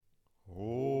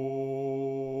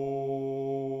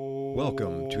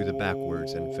Welcome to the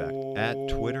Backwards Infect at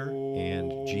Twitter and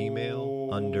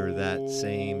Gmail under that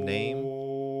same name.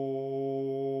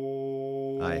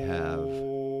 I have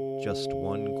just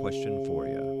one question for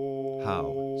you. How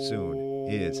soon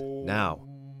is now?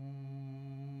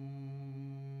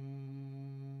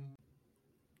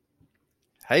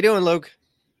 How you doing, Luke?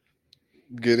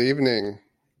 Good evening.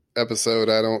 Episode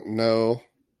I don't know.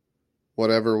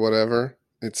 Whatever.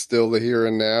 It's still the here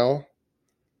and now.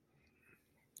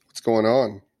 What's going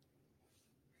on?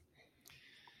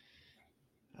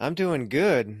 I'm doing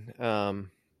good. Doing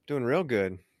real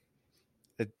good.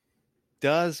 It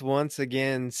does once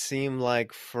again seem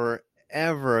like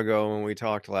forever ago when we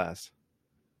talked last.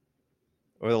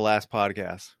 Or the last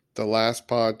podcast. The last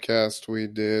podcast we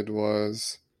did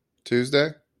was Tuesday.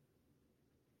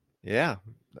 Yeah.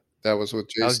 That was with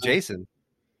Jason. How's Jason?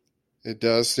 It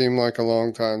does seem like a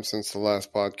long time since the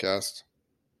last podcast.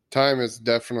 Time is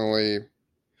definitely...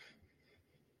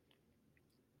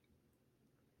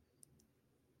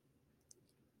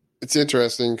 It's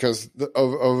interesting because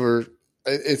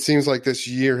it seems like this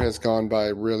year has gone by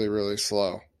really, really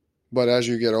slow. But as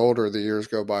you get older, the years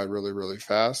go by really, really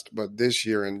fast. But this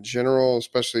year in general,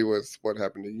 especially with what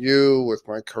happened to you, with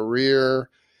my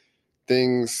career,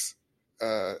 things,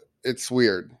 it's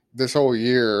weird. This whole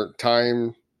year,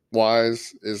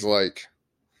 time-wise, is like,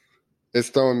 it's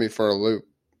throwing me for a loop.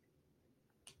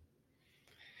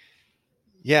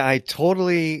 Yeah, I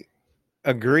totally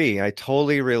agree. I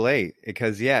totally relate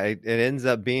because, yeah, it ends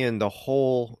up being the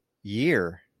whole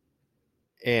year.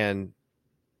 And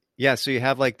yeah, so you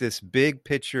have like this big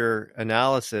picture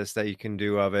analysis that you can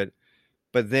do of it.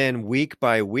 But then week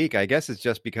by week, I guess it's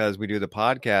just because we do the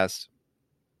podcast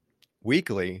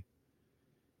weekly,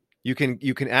 you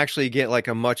can actually get like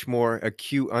a much more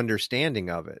acute understanding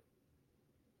of it.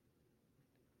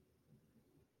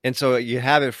 And so you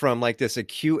have it from like this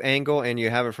acute angle and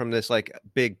you have it from this like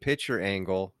big picture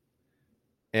angle.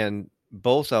 And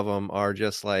both of them are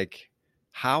just like,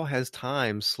 how has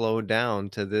time slowed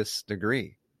down to this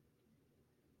degree?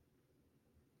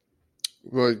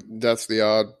 Well, that's the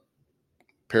odd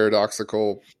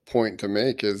paradoxical point to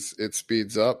make is it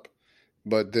speeds up.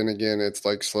 But then again, it's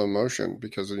like slow motion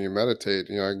because when you meditate,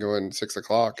 I go in 6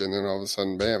 o'clock and then all of a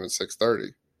sudden, bam, it's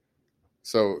 6:30.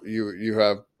 So you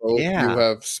have both, you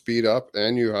have speed up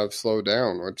and you have slow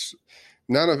down, which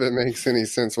none of it makes any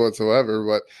sense whatsoever.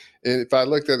 But if I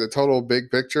looked at the total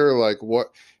big picture, like what,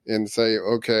 and say,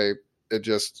 okay, it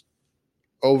just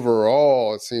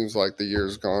overall, it seems like the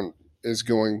year's is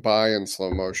going by in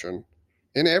slow motion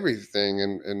in everything.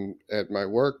 And at my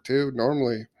work too,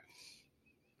 normally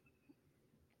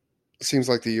it seems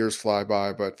like the years fly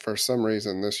by, but for some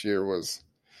reason this year was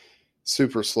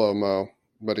super slow-mo.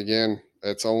 But again,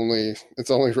 it's only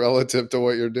relative to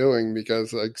what you're doing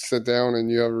because like sit down and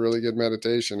you have a really good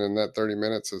meditation and that 30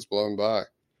 minutes is blown by.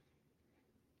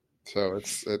 So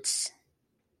it's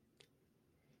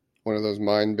one of those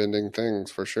mind-bending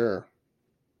things for sure.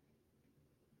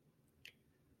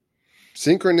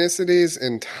 Synchronicities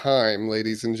in time,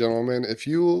 ladies and gentlemen.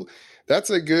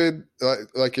 That's a good,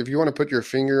 like if you want to put your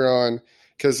finger on,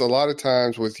 because a lot of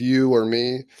times with you or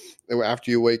me,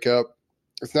 after you wake up,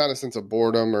 it's not a sense of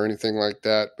boredom or anything like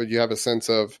that, but you have a sense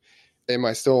of, am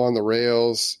I still on the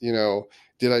rails?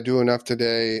 Did I do enough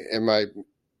today? Am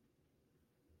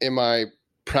I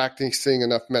practicing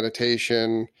enough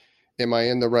meditation? Am I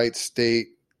in the right state?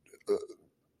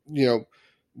 The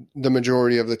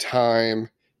majority of the time.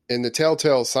 And the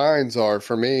telltale signs are,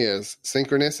 for me, is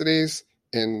synchronicities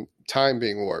and time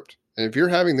being warped. And if you're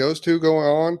having those two going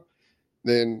on,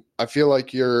 then I feel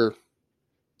like you're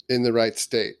in the right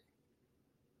state.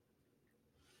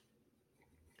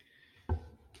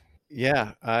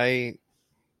 Yeah, I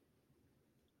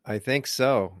think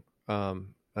so. That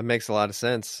makes a lot of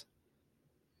sense.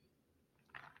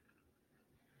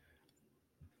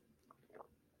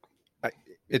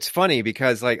 It's funny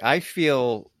because like I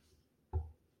feel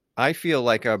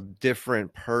like a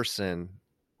different person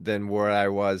than where I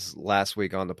was last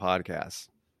week on the podcast.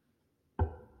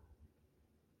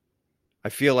 I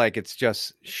feel like it's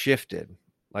just shifted,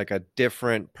 like a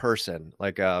different person,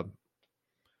 like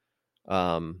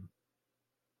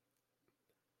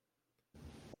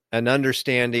an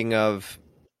understanding of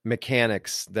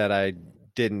mechanics that I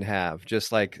didn't have.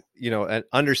 Just like, an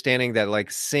understanding that like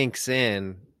sinks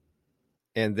in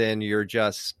and then you're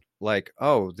just like,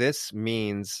 oh, this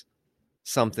means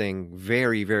something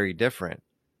very, very different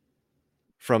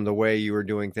from the way you were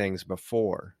doing things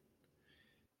before.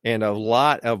 And a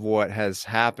lot of what has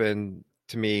happened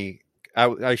to me,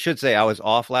 I should say I was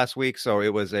off last week. So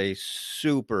it was a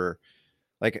super,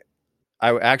 like,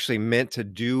 I actually meant to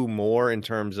do more in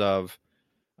terms of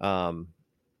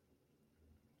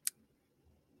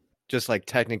just like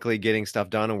technically getting stuff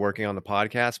done and working on the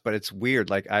podcast. But it's weird.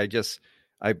 Like I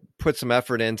put some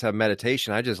effort into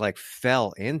meditation. I just like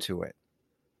fell into it.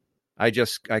 I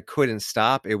couldn't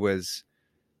stop. It was,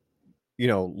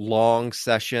 long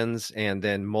sessions and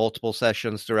then multiple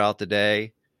sessions throughout the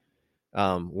day.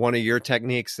 One of your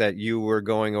techniques that you were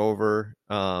going over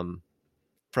from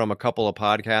a couple of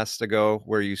podcasts ago,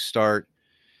 where you start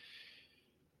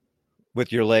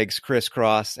with your legs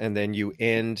crisscross and then you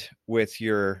end with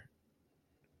your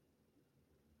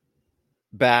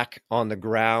back on the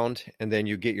ground and then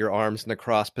you get your arms in the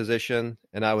cross position.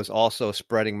 And I was also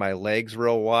spreading my legs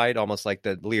real wide, almost like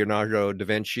the Leonardo da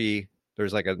Vinci.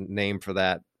 There's like a name for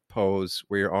that pose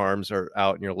where your arms are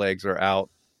out and your legs are out.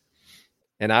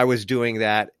 And I was doing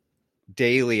that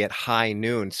daily at high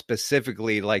noon,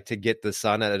 specifically like to get the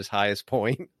sun at its highest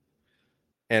point.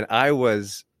 And I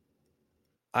was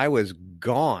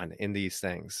gone in these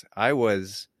things. I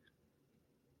was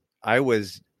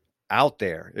out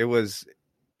there. It was,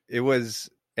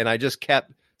 and I just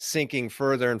kept sinking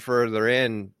further and further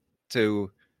in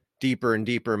to deeper and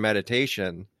deeper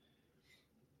meditation.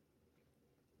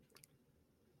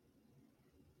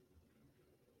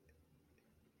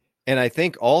 And I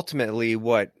think ultimately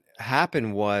what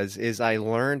happened is I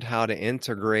learned how to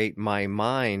integrate my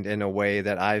mind in a way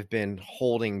that I've been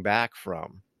holding back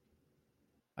from.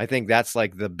 I think that's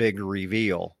like the big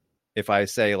reveal. If I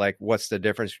say like, what's the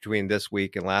difference between this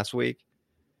week and last week?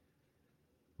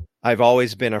 I've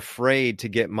always been afraid to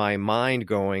get my mind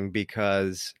going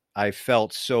because I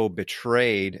felt so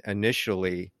betrayed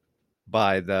initially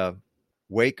by the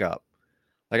wake up.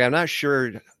 Like, I'm not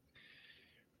sure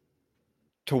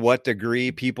to what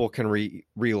degree people can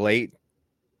relate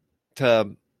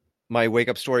to my wake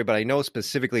up story, but I know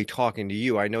specifically talking to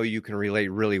you, I know you can relate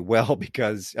really well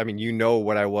because, I mean, you know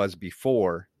what I was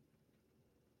before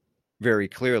very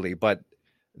clearly, but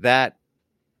that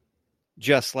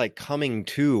just like coming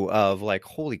to of like,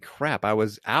 holy crap, I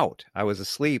was out, I was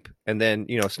asleep, and then,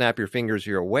 snap your fingers,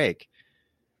 you're awake.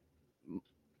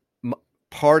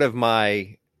 Part of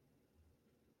my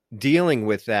dealing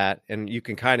with that, and you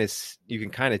can kind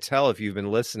of tell if you've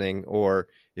been listening or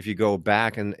if you go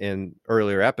back in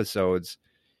earlier episodes,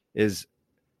 is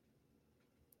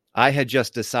I had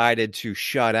just decided to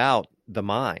shut out the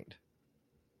mind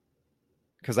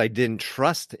because I didn't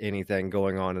trust anything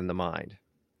going on in the mind.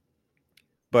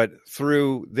 But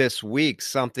through this week,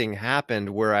 something happened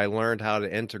where I learned how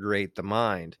to integrate the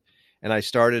mind. And I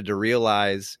started to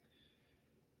realize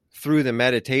through the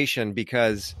meditation,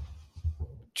 because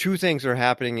two things are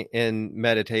happening in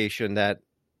meditation that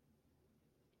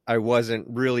I wasn't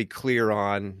really clear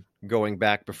on going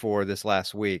back before this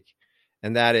last week.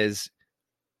 And that is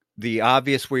the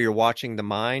obvious, where you're watching the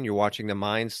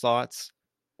mind's thoughts,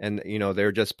 and,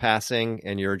 they're just passing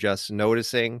and you're just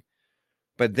noticing.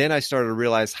 But then I started to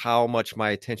realize how much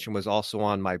my attention was also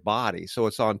on my body. So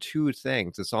it's on two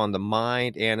things. It's on the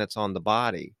mind and it's on the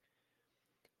body.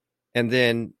 And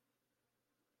then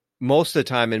most of the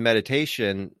time in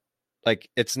meditation, like,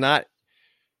 it's not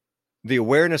the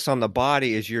awareness on the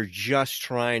body, is you're just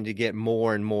trying to get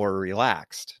more and more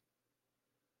relaxed.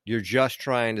 You're just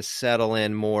trying to settle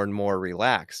in more and more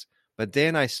relaxed. But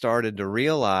then I started to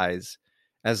realize,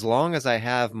 as long as I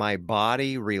have my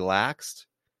body relaxed,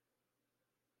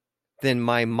 then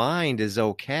my mind is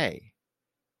okay.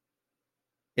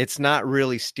 It's not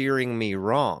really steering me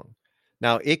wrong.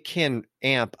 Now, it can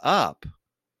amp up.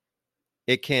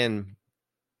 It can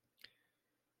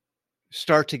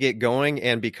start to get going,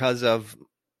 and because of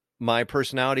my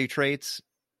personality traits,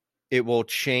 it will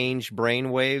change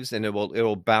brain waves and it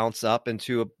will bounce up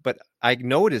but I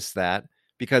noticed that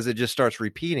because it just starts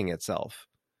repeating itself.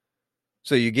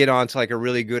 So you get onto like a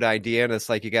really good idea and it's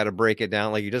like, you got to break it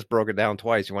down. Like, you just broke it down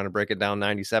twice. You want to break it down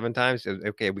 97 times.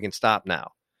 Okay, we can stop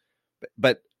now.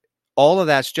 But all of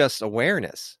that's just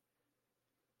awareness.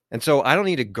 And so I don't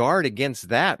need to guard against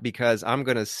that, because I'm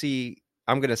going to see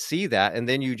that. And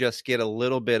then you just get a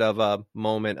little bit of a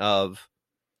moment of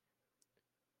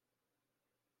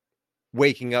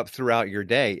waking up throughout your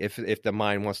day. If the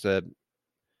mind wants to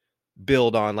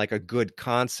build on like a good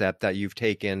concept that you've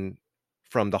taken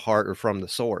from the heart or from the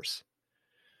source.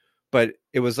 But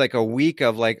it was like a week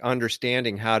of like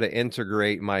understanding how to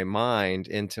integrate my mind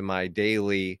into my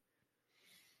daily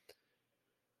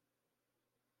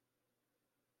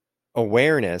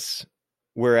awareness.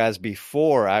 Whereas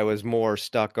before I was more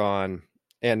stuck on,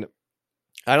 and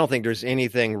I don't think there's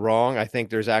anything wrong. I think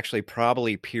there's actually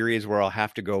probably periods where I'll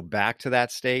have to go back to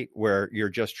that state where you're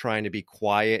just trying to be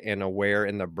quiet and aware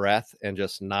in the breath and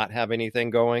just not have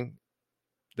anything going.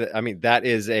 I mean, that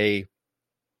is a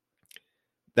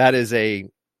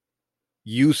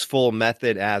useful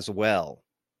method as well.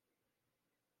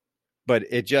 But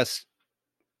it just,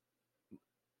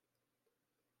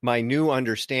 my new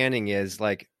understanding is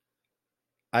like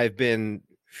I've been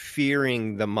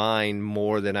fearing the mind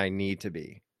more than I need to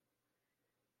be.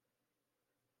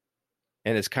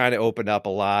 And it's kind of opened up a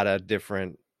lot of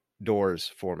different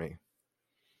doors for me.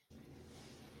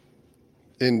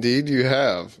 Indeed, you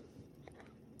have.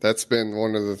 That's been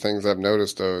one of the things I've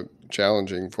noticed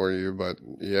challenging for you. But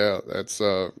yeah, that's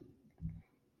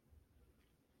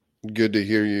good to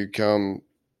hear you come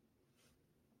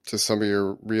to some of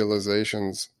your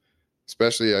realizations.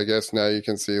 Especially, I guess now you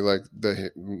can see like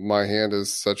my hand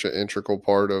is such an integral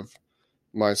part of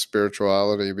my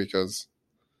spirituality because,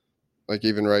 like,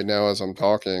 even right now as I'm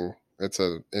talking, it's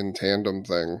a in tandem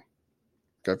thing.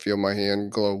 I feel my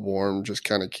hand glow warm, just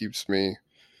kind of keeps me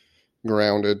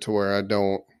grounded to where I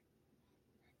don't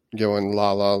go in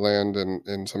la la land and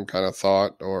in some kind of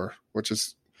thought, or which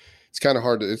is it's kind of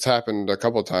hard to, it's happened a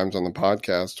couple of times on the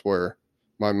podcast where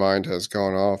my mind has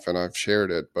gone off and I've shared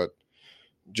it, but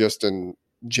just in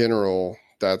general,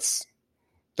 that's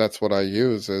what I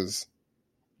use is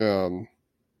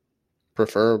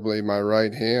preferably my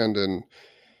right hand, and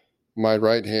my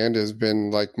right hand has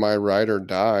been like my ride or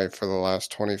die for the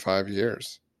last 25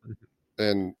 years.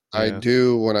 And I Yeah.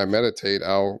 do, when I meditate,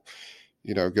 I'll,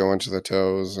 go into the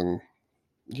toes and,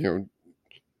 you know,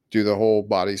 do the whole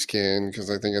body scan because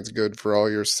I think it's good for all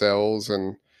your cells,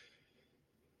 and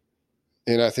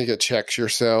I think it checks your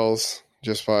cells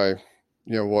just by,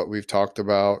 what we've talked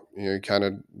about. You kind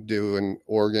of do an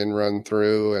organ run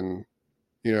through and,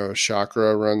 a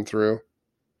chakra run through.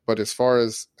 But as far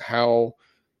as how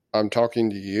I'm talking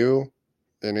to you,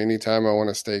 and anytime I want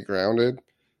to stay grounded,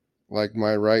 like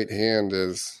my right hand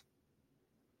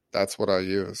that's what I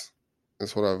use.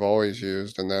 That's what I've always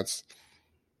used, and that's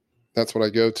what I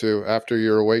go to. After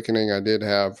your awakening, I did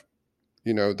have,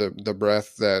 the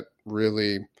breath that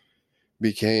really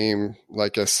became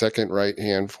like a second right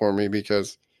hand for me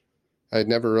because I'd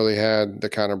never really had the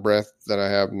kind of breath that I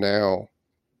have now.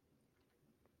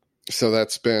 So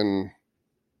that's been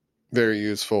very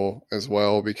useful as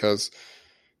well because,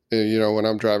 when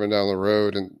I'm driving down the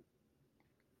road, and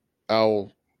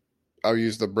I'll I'll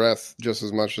use the breath just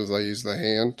as much as I use the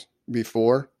hand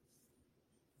before.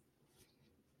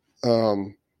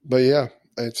 But yeah,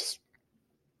 it's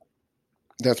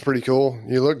that's pretty cool.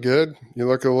 You look good. You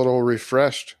look a little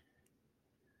refreshed.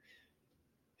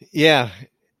 Yeah.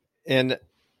 And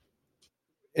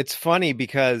it's funny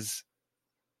because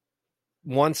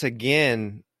once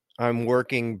again, I'm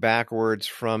working backwards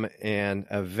from an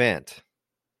event.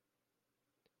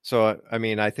 So, I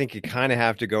mean, I think you kind of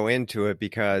have to go into it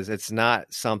because it's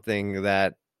not something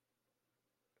that,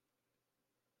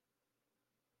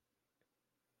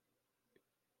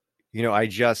 I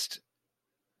just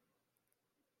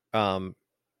um,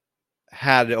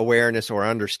 had awareness or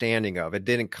understanding of. It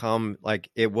didn't come like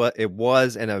it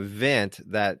was an event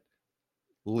that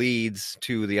leads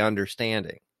to the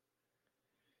understanding.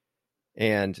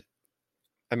 And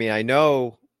I mean, I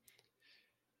know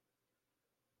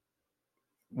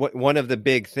one of the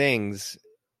big things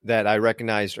that I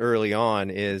recognized early on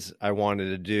is I wanted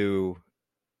to do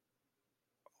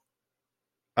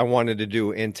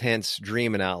intense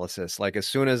dream analysis. Like as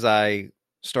soon as I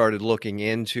started looking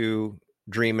into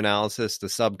dream analysis, the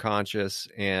subconscious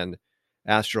and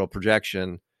astral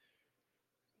projection,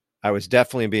 I was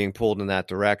definitely being pulled in that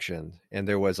direction. And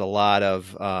there was a lot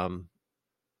of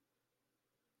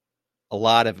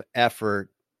effort,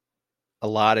 a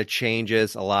lot of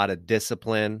changes, a lot of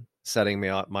discipline, setting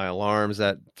my alarms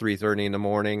at 3:30 in the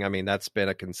morning. I mean, that's been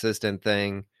a consistent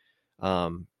thing.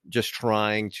 Just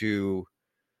trying to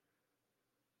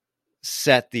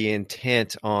set the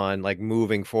intent on like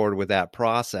moving forward with that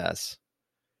process,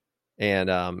 and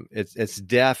it's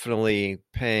definitely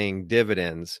paying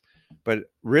dividends. But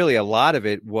really, a lot of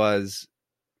it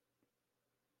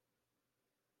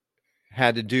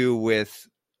had to do with,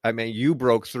 I mean, you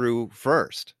broke through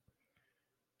first,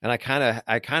 and I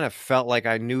kind of felt like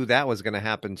I knew that was going to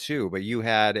happen too. But you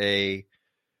had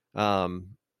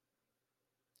um,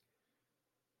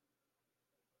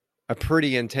 a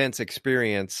pretty intense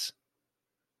experience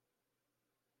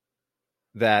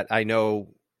that I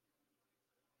know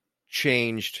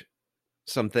changed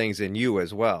some things in you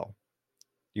as well.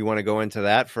 You want to go into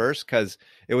that first? Because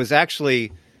it was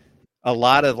actually a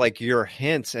lot of like your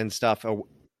hints and stuff,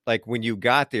 like when you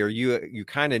got there, you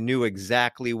kind of knew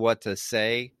exactly what to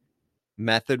say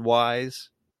method wise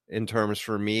in terms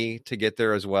for me to get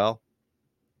there as well?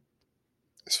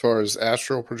 As far as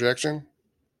astral projection,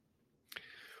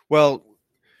 Well,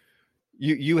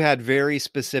 you had very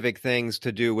specific things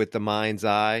to do with the mind's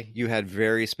eye. You had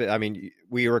I mean,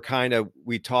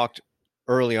 we talked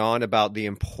early on about the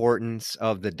importance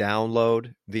of the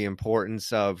download, the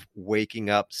importance of waking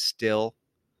up still.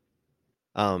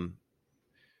 Um,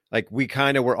 like we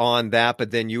kind of were on that,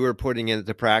 but then you were putting it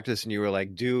into practice and you were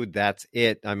like, dude, that's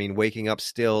it. I mean, waking up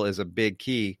still is a big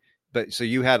key. But so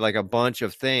you had like a bunch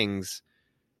of things,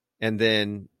 and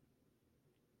then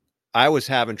I was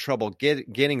having trouble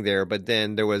getting there, but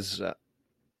then there was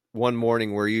one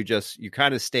morning where you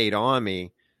kind of stayed on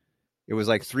me. It was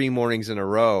like 3 mornings in a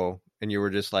row, and you were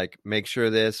just like, make sure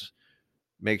this,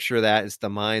 make sure that. It's the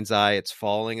mind's eye. It's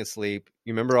falling asleep.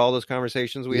 You remember all those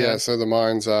conversations we yeah. had? So the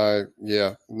mind's eye,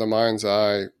 yeah, the mind's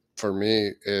eye for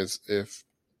me is if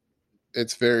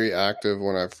it's very active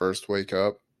when I first wake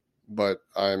up, but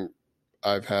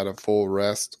I've had a full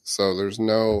rest, so there's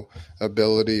no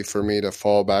ability for me to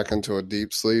fall back into a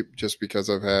deep sleep just because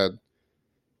I've had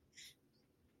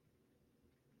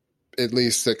at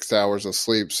least 6 hours of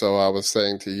sleep. So I was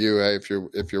saying to you, hey,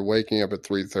 if you're waking up at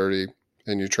 3:30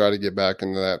 and you try to get back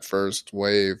into that first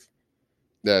wave,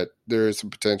 that there is a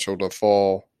potential to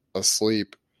fall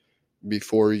asleep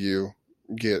before you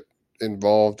get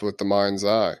involved with the mind's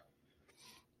eye.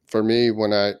 For me,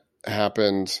 when that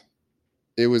happened,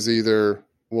 it was either,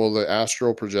 well, the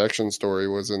astral projection story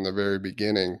was in the very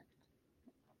beginning,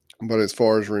 but as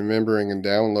far as remembering and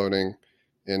downloading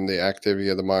in the activity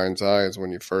of the mind's eye is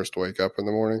when you first wake up in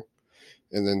the morning,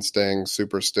 and then staying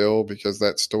super still, because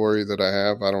that story that I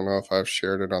have, I don't know if I've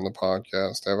shared it on the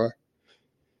podcast, have I?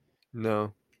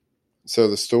 No. So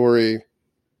the story,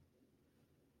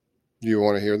 you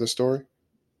want to hear the story?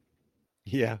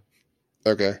 Yeah.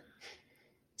 Okay.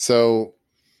 So,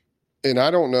 and I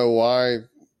don't know why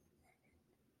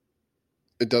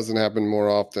it doesn't happen more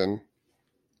often.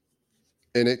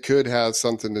 And it could have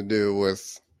something to do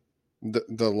with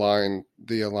the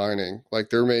aligning.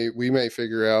 Like we may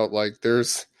figure out like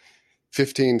there's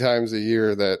 15 times a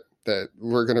year that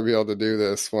we're going to be able to do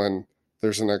this when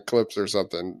there's an eclipse or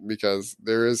something, because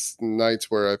there is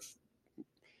nights where I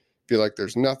feel like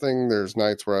there's nothing. There's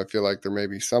nights where I feel like there may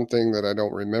be something that I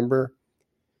don't remember.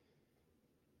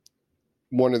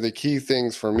 One of the key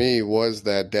things for me was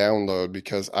that download,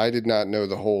 because I did not know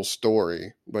the whole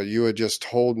story, but you had just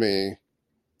told me,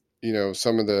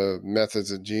 some of the methods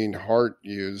that Gene Hart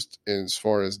used as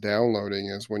far as downloading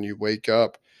is when you wake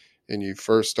up and you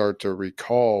first start to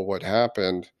recall what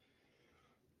happened.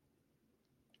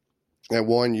 And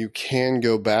one, you can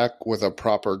go back with a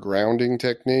proper grounding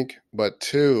technique, but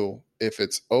two, if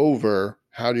it's over,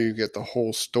 how do you get the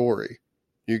whole story?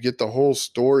 You get the whole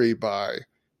story by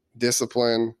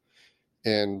discipline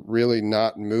and really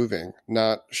not moving,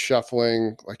 not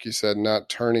shuffling, like you said, not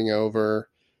turning over.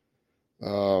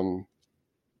 Um,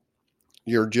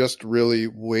 you're just really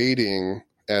waiting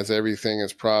as everything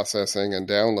is processing and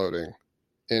downloading.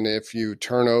 And if you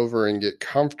turn over and get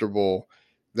comfortable,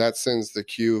 that sends the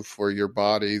cue for your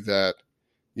body that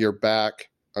you're back.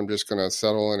 I'm just going to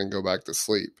settle in and go back to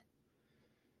sleep.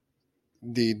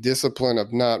 The discipline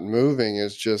of not moving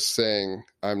is just saying,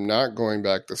 I'm not going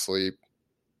back to sleep.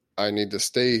 I need to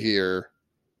stay here,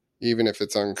 even if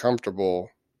it's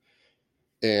uncomfortable.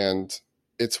 And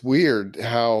it's weird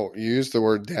how you use the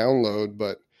word download,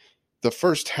 but the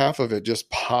first half of it just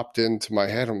popped into my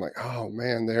head. I'm like, oh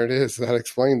man, there it is. That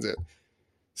explains it.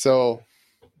 So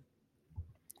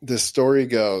the story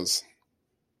goes,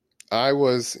 I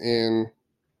was in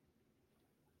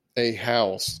a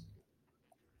house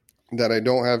that I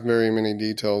don't have very many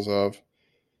details of.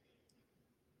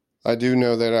 I do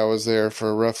know that I was there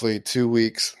for roughly 2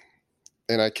 weeks,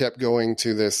 and I kept going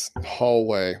to this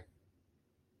hallway.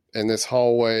 And this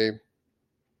hallway,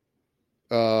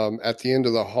 at the end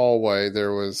of the hallway,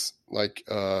 there was like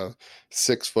a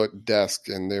 6-foot desk,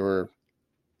 and there were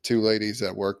two ladies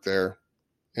that worked there.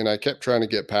 And I kept trying to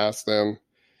get past them,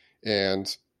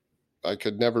 and I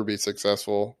could never be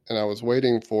successful. And I was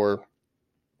waiting for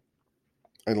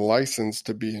a license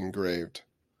to be engraved.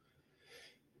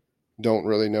 Don't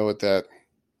really know what that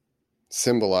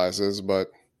symbolizes,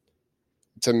 but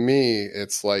to me,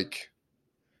 it's like,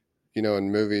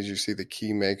 in movies, you see the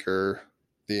key maker,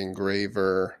 the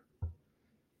engraver.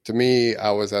 To me,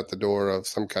 I was at the door of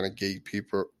some kind of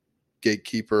gatekeeper,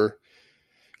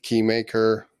 key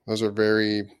maker. Those are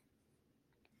very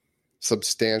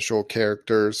substantial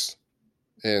characters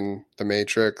in the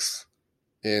Matrix,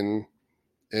 in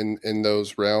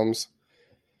those realms.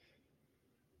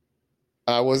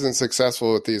 I wasn't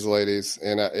successful with these ladies,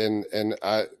 and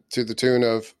I to the tune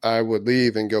of I would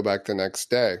leave and go back the next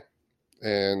day,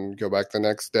 and go back the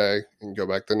next day, and go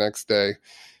back the next day.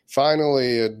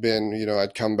 Finally, it'd been,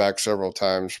 I'd come back several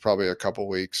times, probably a couple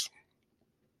weeks,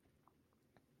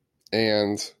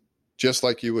 and just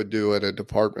like you would do at a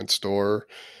department store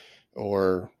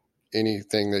or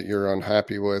anything that you're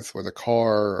unhappy with a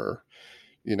car, or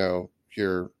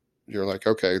you're like,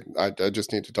 okay, I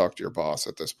just need to talk to your boss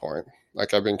at this point.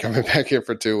 Like, I've been coming back here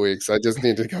for 2 weeks. I just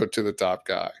need to go to the top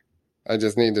guy. I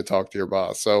just need to talk to your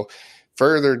boss. So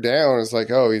further down is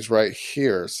like, oh, he's right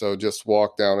here. So just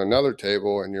walk down another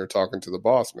table and you're talking to the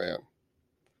boss man.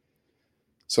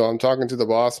 So I'm talking to the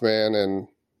boss man and,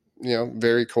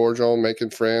 very cordial, making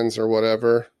friends or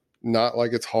whatever. Not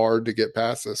like it's hard to get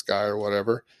past this guy or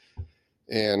whatever.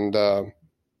 And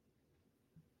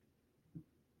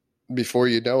before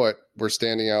you know it, we're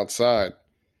standing outside.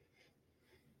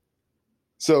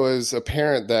 So it was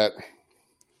apparent that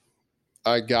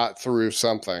I got through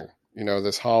something,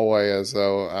 this hallway, as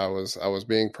though I was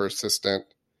being persistent,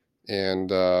 and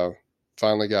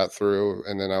finally got through.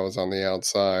 And then I was on the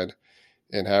outside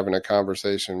and having a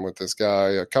conversation with this guy.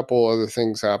 A couple other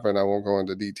things happened. I won't go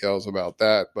into details about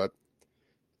that, but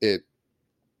it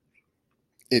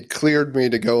cleared me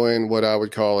to go in what I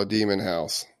would call a demon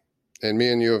house. And me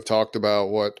and you have talked about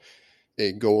what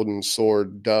a golden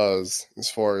sword does as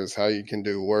far as how you can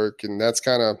do work. And that's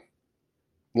kind of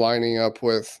lining up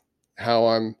with how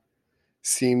I'm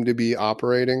seem to be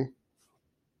operating,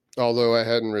 although I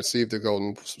hadn't received a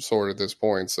golden sword at this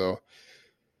point. So,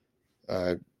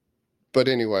 but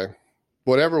anyway,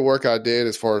 whatever work I did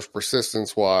as far as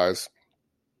persistence wise,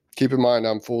 keep in mind,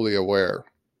 I'm fully aware.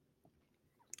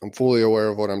 I'm fully aware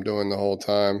of what I'm doing the whole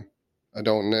time. I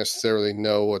don't necessarily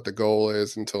know what the goal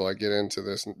is until I get into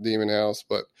this demon house,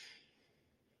 but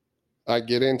I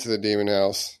get into the demon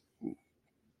house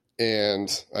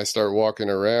and I start walking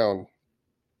around.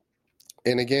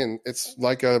 And again, it's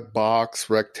like a box,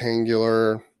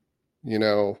 rectangular,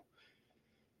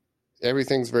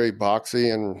 everything's very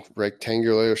boxy and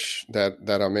rectangular-ish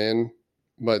that I'm in.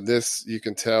 But this, you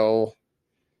can tell,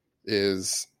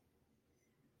 is,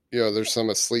 there's some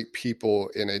asleep people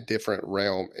in a different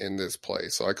realm in this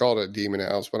place. So I call it a demon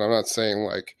house, but I'm not saying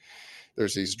like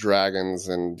there's these dragons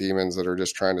and demons that are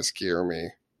just trying to scare me.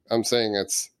 I'm saying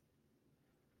it's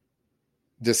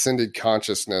descended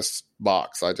consciousness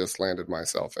box I just landed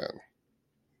myself in.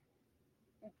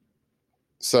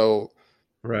 So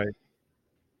right.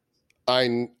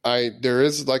 I there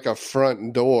is like a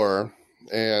front door,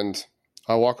 and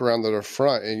I walk around to the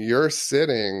front, and you're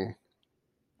sitting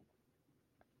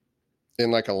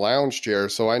in like a lounge chair,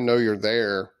 so I know you're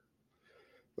there,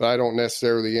 but I don't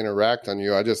necessarily interact on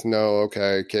you. I just know,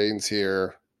 okay, Caden's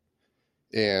here,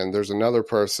 and there's another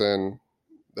person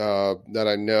that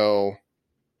I know,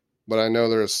 but I know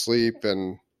they're asleep,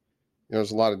 and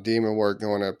there's a lot of demon work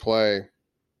going at play.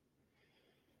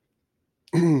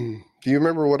 Do you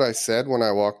remember what I said when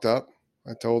I walked up?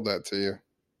 I told that to you.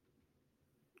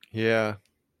 Yeah.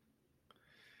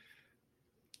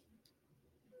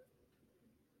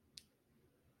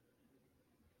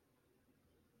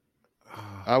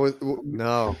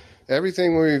 No.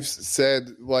 Everything we've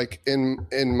said, like in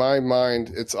my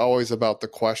mind, it's always about the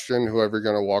question, whoever you're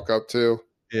going to walk up to.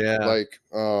 Yeah. Like,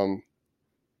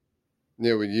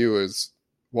 with you is,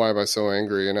 why am I so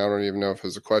angry? And I don't even know if it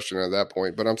was a question at that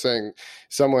point, but I'm saying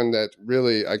someone that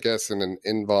really, I guess, in an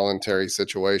involuntary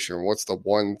situation, what's the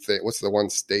one thing, what's the one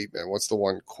statement, what's the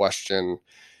one question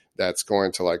that's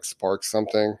going to like spark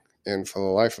something? And for the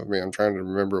life of me, I'm trying to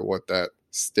remember what that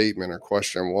statement or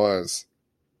question was.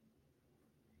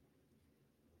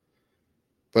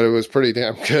 But it was pretty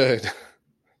damn good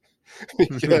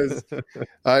because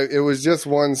it was just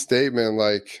one statement,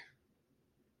 like,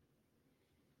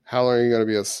 how long are you going to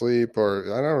be asleep? Or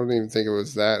I don't even think it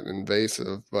was that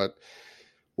invasive, but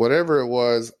whatever it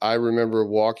was, I remember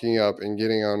walking up and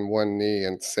getting on one knee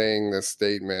and saying this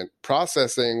statement,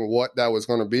 processing what that was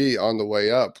going to be on the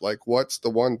way up. Like, what's the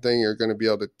one thing you're going to be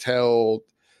able to tell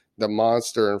the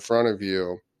monster in front of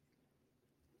you,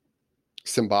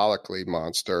 symbolically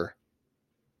monster,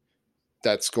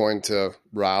 that's going to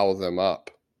rile them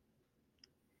up?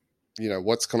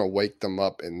 What's going to wake them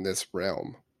up in this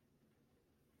realm?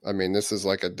 I mean, this is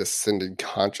like a descended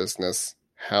consciousness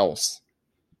house.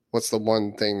 What's the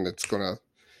one thing that's going to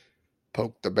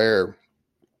poke the bear?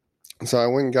 So I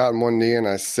went and got on one knee and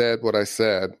I said what I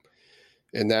said,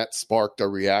 and that sparked a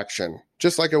reaction,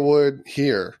 just like it would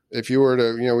here. If you were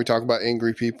to, we talk about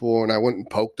angry people, and I went and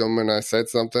poked them and I said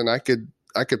something, I could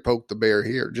poke the bear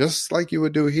here, just like you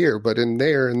would do here. But in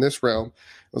this realm,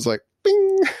 it was like,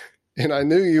 bing. And I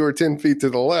knew you were 10 feet to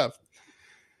the left.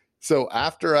 So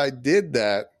after I did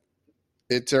that,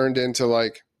 it turned into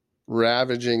like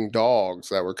ravaging dogs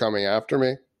that were coming after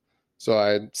me. So I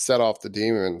had set off the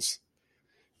demons.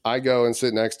 I go and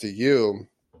sit next to you,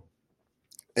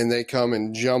 and they come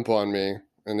and jump on me,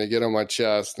 and they get on my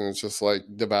chest, and it's just like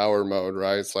devour mode,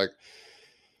 right? It's like,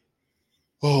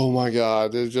 oh my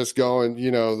God, they're just going,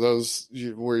 those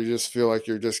where you just feel like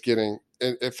you're just getting.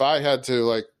 And if I had to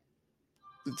like,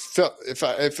 if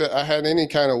I had any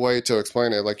kind of way to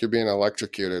explain it, like you're being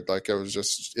electrocuted, like I was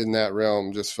just in that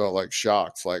realm, just felt like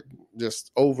shocks, like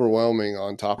just overwhelming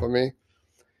on top of me.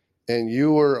 And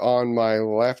you were on my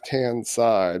left hand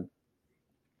side.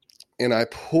 And I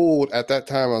pulled at that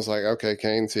time, I was like, okay,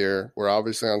 Kane's here. We're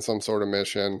obviously on some sort of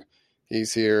mission.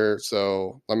 He's here.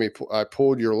 So I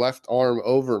pulled your left arm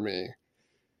over me.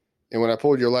 And when I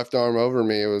pulled your left arm over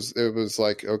me, it was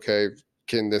like, okay,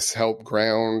 can this help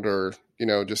ground or,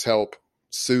 just help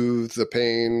soothe the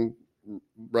pain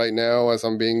right now as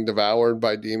I'm being devoured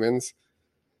by demons?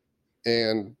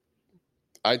 And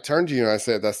I turned to you and I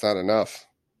said, that's not enough.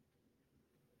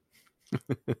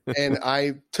 And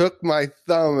I took my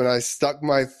thumb and I stuck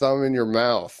my thumb in your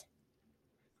mouth.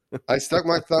 I stuck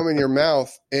my thumb in your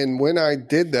mouth. And when I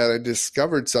did that, I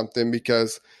discovered something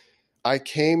because I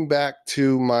came back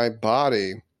to my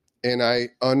body and I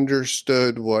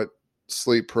understood what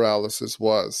sleep paralysis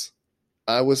was.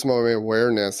 I was my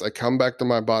awareness. I come back to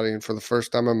my body, and for the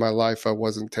first time in my life, I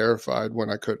wasn't terrified when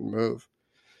I couldn't move.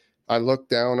 I looked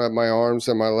down at my arms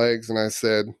and my legs and I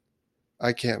said,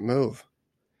 I can't move.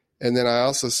 And then I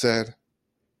also said,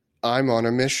 I'm on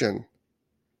a mission.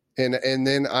 And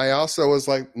then I also was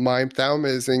like, my thumb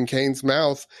is in Kane's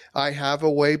mouth. I have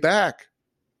a way back.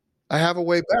 I have a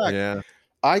way back. Yeah.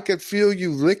 I could feel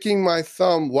you licking my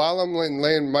thumb while I'm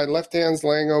laying, my left hand's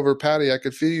laying over Patty. I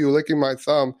could feel you licking my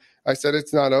thumb. I said,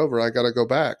 it's not over. I got to go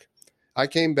back. I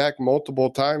came back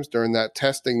multiple times during that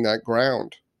testing that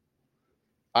ground.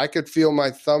 I could feel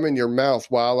my thumb in your mouth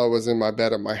while I was in my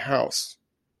bed at my house.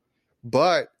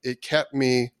 But it kept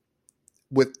me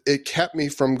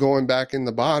from going back in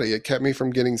the body. It kept me from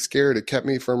getting scared. It kept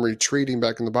me from retreating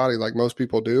back in the body like most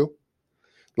people do.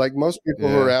 Like most people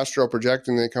who are astral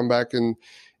projecting, they come back and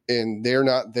they're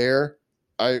not there.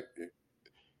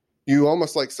 You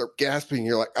almost like start gasping.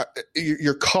 You're like,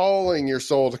 you're calling your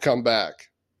soul to come back.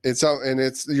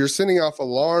 You're sending off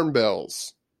alarm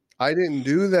bells. I didn't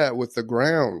do that with the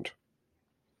ground.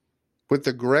 With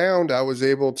the ground, I was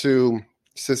able to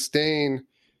sustain.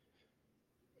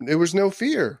 There was no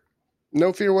fear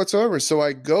whatsoever. So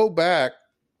I go back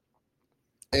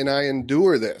and I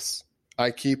endure this.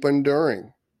 I keep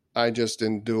enduring. I just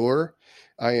endure.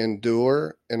 I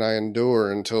endure and I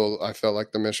endure until I felt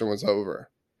like the mission was over.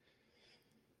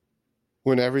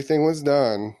 When everything was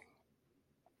done,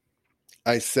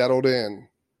 I settled in,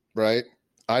 right?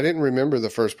 I didn't remember the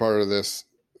first part of this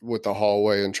with the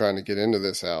hallway and trying to get into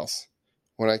this house.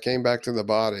 When I came back to the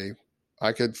body,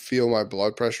 I could feel my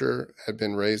blood pressure had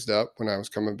been raised up when I was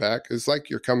coming back. It's like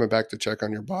you're coming back to check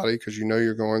on your body because you know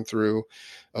you're going through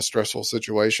a stressful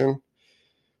situation.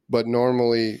 But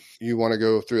normally you want to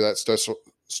go through that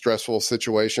stressful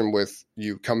situation with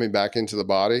you coming back into the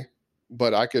body.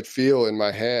 But I could feel in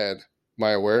my head,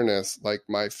 my awareness, like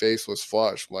my face was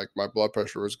flushed, like my blood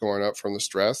pressure was going up from the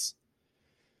stress.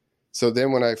 So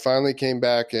then when I finally came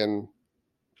back, and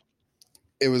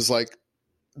it was like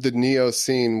the Neo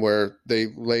scene where they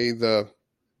lay the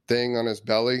thing on his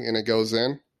belly and it goes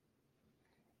in.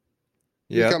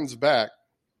 He comes back.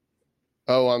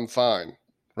 Oh, I'm fine.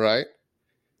 Right?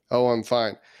 Oh, I'm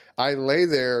fine. I lay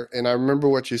there and I remember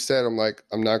what you said. I'm like,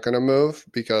 I'm not going to move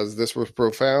because this was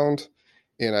profound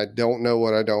and I don't know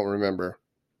what I don't remember.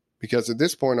 Because at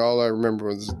this point, all I remember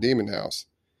was the demon house.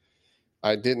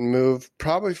 I didn't move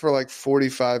probably for like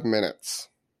 45 minutes.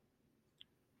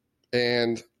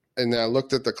 And I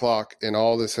looked at the clock and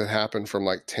all this had happened from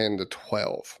like 10 to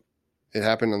 12. It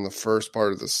happened in the first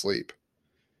part of the sleep.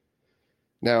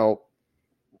 Now,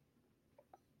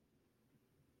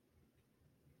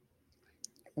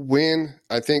 when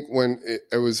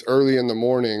it was early in the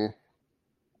morning,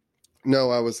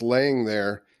 I was laying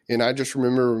there and I just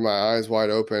remember with my eyes wide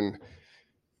open,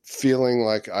 feeling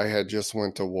like I had just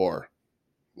went to war.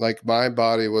 Like my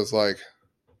body was like,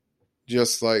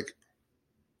 just like,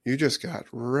 you just got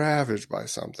ravaged by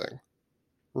something.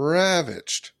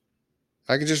 Ravaged.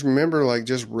 I could just remember like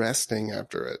just resting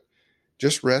after it.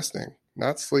 Just resting.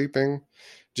 Not sleeping.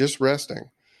 Just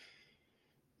resting.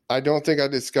 I don't think I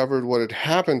discovered what had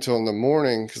happened till in the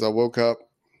morning because I woke up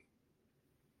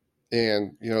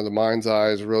and, the mind's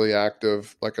eye is really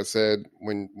active. Like I said,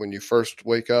 when you first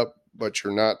wake up, but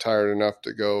you're not tired enough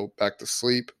to go back to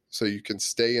sleep. So you can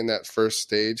stay in that first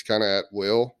stage kind of at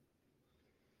will.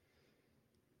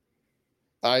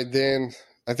 I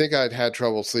think I'd had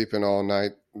trouble sleeping all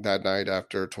night that night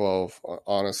after 12,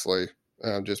 honestly,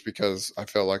 just because I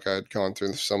felt like I'd gone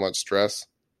through so much stress.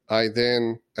 I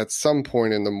then, at some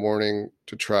point in the morning,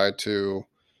 to try to,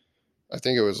 I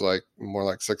think it was like more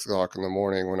like 6 o'clock in the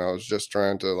morning when I was just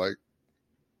trying to like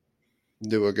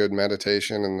do a good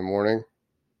meditation in the morning.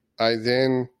 I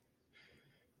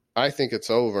think it's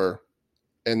over.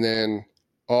 And then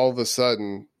all of a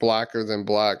sudden, blacker than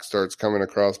black starts coming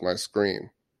across my screen.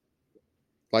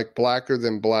 Like blacker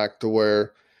than black, to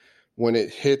where when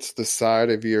it hits the side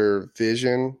of your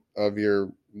vision of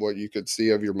what you could see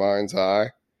of your mind's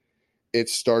eye, it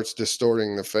starts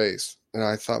distorting the face. And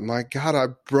I thought, my God, I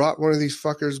brought one of these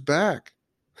fuckers back.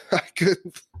 I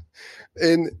couldn't.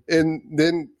 And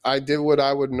then I did what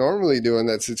I would normally do in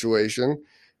that situation.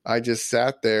 I just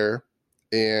sat there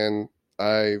and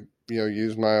I,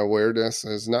 used my awareness.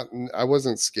 I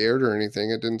wasn't scared or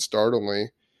anything. It didn't startle me.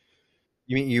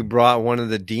 You mean you brought one of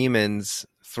the demons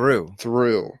through?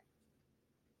 Through.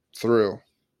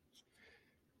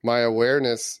 My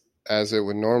awareness, as it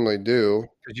would normally do.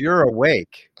 Because you're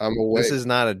awake. I'm awake. This is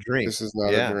not a dream. This is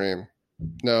not a dream.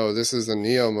 No, this is a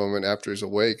Neo moment after he's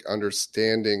awake,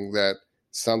 understanding that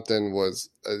something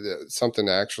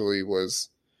actually was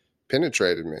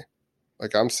penetrated me.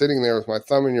 Like I'm sitting there with my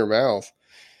thumb in your mouth,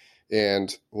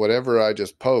 and whatever I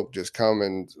just poked just come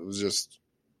and was just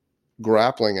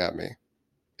grappling at me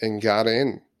and got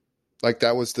in. Like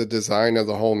that was the design of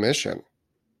the whole mission.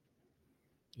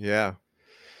 Yeah.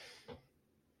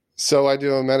 So I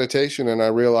do a meditation and I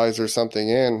realize there's something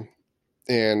in,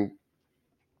 and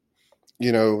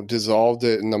dissolved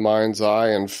it in the mind's eye,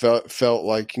 and felt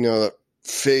like, the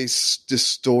face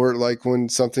distort, like when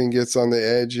something gets on the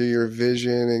edge of your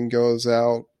vision and goes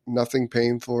out. Nothing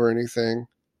painful or anything.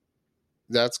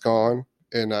 That's gone.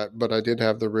 But I did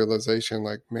have the realization,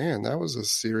 like, man, that was a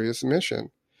serious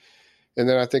mission. And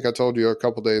then I think I told you a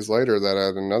couple days later that I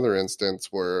had another instance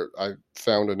where I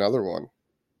found another one.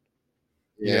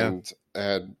 Yeah.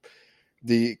 And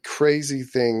the crazy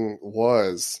thing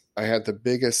was I had the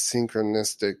biggest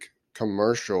synchronistic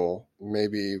commercial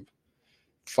maybe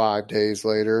 5 days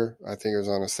later. I think it was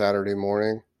on a Saturday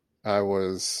morning. I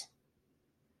was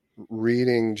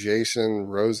reading Jason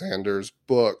Rosender's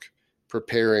book,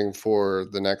 preparing for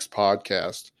the next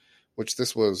podcast, which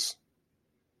this was,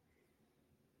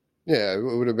 it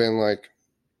would have been like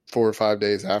 4 or 5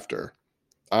 days after.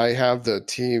 I have the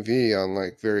TV on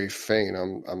like very faint.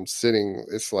 I'm sitting,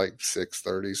 it's like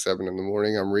 6:30, 7 in the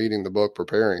morning. I'm reading the book,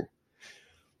 preparing.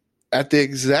 At the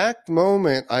exact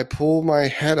moment I pull my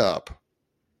head up,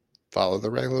 follow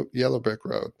the yellow brick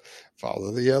road,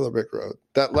 follow the yellow brick road.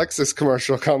 That Lexus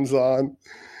commercial comes on,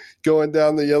 going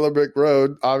down the yellow brick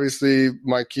road. Obviously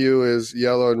my cue is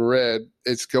yellow and red.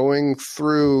 It's going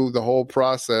through the whole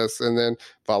process, and then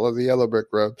follow the yellow brick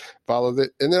road, and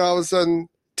then all of a sudden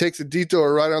takes a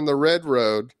detour right on the red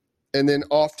road, and then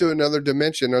off to another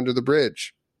dimension under the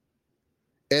bridge.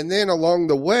 And then along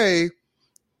the way,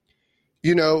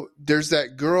 there's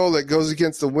that girl that goes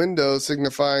against the window,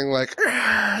 signifying like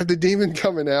the demon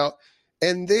coming out.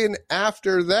 And then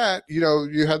after that,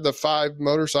 you had the 5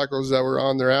 motorcycles that were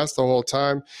on their ass the whole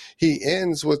time. He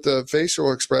ends with the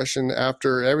facial expression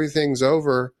after everything's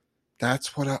over.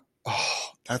 That's what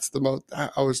that's the most,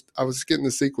 I was getting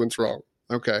the sequence wrong.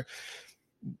 Okay.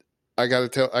 I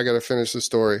got to finish the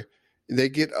story. They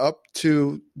get up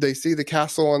they see the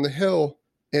castle on the hill,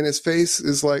 and his face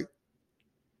is like,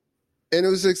 and it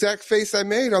was the exact face I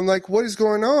made. I'm like, what is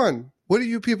going on? What are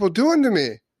you people doing to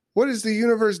me? What is the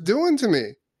universe doing to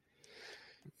me?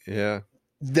 Yeah.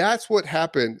 That's what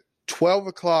happened. 12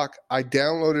 o'clock, I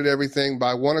downloaded everything.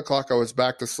 By 1 o'clock, I was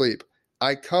back to sleep.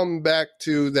 I come back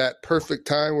to that perfect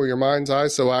time where your mind's eye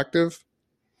is so active.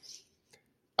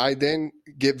 I then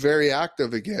get very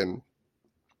active again.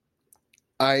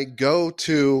 I go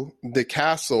to the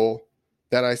castle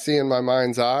that I see in my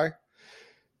mind's eye.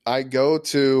 I go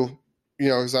to,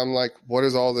 because I'm like, what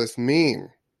does all this mean?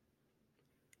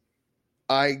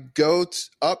 I go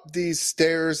up these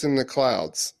stairs in the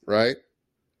clouds, right?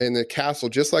 In the castle,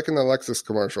 just like in the Lexus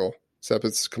commercial, except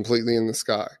it's completely in the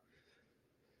sky.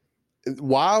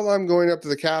 While I'm going up to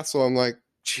the castle, I'm like,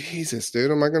 Jesus,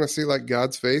 dude, am I going to see like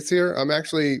God's face here? I'm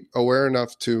actually aware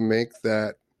enough to make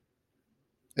that.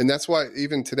 And that's why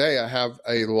even today I have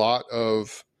a lot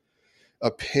of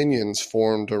opinions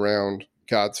formed around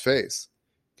God's face,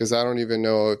 because I don't even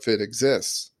know if it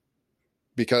exists.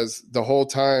 Because the whole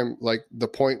time, like, the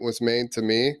point was made to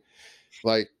me,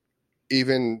 like,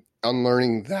 even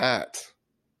unlearning that,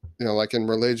 like in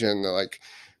religion, like,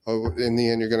 oh, in the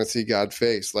end, you're going to see God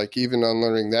face. Like, even on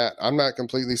learning that, I'm not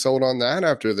completely sold on that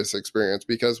after this experience,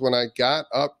 because when I got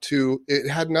up to, it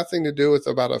had nothing to do with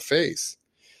about a face.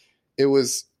 It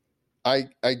was, I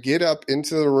get up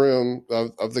into the room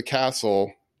of the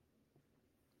castle,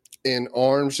 and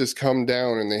arms just come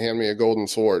down and they hand me a golden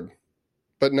sword.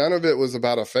 But none of it was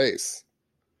about a face.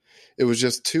 It was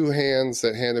just two hands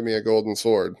that handed me a golden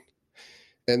sword.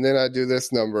 And then I do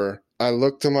this number. I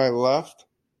look to my left,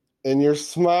 and you're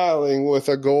smiling with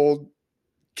a gold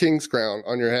king's crown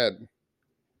on your head.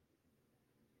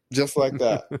 Just like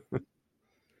that.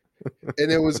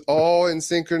 And it was all in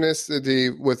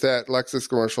synchronicity with that Lexus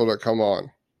commercial to come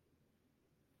on.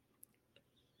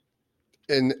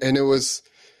 And it was,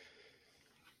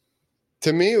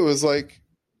 to me, it was like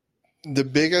the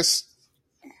biggest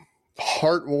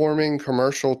heartwarming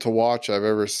commercial to watch I've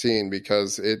ever seen,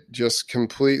 because it just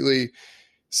completely,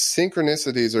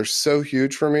 synchronicities are so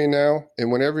huge for me now.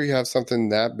 And whenever you have something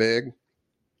that big,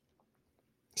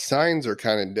 signs are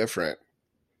kind of different.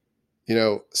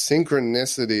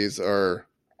 Synchronicities are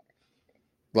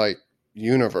like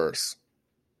universe.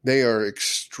 They are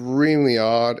extremely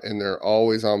odd, and they're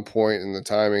always on point, and the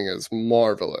timing is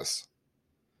marvelous.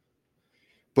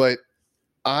 But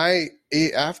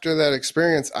after that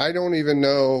experience, I don't even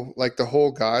know, like, the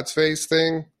whole God's face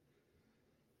thing.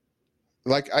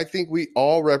 Like, I think we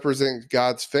all represent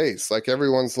God's face. Like,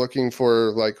 everyone's looking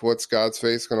for, like, what's God's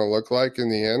face going to look like in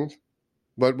the end?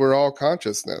 But we're all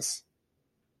consciousness.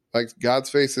 Like, God's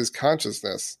face is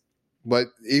consciousness. But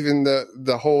even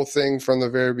the whole thing from the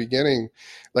very beginning,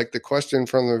 like the question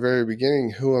from the very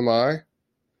beginning, who am I?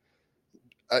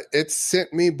 It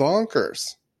sent me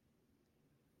bonkers.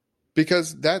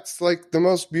 Because that's like the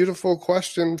most beautiful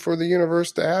question for the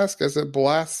universe to ask as it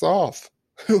blasts off.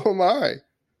 Who am I?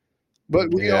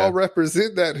 But we all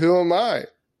represent that. Who am I?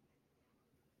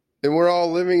 And we're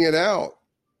all living it out.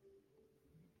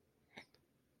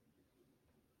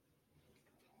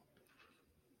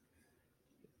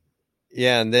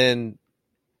 Yeah, and then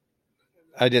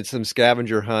I did some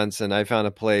scavenger hunts, and I found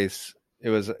a place. It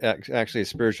was actually a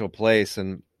spiritual place,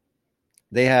 and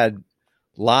they had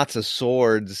lots of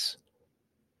swords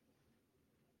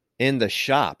in the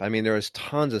shop. I mean, there was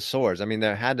tons of swords. I mean,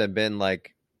 there had to have been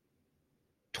like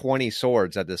 20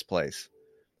 swords at this place,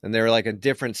 and they were like at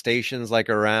different stations, like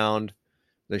around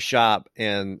the shop,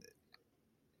 and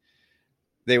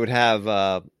they would have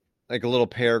like a little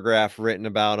paragraph written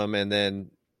about them, and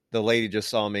then the lady just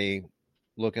saw me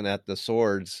looking at the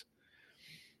swords,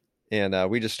 and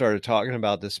we just started talking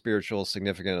about the spiritual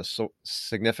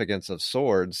significance of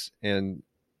swords, and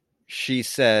she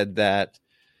said that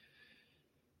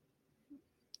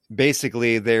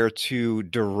basically they're to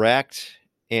direct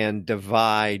and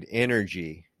divide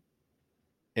energy.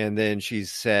 And then she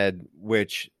said,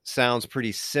 which sounds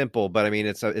pretty simple, but I mean,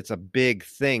 it's a big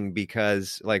thing,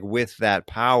 because like with that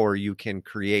power, you can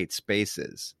create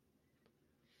spaces.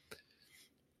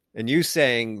 And you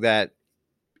saying that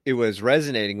it was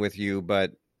resonating with you,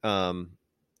 but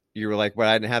you were like, well,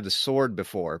 I didn't have the sword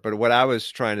before. But what I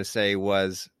was trying to say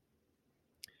was,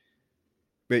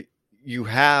 but you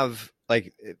have,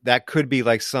 like, that could be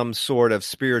like some sort of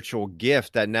spiritual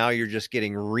gift that now you're just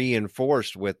getting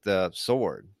reinforced with the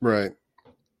sword. Right.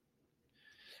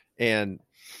 And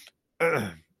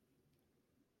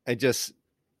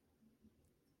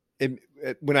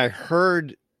when I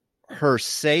heard her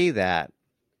say that,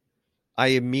 I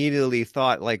immediately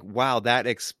thought, like, wow, that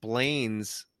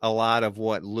explains a lot of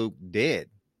what Luke did.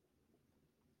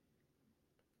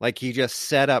 Like, he just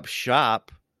set up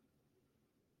shop,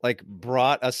 like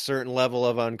brought a certain level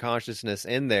of unconsciousness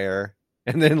in there,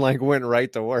 and then like went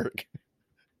right to work.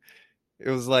 It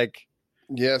was like,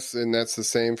 yes, and that's the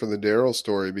same for the Daryl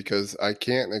story, because I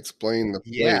can't explain the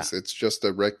place. It's just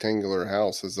a rectangular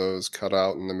house, as though it was cut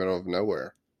out in the middle of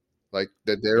nowhere. Like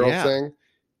the Daryl thing,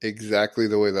 exactly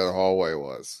the way that hallway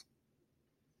was.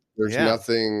 There's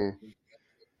nothing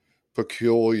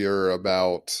peculiar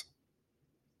about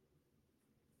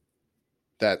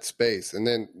that space. And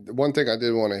then one thing I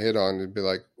did want to hit on would be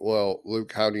like, well,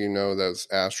 Luke, how do you know that's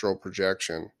astral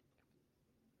projection?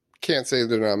 Can't say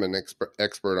that I'm an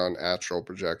expert on astral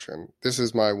projection. This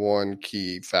is my one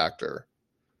key factor.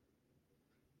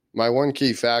 My one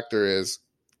key factor is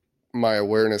my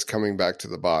awareness coming back to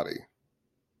the body.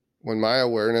 When my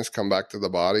awareness come back to the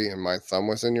body and my thumb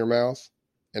was in your mouth,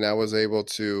 and I was able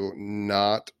to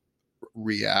not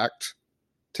react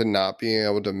to not being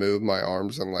able to move my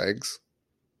arms and legs,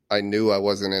 I knew I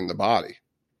wasn't in the body.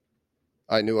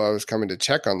 I knew I was coming to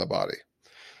check on the body.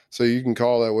 So you can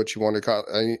call that what you want to call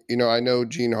it. I know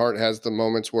Gene Hart has the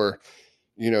moments where,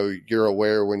 you're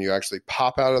aware when you actually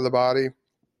pop out of the body,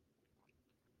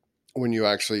 when you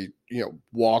actually,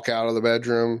 walk out of the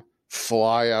bedroom,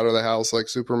 fly out of the house like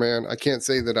Superman. I can't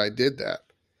say that I did that.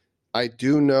 I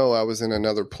do know I was in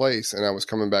another place and I was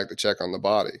coming back to check on the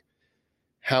body.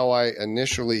 How I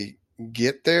initially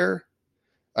get there,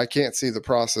 I can't see the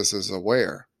process as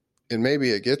aware. And maybe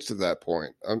it gets to that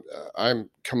point. I'm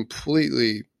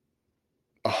completely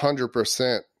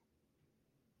 100%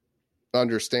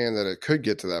 understand that it could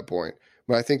get to that point.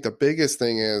 But I think the biggest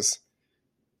thing is,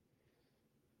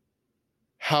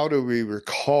 how do we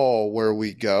recall where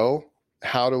we go?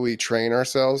 How do we train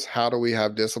ourselves? How do we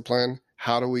have discipline?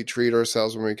 How do we treat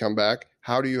ourselves when we come back?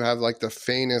 How do you have like the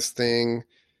faintest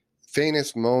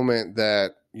moment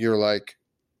that you're like,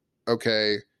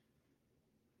 okay,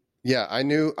 yeah, I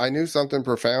knew something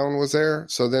profound was there.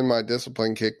 So then my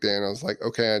discipline kicked in. I was like,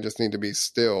 okay, I just need to be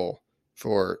still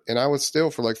and I was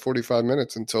still for like 45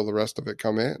 minutes until the rest of it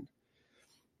come in.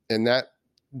 And that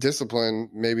discipline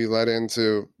maybe led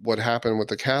into what happened with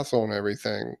the castle and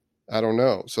everything. I don't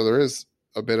know. So there is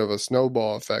a bit of a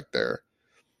snowball effect there.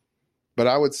 But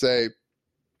I would say,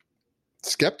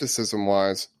 skepticism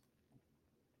wise,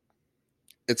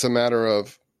 it's a matter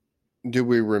of, do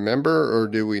we remember or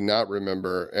do we not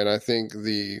remember? And I think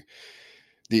the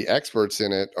experts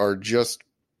in it are just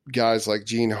guys like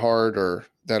Gene Hart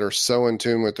that are so in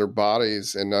tune with their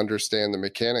bodies and understand the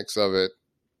mechanics of it,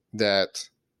 that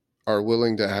are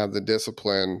willing to have the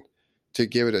discipline to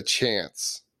give it a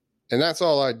chance. And that's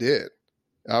all I did.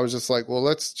 I was just like, well,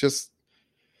 let's just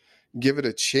give it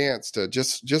a chance to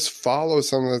just follow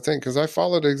some of the things. Because I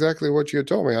followed exactly what you had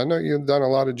told me. I know you've done a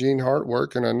lot of Gene Hart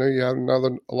work, and I know you have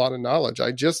a lot of knowledge.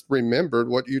 I just remembered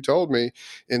what you told me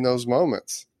in those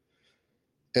moments.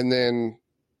 And then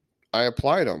I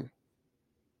applied them.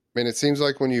 And it seems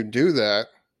like when you do that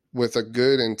with a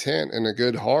good intent and a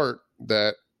good heart,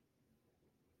 that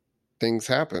things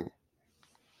happen.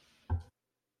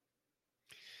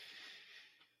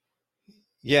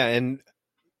 Yeah, and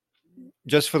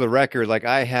just for the record, like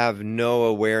I have no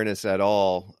awareness at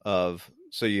all of,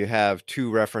 so you have two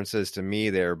references to me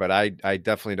there, but I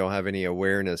definitely don't have any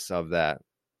awareness of that.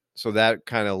 So that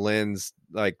kind of lends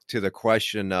like to the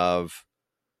question of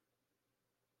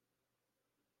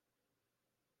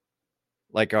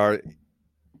like, are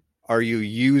you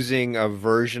using a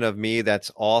version of me that's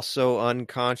also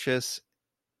unconscious,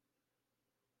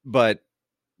 but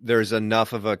there's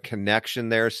enough of a connection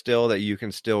there still that you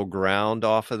can still ground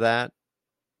off of that?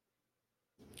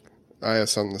 I have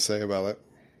something to say about it.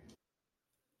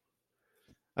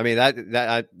 I mean,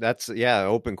 that's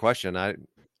open question. I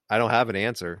don't have an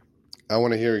answer. I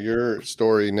want to hear your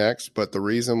story next, but the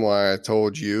reason why I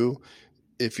told you,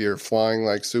 if you're flying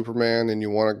like Superman and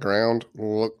you want to ground,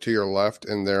 look to your left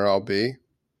and there I'll be.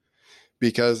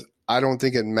 Because I don't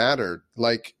think it mattered.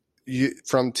 Like, you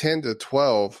from 10 to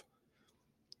 12,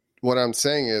 what I'm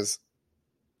saying is,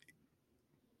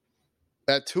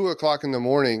 at 2:00 in the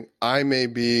morning, I may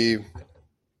be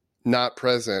not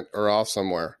present or off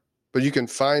somewhere, but you can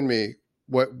find me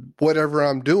whatever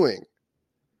I'm doing.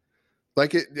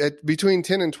 Like between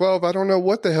 10 and 12, I don't know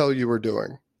what the hell you were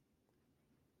doing.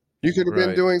 You could have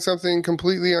been doing something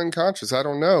completely unconscious. I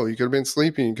don't know. You could have been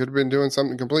sleeping. You could have been doing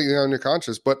something completely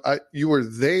unconscious, but you were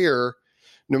there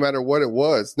no matter what it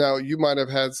was. Now, you might have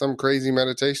had some crazy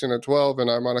meditation at 12,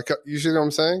 and I might have, you see what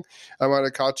I'm saying? I might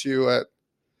have caught you at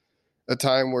a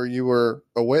time where you were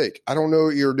awake. I don't know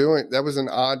what you were doing. That was an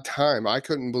odd time. I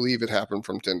couldn't believe it happened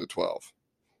from 10 to 12.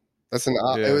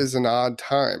 It was an odd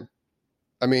time.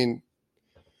 I mean,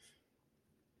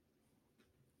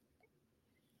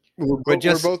 we're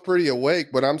both pretty awake,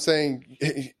 but I'm saying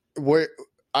where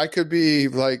I could be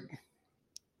like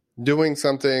doing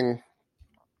something,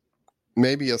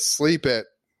 maybe asleep at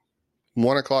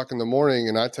 1:00 in the morning,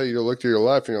 and I tell you to look to your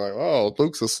left, and you're like, oh,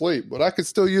 Luke's asleep, but I could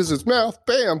still use his mouth.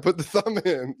 Bam, put the thumb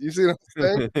in. You see what I'm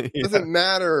saying? Yeah. It doesn't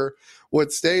matter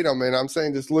what state I'm in. I'm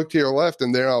saying just look to your left,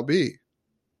 and there I'll be.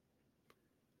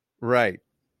 Right.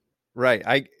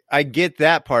 I get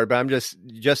that part, but I'm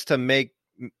just to make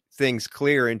things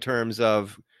clear in terms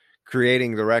of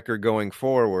creating the record going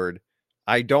forward,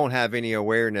 I don't have any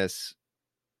awareness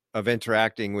of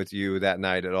interacting with you that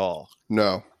night at all.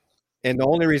 No. And the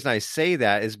only reason I say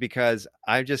that is because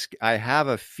I have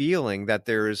a feeling that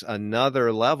there's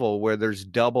another level where there's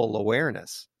double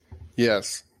awareness.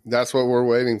 Yes, that's what we're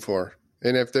waiting for.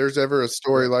 And if there's ever a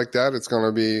story like that, it's going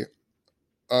to be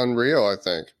unreal, I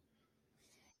think.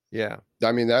 Yeah.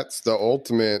 I mean, that's the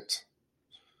ultimate.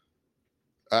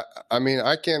 I mean,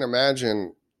 I can't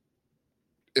imagine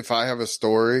if I have a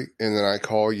story and then I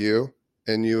call you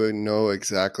and you would know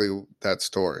exactly that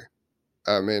story.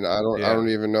 I mean, I Yeah. don't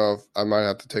even know if I might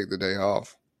have to take the day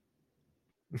off.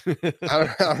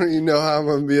 I don't even know how I'm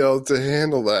going to be able to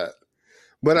handle that.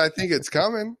 But I think it's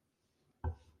coming.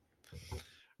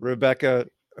 Rebecca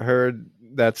heard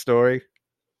that story.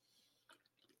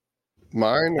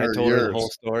 Mine I or told her the whole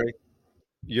yours? story.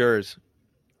 Yours,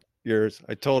 yours.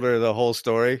 I told her the whole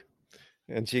story,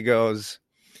 and she goes,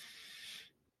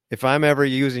 "If I'm ever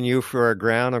using you for a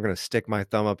ground, I'm going to stick my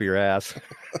thumb up your ass."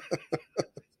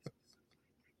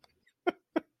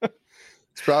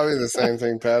 It's probably the same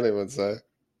thing Patty would say.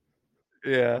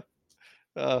 Yeah.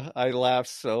 I laughed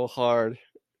so hard.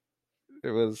 It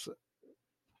was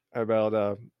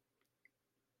about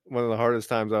one of the hardest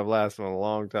times I've laughed in a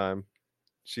long time.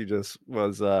 She just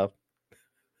was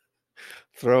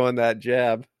throwing that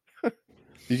jab.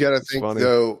 You got to It's think funny.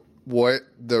 though, what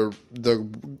the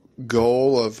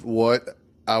goal of what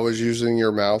I was using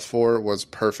your mouth for was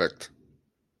perfect.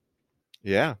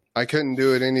 Yeah. I couldn't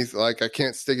do it any like I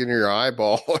can't stick it in your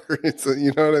eyeball or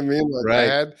you know what I mean? Like I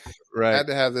Right. Right. had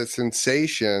to have the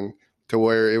sensation to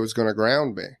where it was going to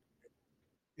ground me.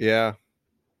 Yeah.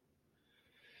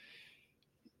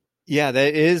 Yeah,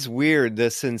 that is weird, the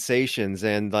sensations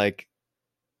and like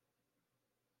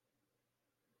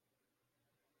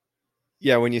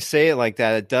yeah, when you say it like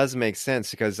that, it does make sense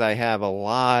because I have a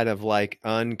lot of like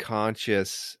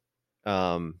unconscious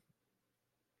um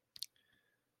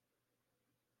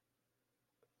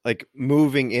like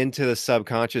moving into the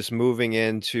subconscious, moving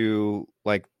into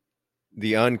like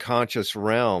the unconscious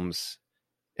realms.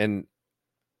 And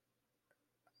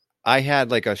I had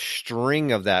like a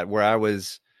string of that where I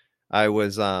was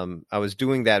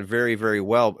doing that very, very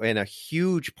well. And a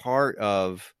huge part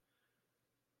of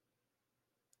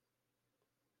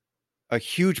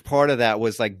that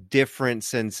was like different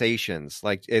sensations.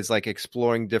 Like it's like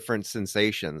exploring different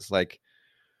sensations, like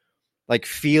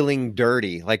feeling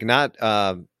dirty, like not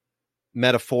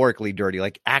metaphorically dirty,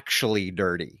 like actually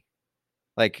dirty,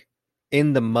 like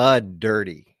in the mud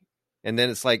dirty. And then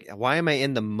it's like, why am I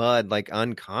in the mud like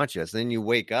unconscious? And then you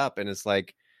wake up and it's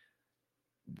like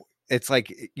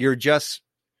you're just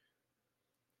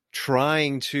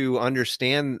trying to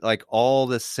understand like all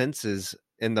the senses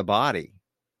in the body.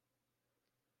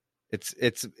 It's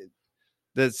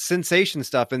the sensation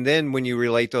stuff, and then when you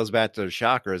relate those back to the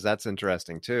chakras, that's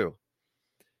interesting too.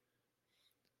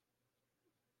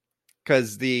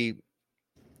 Because the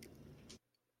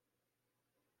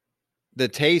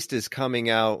taste is coming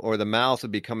out, or the mouth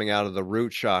would be coming out of the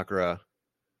root chakra,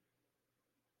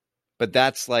 but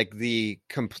that's like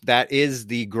that is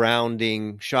the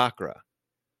grounding chakra.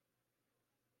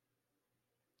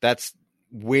 That's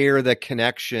where the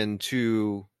connection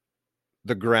to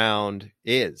the ground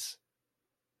is.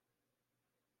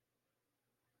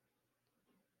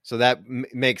 So that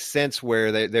makes sense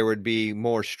where there would be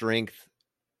more strength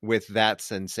with that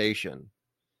sensation.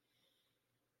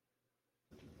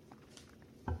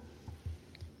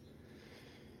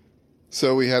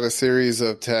 So we had a series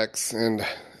of texts, and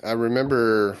I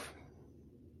remember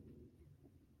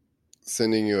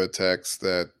sending you a text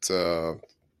that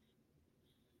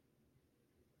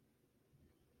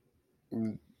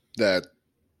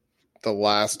the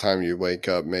last time you wake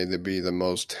up may be the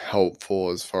most helpful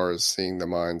as far as seeing the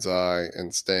mind's eye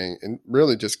and staying and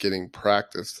really just getting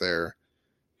practice there.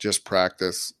 Just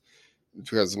practice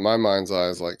because my mind's eye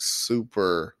is like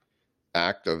super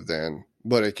active then,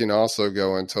 but it can also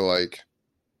go into like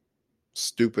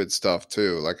stupid stuff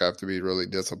too. Like I have to be really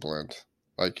disciplined.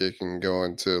 Like it can go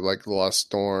into like lust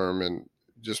storm and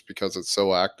just because it's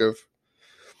so active.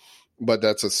 But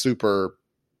that's a super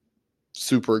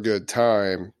good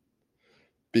time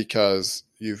because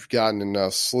you've gotten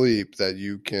enough sleep that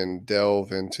you can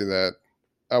delve into that.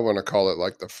 I want to call it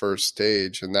like the first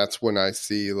stage. And that's when I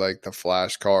see like the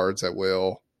flashcards at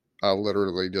will. I'll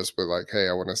literally just be like, hey,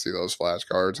 I want to see those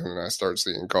flashcards. And then I start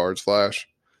seeing cards flash.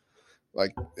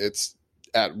 Like it's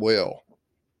at will.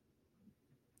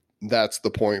 That's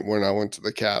the point when I went to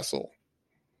the castle.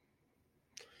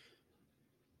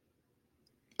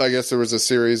 I guess there was a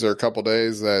series or a couple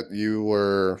days that you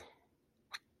were.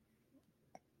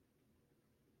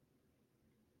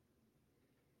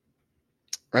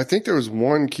 I think there was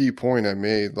one key point I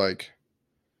made, like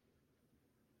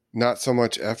not so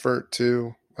much effort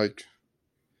to, like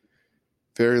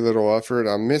very little effort.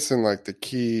 I'm missing like the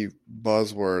key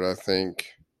buzzword, I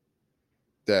think,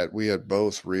 that we had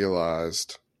both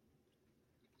realized.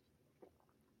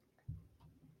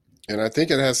 And I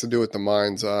think it has to do with the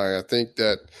mind's eye. I think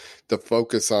that the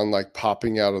focus on like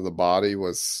popping out of the body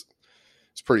was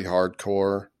it's pretty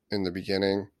hardcore in the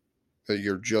beginning. That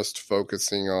you're just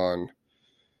focusing on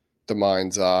the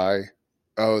mind's eye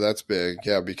Oh, that's big.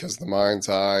 Yeah, because the mind's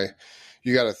eye,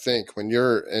 you got to think when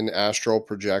you're in astral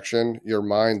projection, your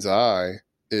mind's eye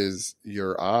is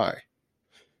your eye.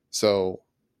 So,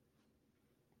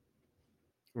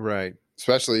 Right.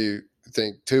 especially you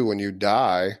think too, when you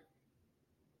die,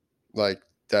 like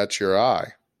that's your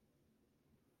eye.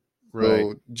 Right.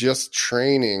 So, just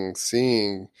training,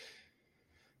 seeing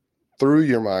through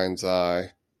your mind's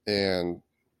eye and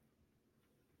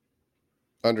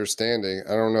understanding.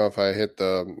 I don't know if I hit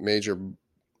the major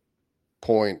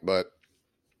point, but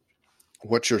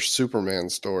what's your Superman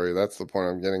story? That's the point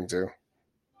I'm getting to.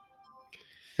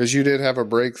 Because you did have a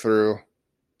breakthrough,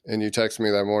 and you texted me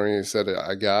that morning. You said,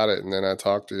 I got it. And then I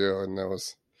talked to you, and that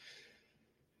was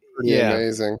pretty Yeah.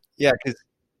 amazing. Yeah. Because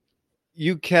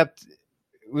you kept,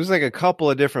 it was like a couple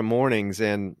of different mornings,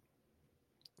 and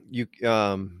you,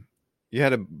 you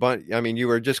had a bunch. I mean, you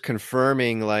were just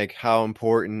confirming like how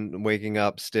important waking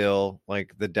up still,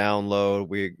 like the download.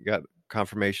 We got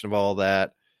confirmation of all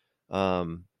that.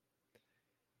 Um,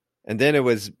 and then it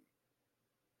was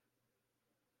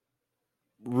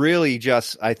really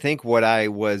just, I think what I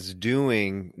was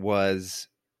doing was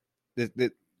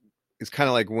it's kind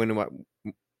of like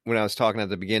when I was talking at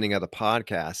the beginning of the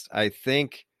podcast. I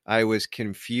think I was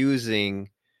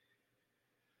confusing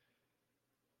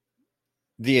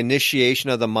the initiation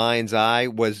of the mind's eye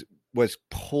was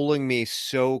pulling me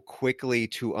so quickly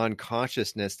to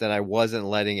unconsciousness that I wasn't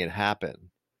letting it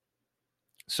happen.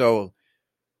 So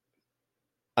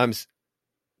I'm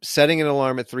setting an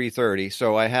alarm at 3:30.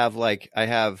 So I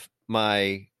have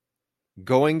my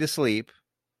going to sleep.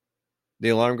 The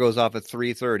alarm goes off at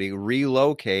 3:30,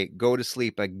 relocate, go to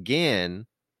sleep again,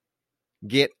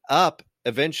 get up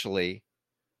eventually,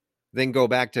 then go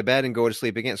back to bed and go to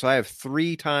sleep again. So I have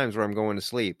 3 times where I'm going to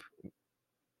sleep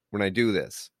when I do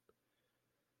this.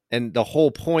 And the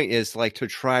whole point is like to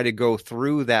try to go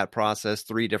through that process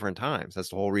 3 different times. That's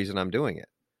the whole reason I'm doing it.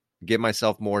 Give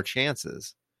myself more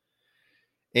chances.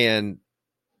 And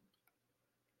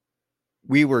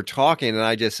we were talking, and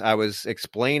I was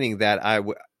explaining that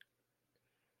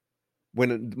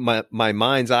when my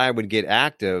mind's eye would get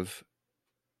active,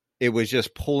 it was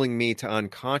just pulling me to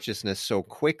unconsciousness so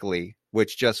quickly,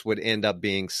 which just would end up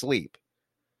being sleep.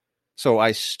 So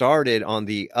I started on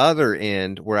the other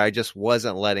end where I just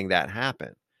wasn't letting that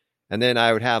happen. And then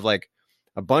I would have like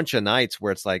a bunch of nights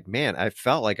where it's like, man, I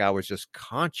felt like I was just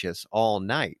conscious all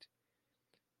night,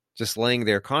 just laying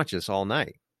there conscious all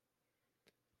night.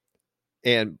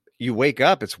 And you wake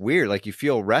up, it's weird. Like you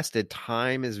feel rested.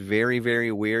 Time is very,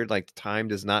 very weird. Like time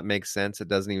does not make sense. It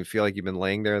doesn't even feel like you've been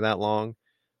laying there that long.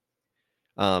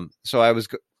 So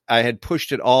I had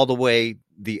pushed it all the way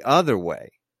the other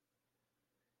way.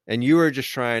 And you were just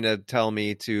trying to tell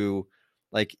me to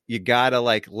like, you gotta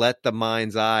like let the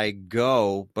mind's eye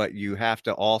go, but you have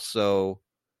to also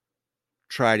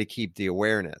try to keep the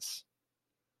awareness.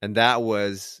 And that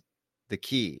was the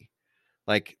key.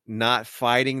 Like not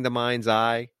fighting the mind's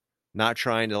eye, not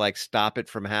trying to like stop it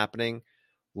from happening,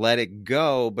 let it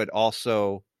go, but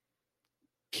also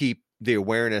keep the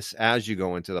awareness as you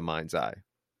go into the mind's eye.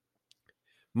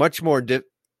 Much more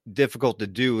difficult to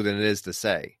do than it is to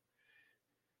say.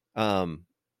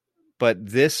 But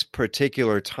this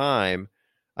particular time,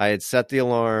 I had set the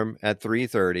alarm at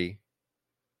 3:30.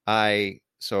 I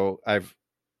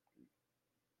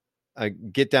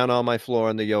get down on my floor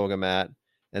on the yoga mat,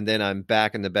 and then I'm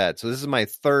back in the bed. So this is my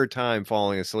third time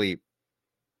falling asleep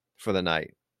for the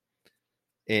night.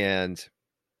 And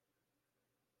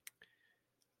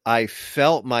I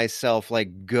felt myself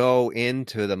like go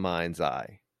into the mind's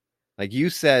eye. Like you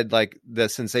said, like the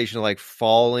sensation of like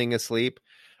falling asleep.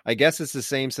 I guess it's the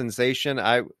same sensation.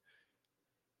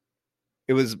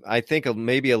 It was, I think,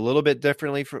 maybe a little bit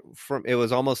differently from it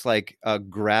was almost like a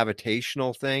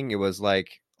gravitational thing. It was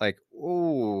like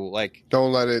ooh, like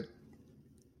Don't let it,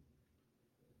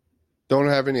 don't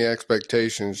have any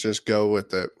expectations. Just go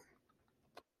with it.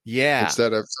 yeah.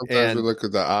 Instead of, sometimes we And look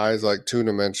at the eyes like two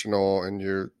dimensional,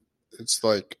 and it's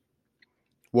like,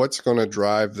 what's going to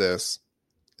drive this?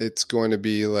 It's going to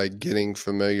be like getting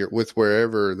familiar with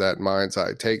wherever that mind's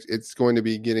eye takes. It's going to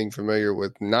be getting familiar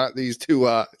with not these two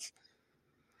eyes.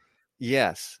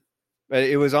 yes, but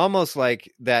it was almost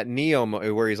like that Neo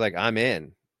where he's like, I'm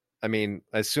in. I mean,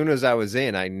 as soon as I was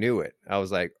in, I knew it. I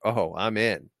was like, oh, I'm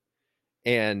in.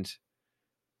 And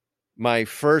my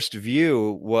first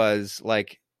view was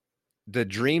like the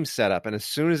dream setup. And as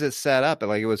soon as it set up,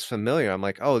 like it was familiar. I'm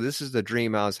like, oh, this is the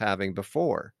dream I was having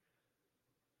before.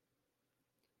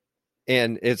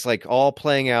 And it's like all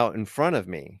playing out in front of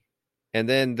me. And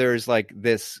then there's like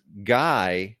this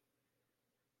guy,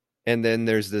 and then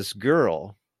there's this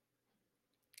girl.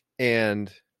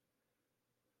 And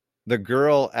the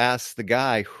girl asks the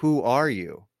guy, "Who are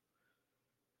you?"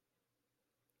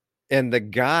 And the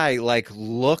guy like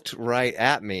looked right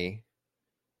at me,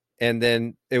 and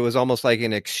then it was almost like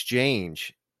an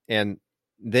exchange. And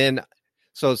then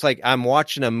so it's like I'm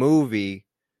watching a movie,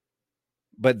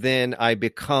 but then I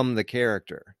become the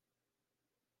character.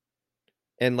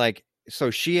 And like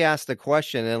so she asked the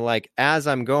question, and like as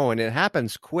I'm going, it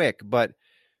happens quick, but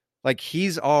like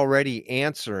he's already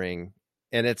answering,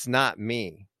 and it's not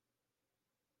me.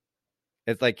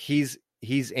 It's like he's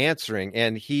answering,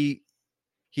 and he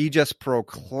just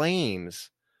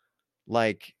proclaims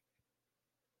like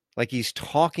he's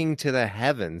talking to the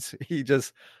heavens. He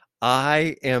just,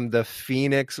 I am the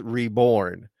Phoenix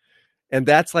reborn. And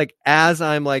that's like as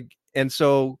I'm like, and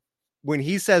so when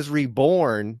he says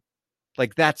reborn,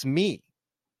 like that's me.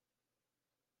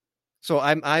 So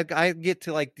I get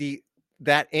to like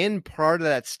that end part of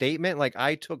that statement, like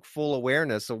I took full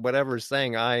awareness of whatever's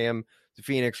saying I am the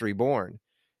Phoenix reborn.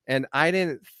 And I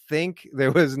didn't think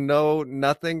there was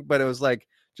nothing, but it was like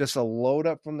just a load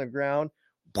up from the ground,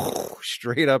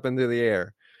 straight up into the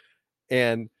air.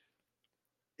 And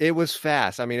it was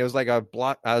fast. I mean, it was like I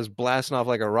was blasting off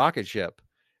like a rocket ship.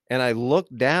 And I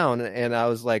looked down and I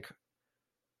was like,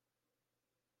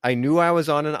 I knew I was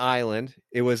on an island.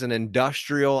 It was an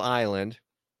industrial island,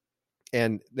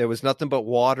 and there was nothing but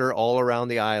water all around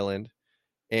the island.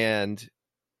 And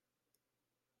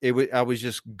I was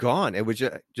just gone. It was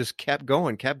just kept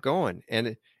going.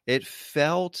 And it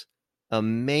felt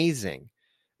amazing.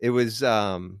 It was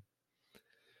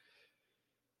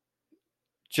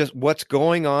just what's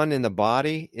going on in the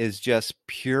body is just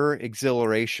pure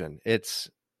exhilaration. It's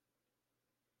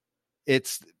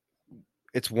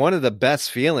one of the best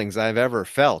feelings I've ever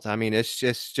felt. I mean, it's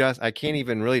just I can't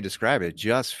even really describe it. It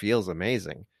just feels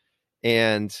amazing.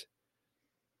 And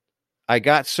I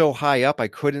got so high up I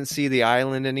couldn't see the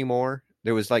island anymore.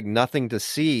 There was like nothing to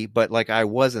see, but like I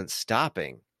wasn't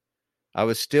stopping. I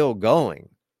was still going.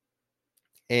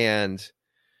 And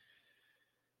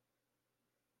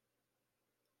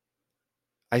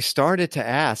I started to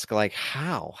ask like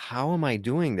how am I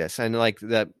doing this? And like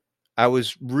that I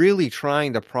was really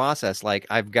trying to process like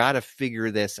I've got to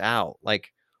figure this out.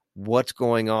 Like what's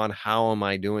going on? How am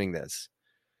I doing this?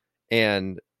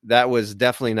 And that was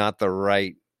definitely not the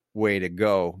right way to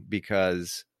go,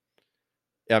 because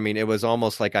I mean it was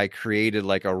almost like I created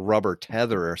like a rubber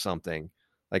tether or something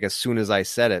like as soon as I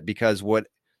said it, because what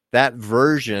that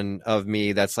version of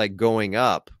me that's like going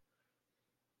up,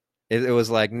 it was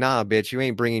like, nah, bitch, you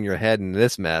ain't bringing your head in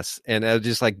this mess. And it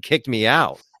just like kicked me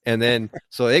out. And then,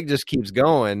 so it just keeps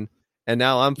going. And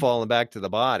now I'm falling back to the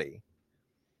body.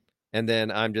 And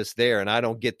then I'm just there and I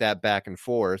don't get that back and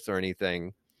forth or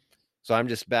anything. So I'm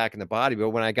just back in the body. But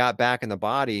when I got back in the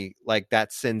body, like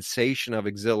that sensation of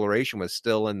exhilaration was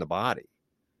still in the body.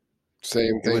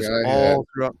 Same It thing was I had. all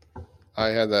throughout. I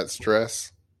had that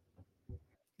stress,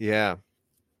 Yeah.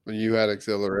 but you had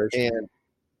exhilaration. And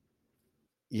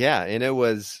yeah. And it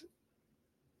was,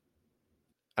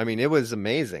 I mean, it was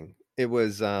amazing. It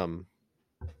was,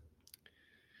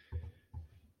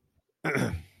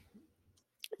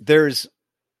 there's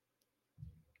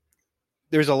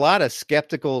a lot of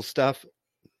skeptical stuff,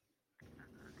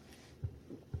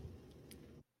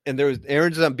 and there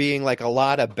ends up being like a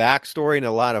lot of backstory and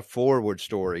a lot of forward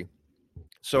story.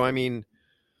 So I mean,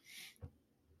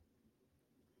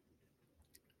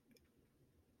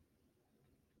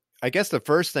 I guess the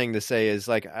first thing to say is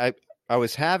like I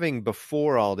was having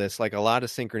before all this like a lot of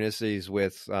synchronicities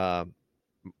with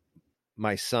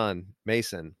my son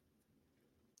Mason,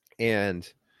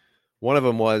 and one of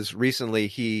them was recently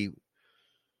he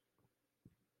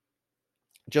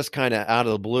just kind of out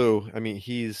of the blue. I mean,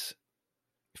 he's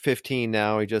 15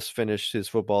 now. He just finished his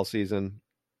football season,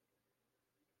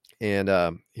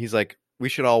 and he's like, we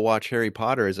should all watch Harry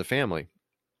Potter as a family,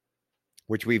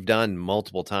 which we've done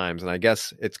multiple times. And I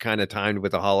guess it's kind of timed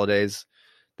with the holidays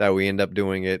that we end up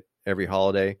doing it every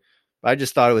holiday. But I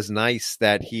just thought it was nice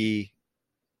that he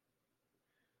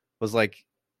was like,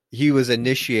 he was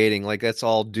initiating, like, let's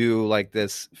all do like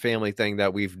this family thing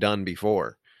that we've done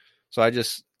before. So I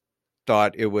just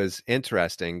thought it was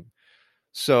interesting.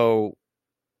 So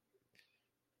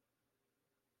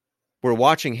we're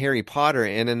watching Harry Potter,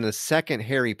 and in the second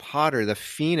Harry Potter, the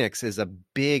Phoenix is a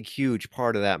big, huge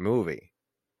part of that movie.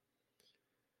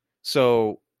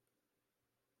 So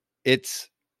it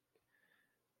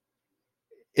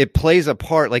plays a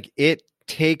part, like it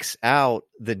takes out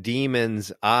the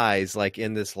demon's eyes, like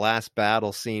in this last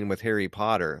battle scene with Harry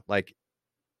Potter. Like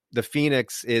the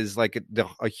Phoenix is like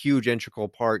a huge integral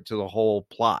part to the whole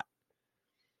plot.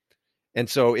 And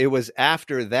so it was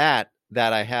after that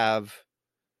I have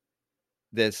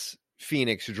this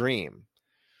Phoenix dream.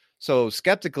 So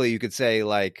skeptically, you could say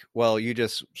like, well, you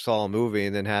just saw a movie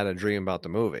and then had a dream about the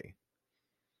movie.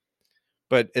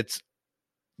 But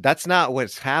that's not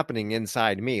what's happening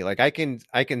inside me. Like I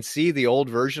can see the old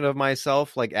version of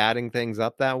myself like adding things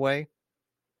up that way.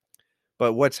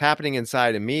 But what's happening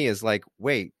inside of me is like,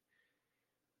 wait,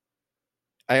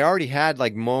 I already had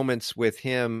like moments with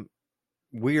him,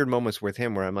 weird moments with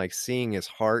him where I'm like seeing his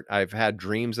heart. I've had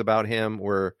dreams about him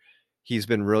where he's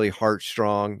been really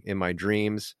heartstrong in my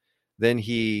dreams. Then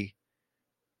he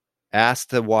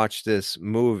asked to watch this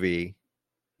movie,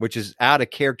 which is out of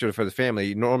character for the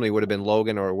family. Normally it would have been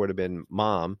Logan or it would have been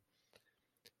mom.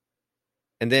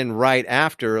 And then right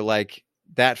after, like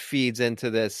that feeds into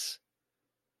this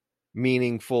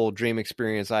meaningful dream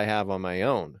experience I have on my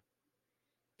own.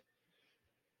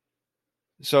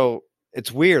 So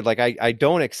it's weird. Like I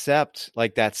don't accept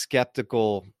like that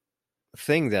skeptical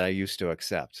thing that I used to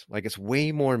accept. Like it's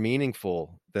way more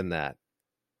meaningful than that.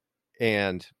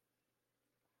 And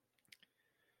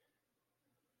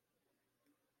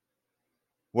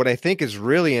what I think is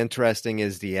really interesting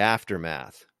is the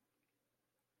aftermath.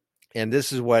 And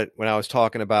this is what, when I was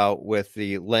talking about with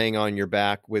the laying on your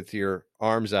back with your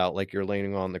arms out, like you're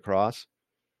laying on the cross.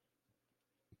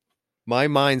 My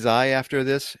mind's eye after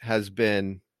this has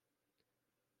been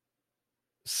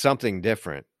something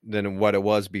different than what it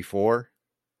was before.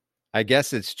 I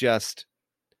guess it's just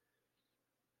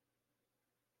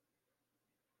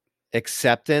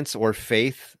acceptance or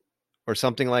faith or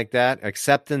something like that.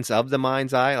 Acceptance of the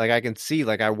mind's eye. Like I can see,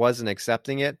 like I wasn't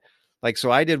accepting it. Like,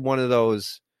 so I did one of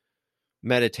those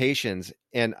meditations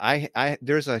and I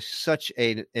there's such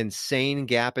an insane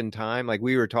gap in time. Like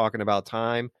we were talking about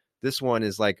time. This one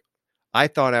is like, I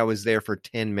thought I was there for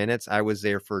 10 minutes. I was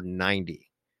there for 90.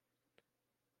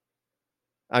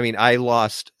 I mean, I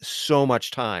lost so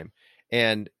much time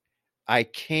and I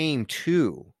came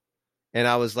to, and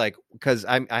I was like, because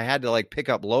I had to like pick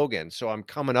up Logan. So I'm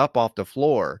coming up off the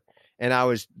floor and I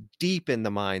was deep in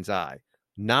the mind's eye,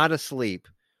 not asleep,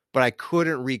 but I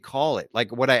couldn't recall it.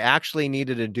 Like what I actually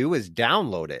needed to do is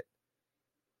download it.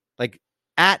 Like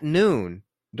at noon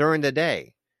during the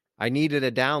day, I needed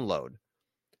a download.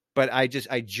 But I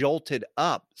jolted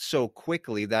up so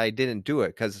quickly that I didn't do it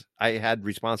because I had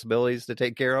responsibilities to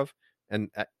take care of and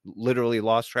literally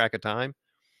lost track of time.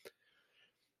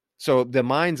 So the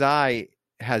mind's eye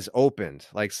has opened,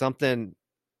 like something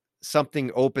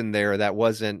opened there that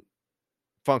wasn't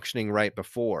functioning right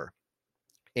before.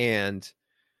 And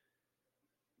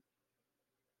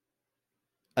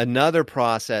another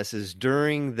process is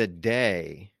during the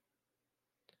day,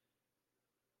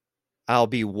 I'll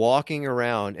be walking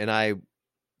around and I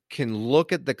can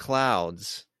look at the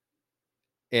clouds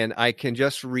and I can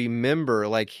just remember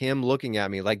like him looking at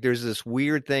me. Like there's this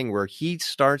weird thing where he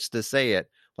starts to say it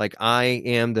like, I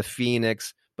am the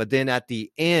Phoenix, but then at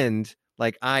the end,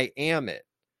 like I am it.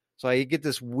 So I get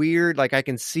this weird, like I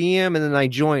can see him and then I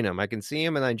join him. I can see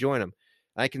him and I join him.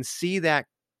 I can see that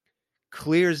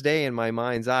clear as day in my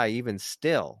mind's eye, even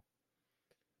still.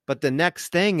 But the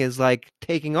next thing is like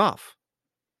taking off.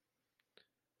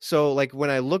 So like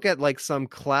when I look at like some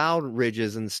cloud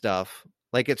ridges and stuff,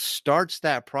 like it starts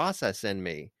that process in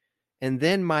me. And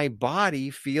then my body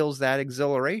feels that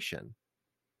exhilaration.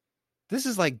 This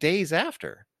is like days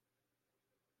after,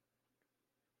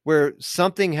 where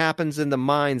something happens in the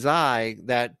mind's eye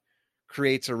that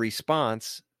creates a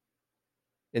response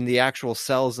in the actual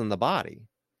cells in the body.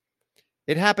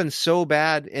 It happened so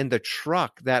bad in the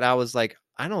truck that I was like,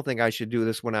 I don't think I should do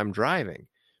this when I'm driving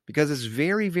because it's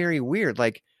very, very weird.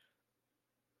 Like,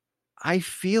 I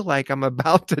feel like I'm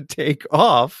about to take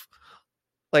off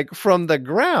like from the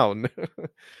ground.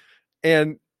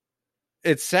 And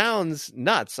it sounds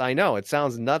nuts. I know it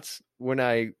sounds nuts when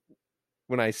I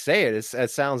say it.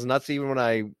 It sounds nuts even when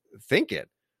I think it.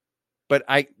 But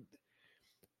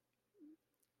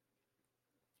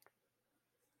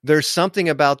there's something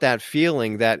about that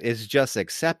feeling that is just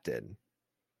accepted.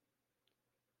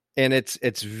 And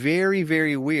it's very,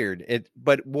 very weird.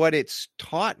 But what it's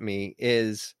taught me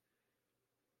is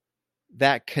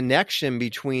that connection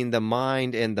between the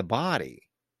mind and the body.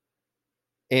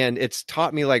 And it's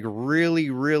taught me like really,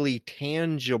 really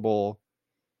tangible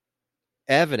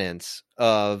evidence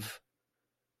of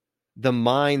the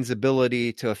mind's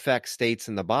ability to affect states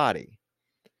in the body.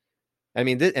 I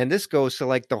mean, and this goes to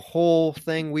like the whole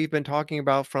thing we've been talking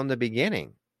about from the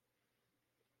beginning.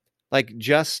 Like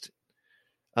just,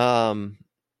 even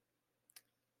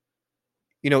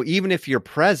if you're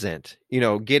present,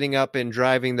 getting up and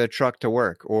driving the truck to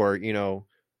work or,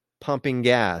 pumping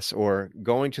gas or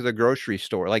going to the grocery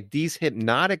store, like these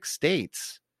hypnotic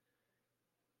states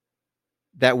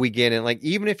that we get in. Like,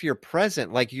 even if you're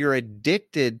present, like you're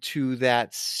addicted to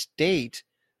that state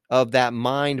of that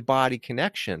mind body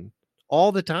connection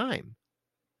all the time.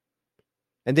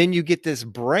 And then you get this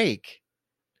break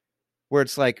where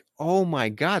it's like, oh my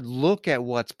God, look at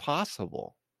what's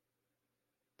possible.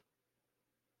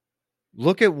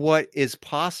 Look at what is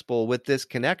possible with this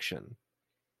connection.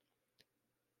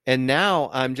 And now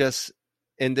I'm just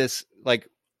in this like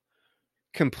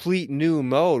complete new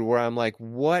mode where I'm like,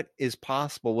 what is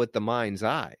possible with the mind's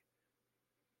eye?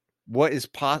 What is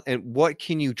and what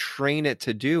can you train it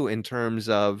to do in terms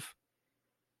of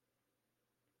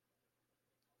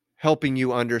helping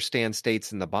you understand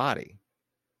states in the body?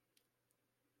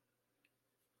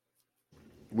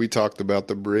 We talked about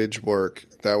the bridge work.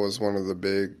 That was one of the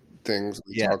big things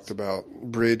we talked Yes. about.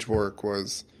 Bridge work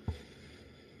was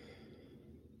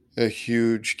a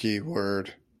huge key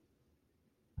word.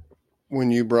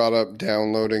 When you brought up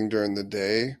downloading during the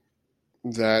day,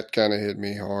 that kind of hit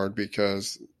me hard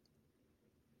because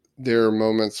there are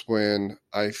moments when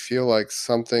I feel like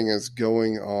something is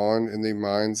going on in the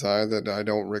mind's eye that I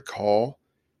don't recall.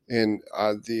 And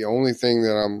the only thing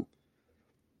that I'm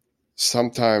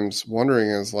sometimes wondering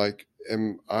is like,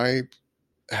 am I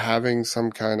having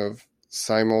some kind of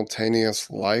simultaneous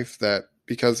life that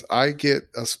because I get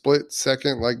a split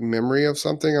second like memory of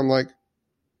something, I'm like,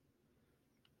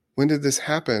 when did this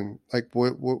happen? Like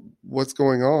what's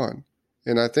going on?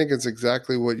 And I think it's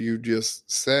exactly what you just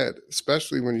said,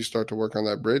 especially when you start to work on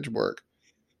that bridge work,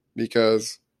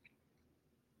 because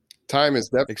time is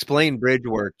definitely. Explain bridge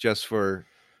work just for.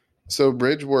 So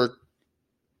bridge work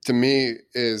to me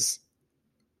is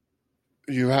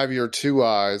you have your two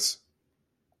eyes,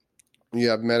 you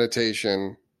have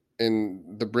meditation,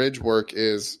 and the bridge work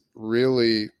is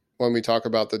really when we talk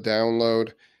about the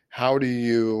download, how do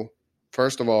you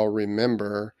first of all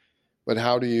remember, but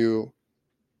how do you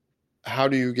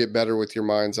get better with your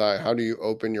mind's eye? How do you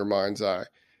open your mind's eye?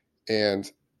 And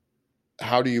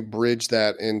how do you bridge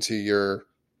that into your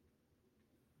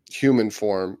human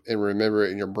form and remember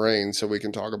it in your brain so we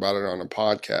can talk about it on a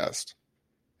podcast?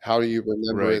 How do you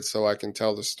remember it so I can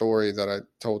tell the story that I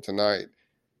told tonight?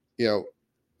 You know,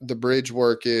 the bridge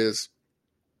work is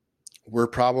we're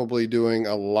probably doing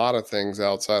a lot of things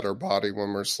outside our body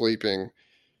when we're sleeping,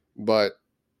 but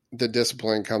the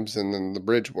discipline comes in the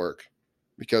bridge work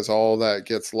because all that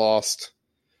gets lost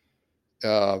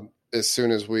as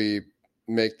soon as we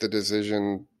make the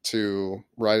decision to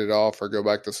write it off or go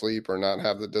back to sleep or not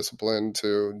have the discipline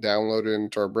to download it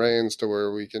into our brains to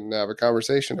where we can have a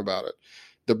conversation about it.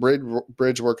 The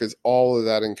bridge work is all of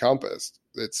that encompassed.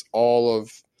 It's all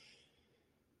of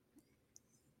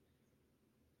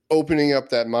opening up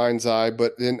that mind's eye,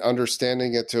 but then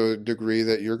understanding it to a degree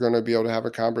that you're going to be able to have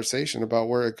a conversation about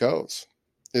where it goes.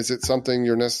 Is it something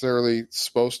you're necessarily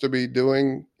supposed to be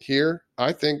doing here?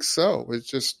 I think so. It's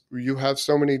just you have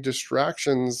so many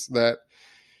distractions that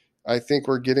I think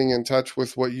we're getting in touch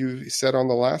with what you said on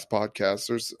the last podcast.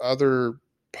 There's other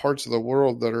parts of the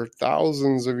world that are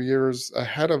thousands of years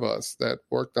ahead of us that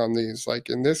worked on these. Like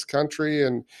in this country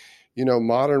and,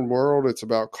 modern world, it's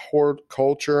about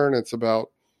culture and it's about,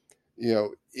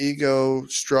 ego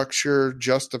structure,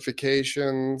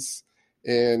 justifications,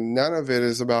 and none of it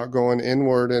is about going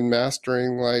inward and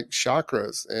mastering like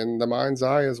chakras. And the mind's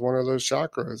eye is one of those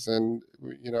chakras. And,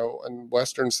 in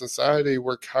Western society,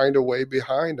 we're kind of way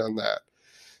behind on that.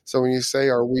 So when you say,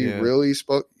 are we really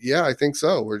supposed? Yeah, I think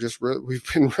so.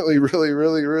 We've been really, really,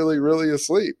 really, really, really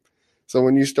asleep. So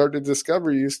when you start to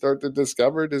discover,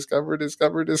 discover.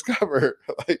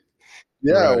 Like,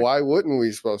 yeah, why wouldn't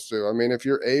we supposed to? I mean, if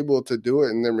you're able to do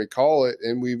it and then recall it,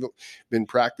 and we've been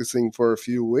practicing for a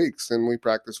few weeks and we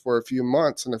practice for a few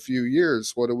months and a few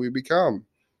years, what do we become?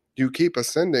 You keep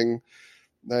ascending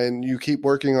and you keep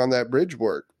working on that bridge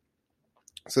work.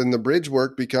 So then the bridge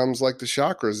work becomes like the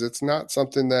chakras. It's not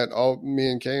something that all me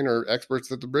and Kane are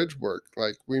experts at the bridge work.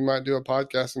 Like we might do a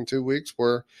podcast in 2 weeks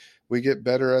where we get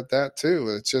better at that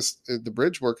too. It's just the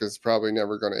bridge work is probably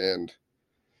never going to end.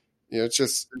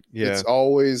 It's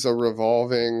always a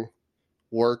revolving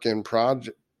work in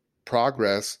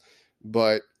progress.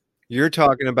 But you're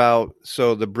talking about,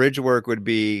 so the bridge work would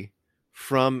be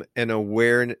from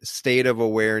an state of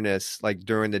awareness, like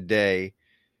during the day,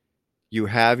 you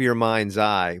have your mind's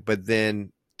eye, but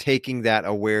then taking that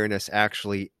awareness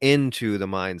actually into the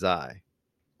mind's eye.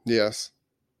 Yes.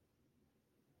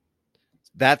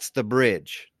 That's the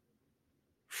bridge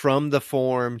from the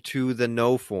form to the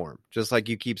no form. Just like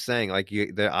you keep saying, like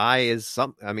the eye is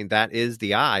that is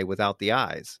the eye without the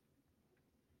eyes.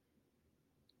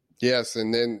 Yes.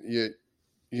 And then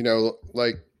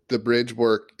like the bridge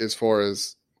work as far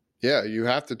as Yeah, you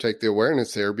have to take the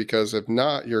awareness there, because if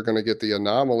not, you're going to get the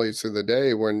anomalies through the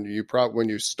day when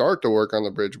you start to work on the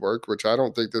bridge work, which I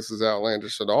don't think this is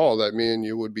outlandish at all. That me and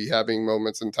you would be having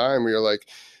moments in time where you're like,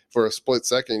 for a split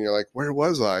second, you're like, where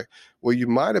was I? Well, you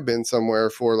might have been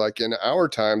somewhere for like in our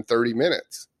time, 30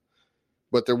 minutes,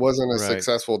 but there wasn't a Right.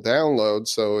 successful download.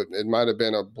 So it might have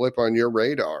been a blip on your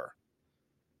radar,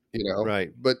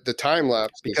 Right. but the time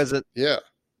lapse is, Because yeah.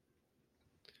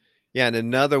 yeah, and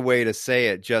another way to say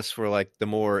it, just for like the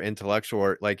more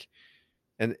intellectual, like,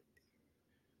 and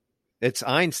it's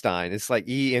Einstein. It's like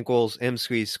E equals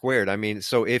MC squared. I mean,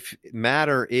 so if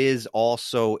matter is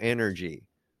also energy,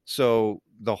 so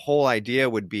the whole idea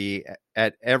would be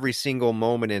at every single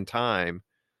moment in time,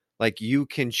 like you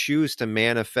can choose to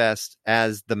manifest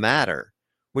as the matter,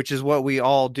 which is what we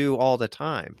all do all the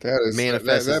time. Manifest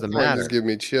as That the point just matter. gives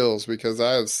me chills, because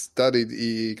I have studied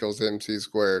E equals MC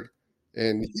squared,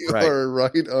 and you Right. are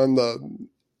right on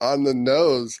the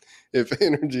nose if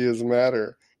energy is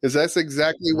matter, because that's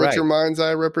exactly what your Right. mind's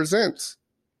eye represents.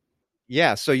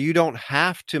 Yeah, so you don't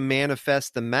have to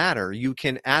manifest the matter. You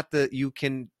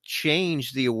can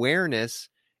change the awareness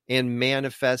and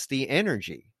manifest the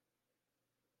energy.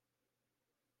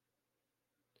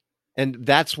 And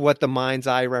that's what the mind's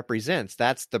eye represents.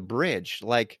 That's the bridge.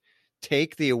 Like,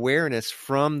 take the awareness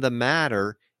from the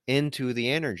matter into the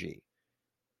energy.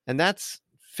 And that's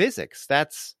physics.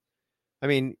 That's, I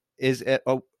mean, is it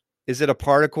a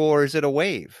particle or is it a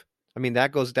wave? I mean,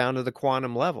 that goes down to the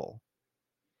quantum level.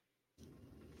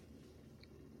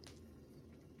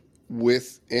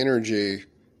 With energy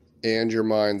and your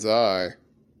mind's eye,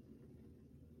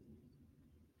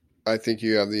 I think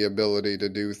you have the ability to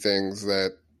do things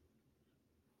that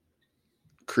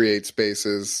create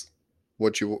spaces,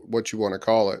 what you want to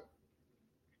call it,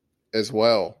 as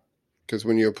well. Because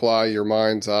when you apply your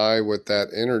mind's eye with that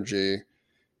energy,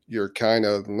 you're kind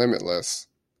of limitless.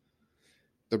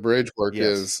 The bridge work Yes.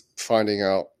 is finding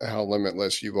out how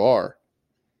limitless you are,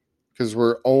 because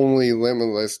we're only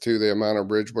limitless to the amount of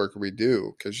bridge work we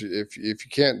do. Because if you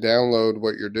can't download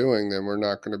what you're doing, then we're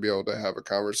not going to be able to have a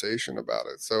conversation about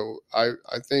it. So I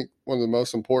think one of the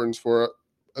most important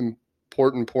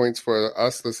points for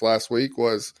us this last week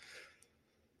was,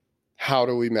 how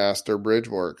do we master bridge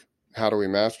work? How do we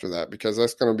master that? Because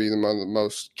that's going to be one of the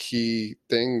most key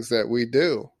things that we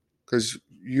do. Because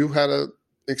you had a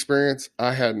experience,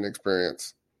 I had an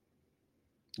experience.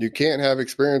 You can't have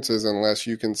experiences unless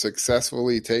you can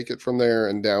successfully take it from there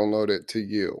and download it to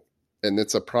you. And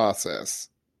it's a process.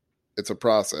 It's a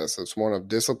process. It's one of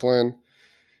discipline,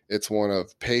 it's one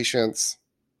of patience,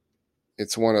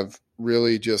 it's one of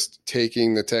really just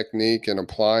taking the technique and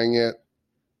applying it.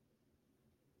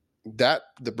 That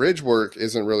the bridge work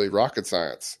isn't really rocket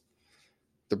science.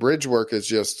 The bridge work is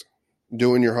just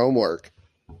doing your homework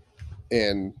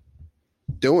and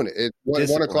doing it. 1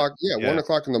 o'clock, Discipline. yeah, Yeah. 1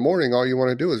 o'clock in the morning, all you want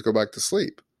to do is go back to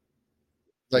sleep.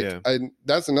 Like, Yeah.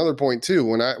 that's another point too.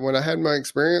 When I had my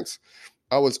experience,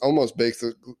 I was almost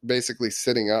basically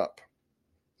sitting up.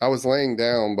 I was laying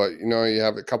down, but you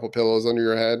have a couple pillows under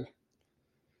your head.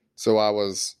 So I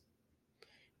was,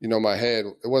 my head,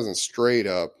 it wasn't straight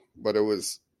up, but it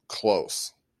was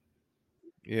close.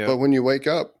 Yeah. But when you wake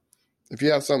up, if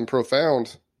you have something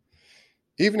profound,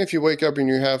 even if you wake up and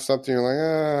you have something, you're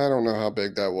like, I don't know how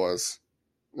big that was.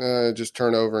 Just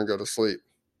turn over and go to sleep.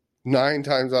 9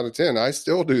 times out of 10, I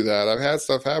still do that. I've had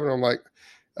stuff happen. I'm like,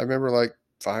 I remember like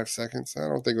 5 seconds. I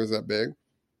don't think it was that big.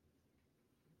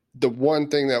 The one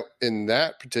thing that in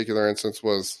that particular instance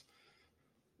was,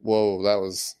 whoa,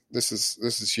 this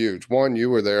is huge. One, you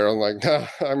were there. I'm like, nah,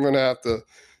 I'm gonna have to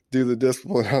do the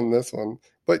discipline on this one.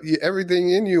 But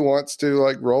everything in you wants to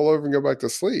like roll over and go back to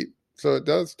sleep. So it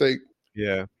does take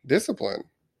Yeah. discipline.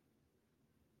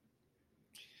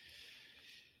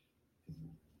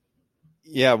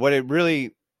 Yeah. What it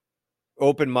really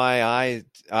opened my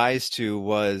eyes to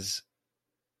was,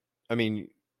 I mean,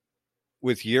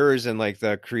 with yours and like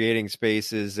the creating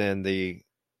spaces and the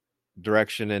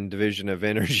direction and division of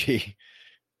energy.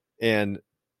 And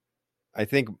I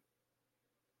think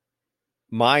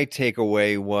my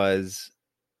takeaway was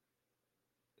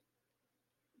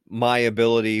my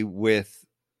ability with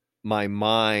my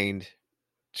mind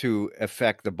to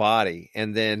affect the body,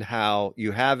 and then how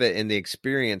you have it in the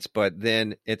experience, but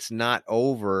then it's not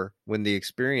over when the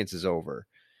experience is over.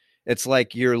 It's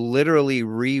like you're literally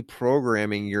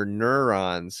reprogramming your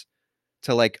neurons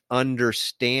to like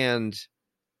understand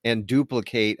and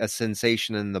duplicate a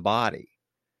sensation in the body.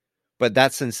 But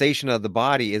that sensation of the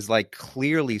body is like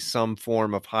clearly some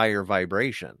form of higher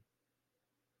vibration.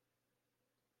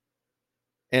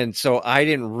 And so I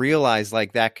didn't realize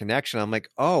like that connection. I'm like,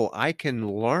 oh, I can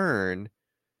learn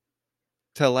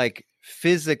to like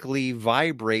physically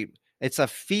vibrate. It's a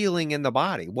feeling in the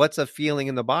body. What's a feeling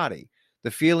in the body?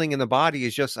 The feeling in the body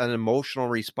is just an emotional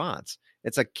response.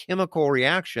 It's a chemical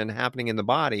reaction happening in the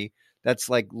body that's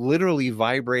like literally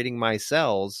vibrating my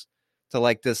cells to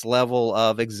like this level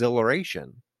of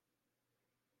exhilaration.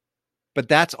 But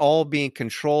that's all being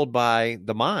controlled by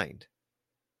the mind.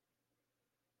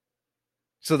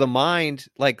 So the mind,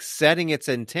 like setting its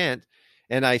intent,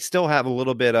 and I still have a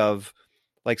little bit of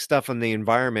like stuff in the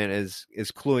environment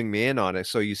is cluing me in on it.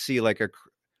 So you see like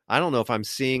I don't know if I'm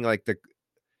seeing like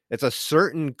it's a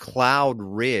certain cloud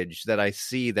ridge that I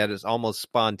see that is almost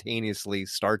spontaneously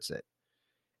starts it.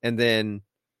 And then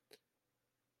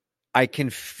I can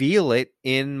feel it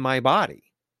in my body.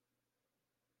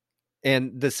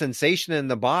 And the sensation in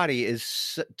the body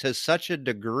is to such a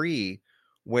degree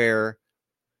where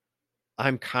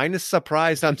I'm kind of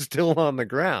surprised I'm still on the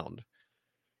ground,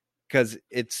 because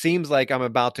it seems like I'm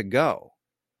about to go.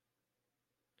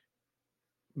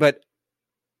 But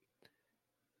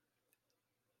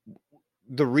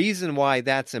the reason why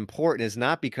that's important is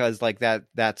not because like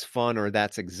that's fun or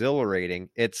that's exhilarating.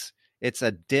 It's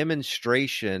a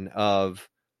demonstration of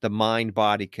the mind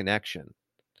body connection.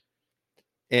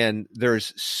 And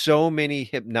there's so many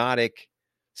hypnotic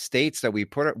states that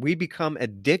we become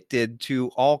addicted to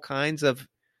all kinds of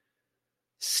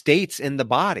states in the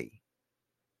body.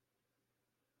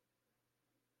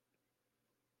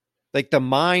 Like the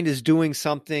mind is doing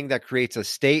something that creates a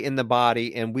state in the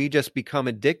body, and we just become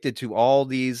addicted to all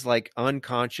these like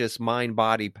unconscious mind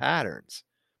body patterns.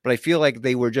 But I feel like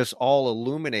they were just all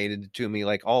illuminated to me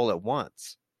like all at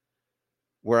once,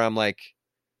 where I'm like,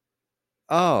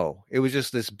 oh, it was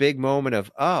just this big moment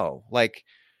of, oh, like,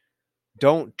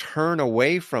 don't turn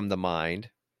away from the mind.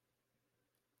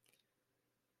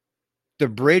 The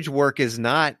bridge work is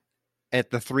not at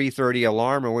the 3:30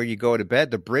 alarm or where you go to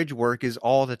bed. The bridge work is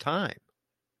all the time.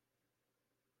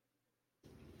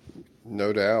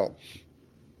 No doubt.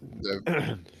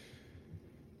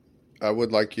 I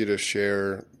would like you to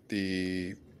share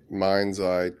the mind's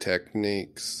eye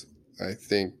techniques. I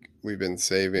think we've been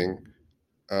saving.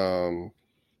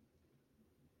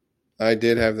 I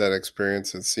did have that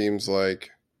experience. It seems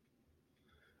like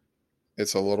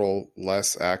it's a little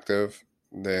less active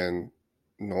than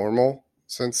normal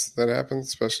since that happened,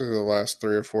 especially the last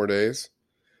 3 or 4 days.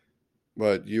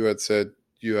 But you had said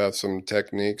you have some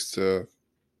techniques to.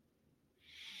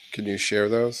 Can you share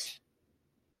those?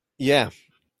 Yeah.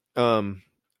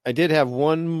 I did have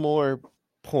one more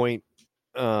point.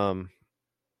 Um,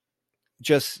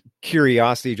 just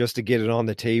curiosity, just to get it on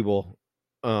the table.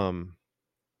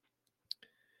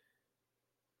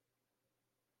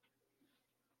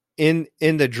 In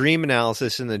the dream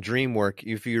analysis, in the dream work,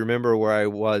 if you remember where I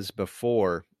was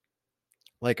before,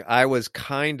 like I was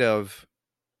kind of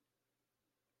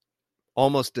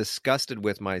almost disgusted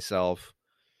with myself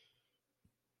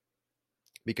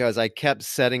because I kept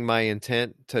setting my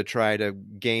intent to try to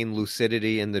gain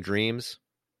lucidity in the dreams.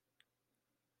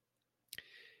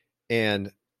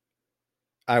 And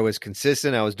I was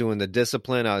consistent. I was doing the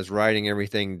discipline. I was writing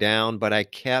everything down, but I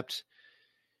kept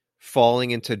falling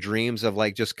into dreams of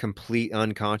like just complete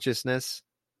unconsciousness.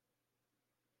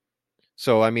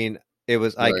 So, I mean, it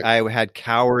was like Right. I had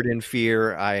coward in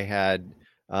fear. I had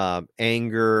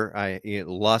anger,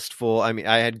 lustful. I mean,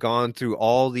 I had gone through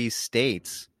all these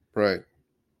states Right.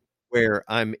 where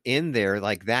I'm in there,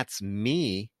 like that's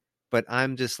me, but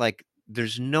I'm just like,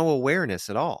 there's no awareness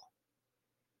at all.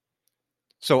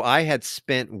 So I had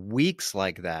spent weeks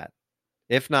like that,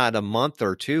 if not a month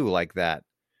or two like that,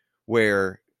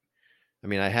 where, I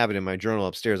mean, I have it in my journal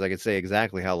upstairs. I could say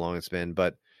exactly how long it's been,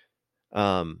 but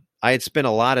I had spent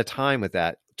a lot of time with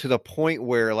that, to the point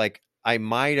where like I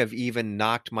might have even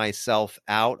knocked myself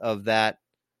out of that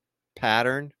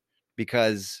pattern,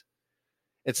 because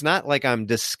it's not like I'm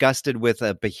disgusted with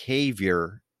a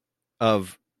behavior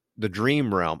of the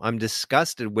dream realm. I'm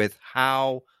disgusted with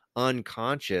how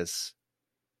unconscious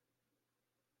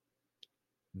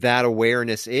that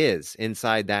awareness is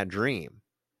inside that dream.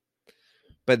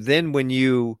 But then when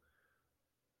you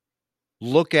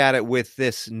look at it with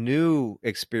this new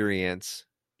experience,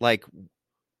 like,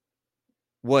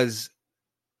 was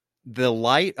the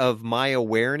light of my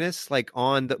awareness like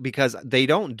on the, because they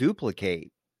don't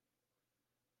duplicate,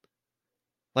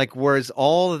 like, whereas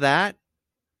all of that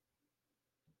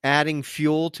adding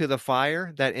fuel to the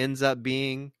fire that ends up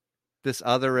being this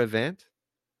other event.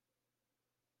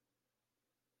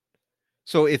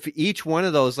 So if each one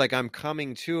of those, like I'm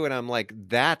coming to and I'm like,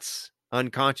 that's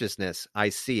unconsciousness, I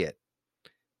see it.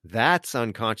 That's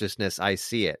unconsciousness, I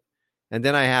see it. And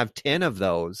then I have 10 of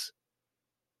those.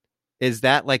 Is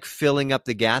that like filling up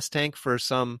the gas tank for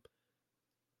some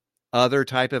other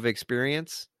type of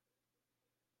experience?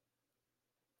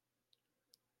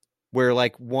 Where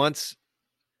like once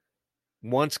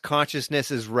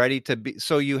consciousness is ready to be,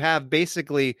 so you have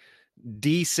basically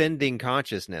descending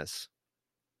consciousness.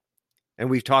 And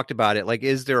we've talked about it. Like,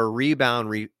 is there a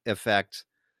rebound effect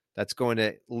that's going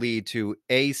to lead to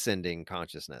ascending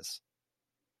consciousness?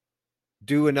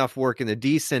 Do enough work in the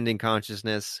descending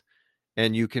consciousness,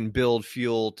 and you can build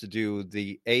fuel to do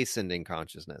the ascending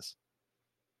consciousness.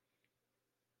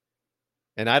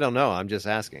 And I don't know. I'm just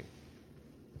asking.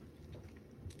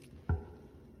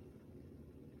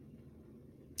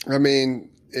 I mean,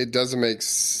 it doesn't make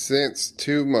sense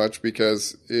too much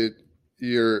because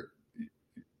you're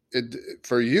it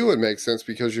for you it makes sense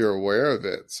because you're aware of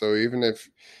it. So even if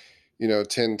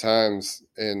 10 times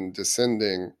in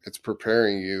descending, it's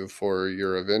preparing you for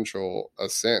your eventual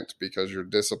ascent because your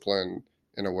discipline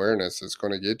and awareness is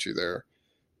going to get you there.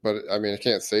 But I mean, I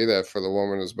can't say that for the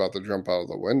woman who's about to jump out of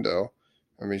the window.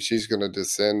 I mean, she's going to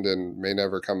descend and may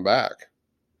never come back.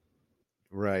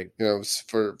 Right.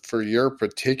 For your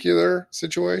particular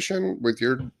situation with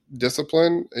your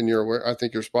discipline and your aware, I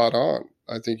think you're spot on.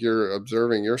 I think you're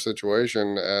observing your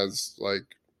situation as like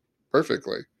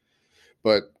perfectly.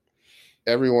 But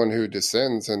everyone who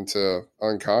descends into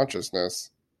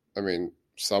unconsciousness, I mean,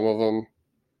 some of them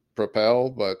propel,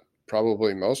 but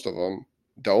probably most of them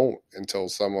don't until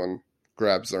someone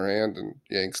grabs their hand and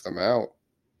yanks them out.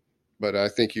 But I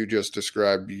think you just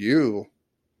described you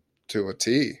to a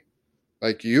T.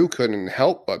 Like you couldn't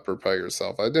help but prepare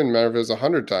yourself. It didn't matter if it was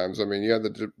 100 times. I mean, you had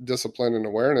the discipline and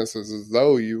awareness as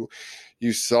though you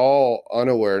saw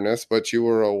unawareness, but you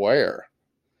were aware.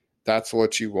 That's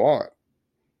what you want.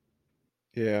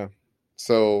 Yeah.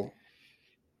 So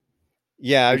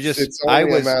yeah, it's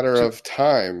only a matter of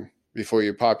time before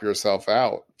you pop yourself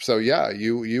out. So yeah,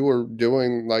 you were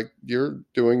doing like you're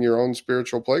doing your own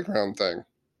spiritual playground thing.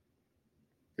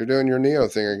 You're doing your Neo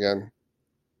thing again.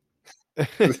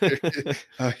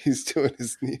 He's doing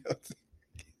his Neo thing.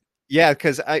 Yeah,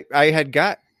 because I had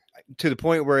got to the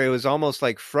point where it was almost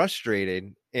like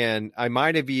frustrated, and I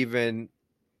might have even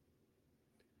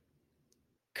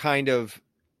kind of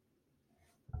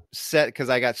set because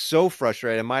I got so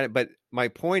frustrated. I might, but my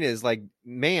point is like,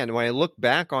 man, when I look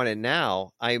back on it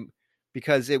now,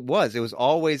 because it was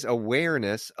always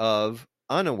awareness of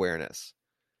unawareness,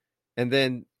 and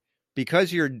then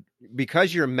because you're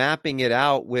mapping it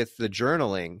out with the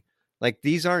journaling, like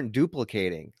these aren't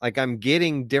duplicating. Like I'm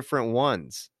getting different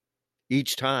ones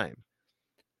each time,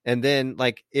 and then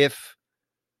like if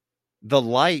the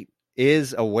light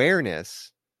is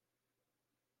awareness,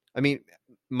 I mean,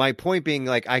 my point being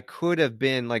like I could have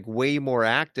been like way more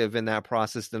active in that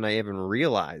process than I even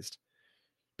realized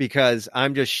because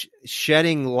I'm just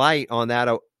shedding light on that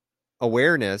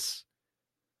awareness,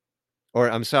 or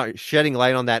I'm sorry, shedding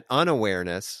light on that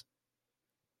unawareness.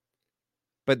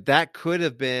 But that could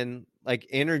have been like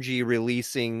energy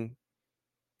releasing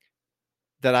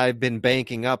that I've been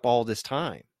banking up all this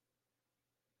time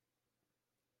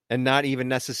and not even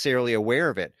necessarily aware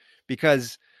of it.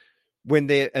 Because when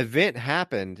the event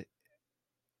happened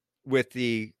with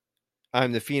the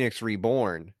I'm the Phoenix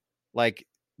Reborn, like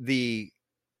the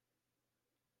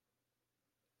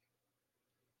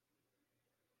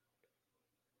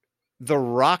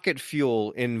rocket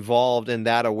fuel involved in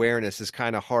that awareness is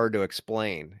kind of hard to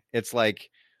explain. It's like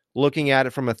looking at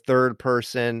it from a third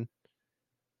person,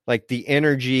 like the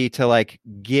energy to like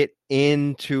get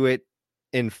into it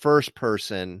in first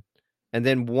person. And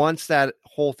then once that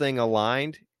whole thing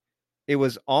aligned, it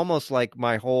was almost like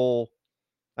the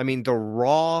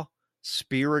raw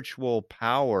spiritual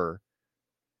power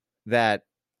that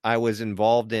I was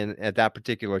involved in at that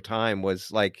particular time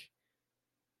was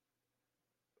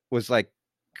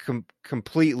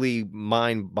completely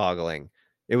mind-boggling.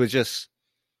 It was just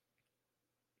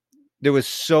there was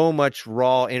so much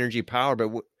raw energy power,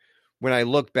 but when I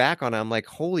look back on it, I'm like,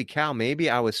 holy cow, maybe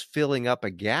I was filling up a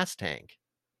gas tank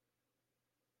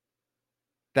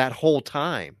that whole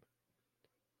time,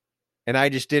 and I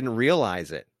just didn't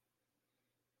realize it.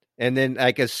 And then,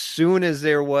 like, as soon as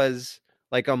there was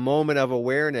like a moment of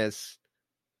awareness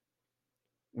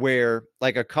where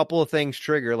like a couple of things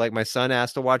trigger, like my son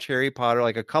asked to watch Harry Potter,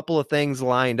 like a couple of things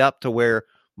lined up to where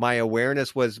my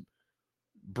awareness was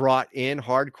brought in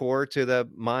hardcore to the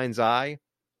mind's eye.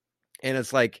 And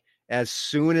it's like, as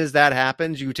soon as that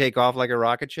happens, you take off like a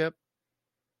rocket ship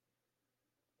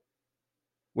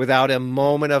without a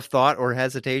moment of thought or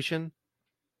hesitation.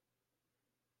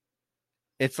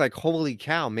 It's like, holy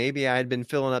cow, maybe I had been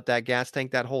filling up that gas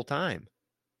tank that whole time.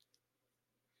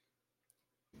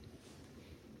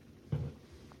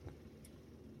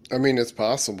 I mean, it's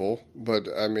possible, but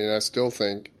I mean, I still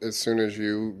think as soon as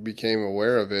you became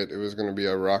aware of it, it was going to be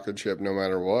a rocket ship no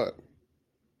matter what,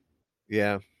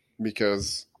 Yeah.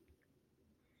 because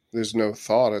there's no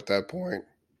thought at that point.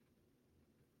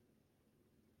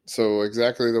 So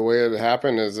exactly the way it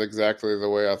happened is exactly the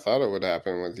way I thought it would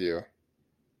happen with you.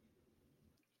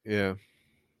 Yeah.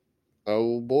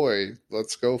 Oh boy,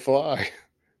 let's go fly.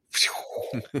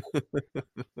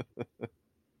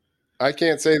 I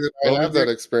can't say that Well, I was have that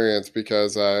there? experience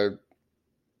because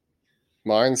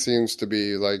mine seems to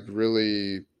be like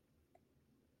really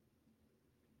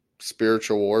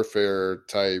spiritual warfare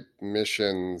type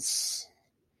missions.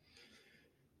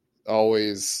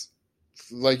 Always,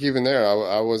 like even there,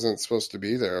 I wasn't supposed to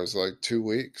be there. I was like 2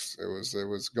 weeks. It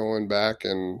was going back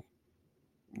and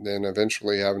then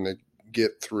eventually having to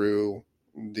get through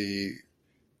the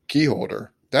key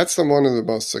holder. That's one of the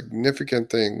most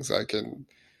significant things I can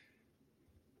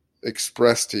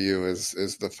express to you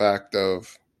is the fact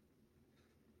of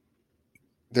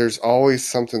there's always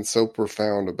something so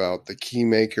profound about the key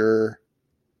maker,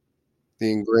 the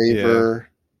Yeah. engraver,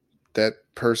 that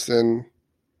person,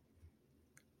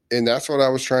 and that's what I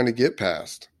was trying to get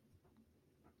past.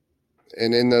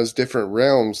 And in those different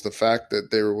realms, the fact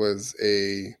that there was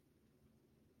a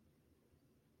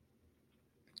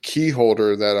key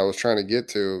holder that I was trying to get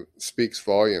to speaks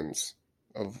volumes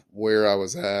of where I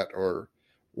was at or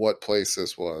what place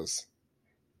this was.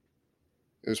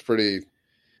 It was pretty,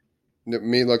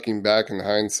 me looking back in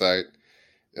hindsight,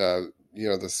 uh,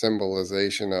 the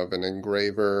symbolization of an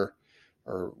engraver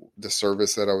or the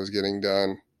service that I was getting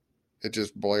done, it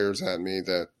just blares at me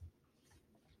that,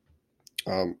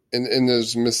 and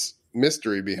there's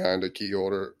mystery behind a key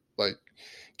holder, like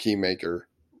key maker.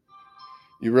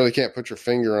 You really can't put your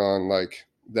finger on like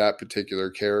that particular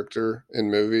character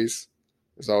in movies.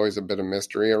 There's always a bit of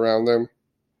mystery around them.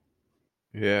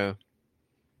 Yeah.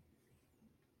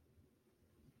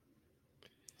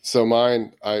 So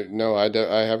mine, I no,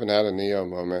 I haven't had a Neo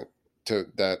moment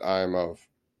that I'm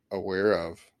aware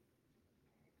of.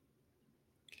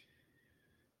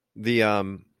 The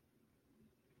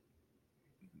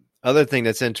other thing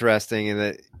that's interesting in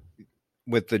that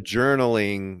with the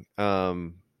journaling,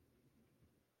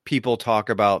 people talk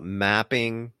about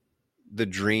mapping the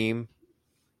dreamscape,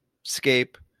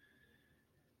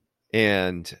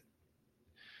 and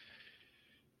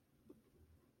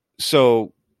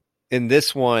so in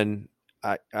this one,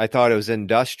 I thought it was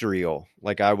industrial.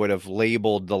 Like I would have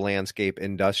labeled the landscape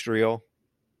industrial.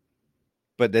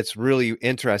 But that's really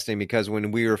interesting because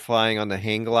when we were flying on the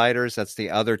hang gliders, that's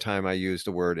the other time I used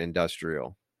the word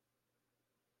industrial.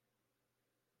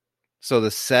 So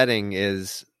the setting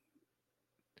is,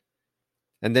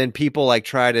 and then people like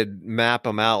try to map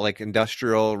them out like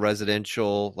industrial,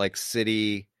 residential, like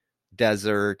city,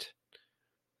 desert,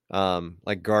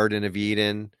 like Garden of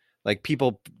Eden. Like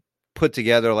people put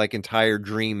together like entire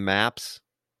dream maps.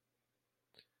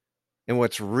 And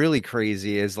what's really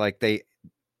crazy is like they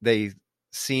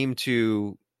seem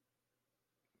to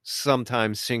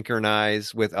sometimes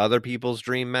synchronize with other people's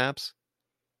dream maps.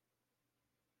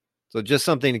 So just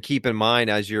something to keep in mind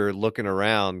as you're looking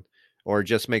around, or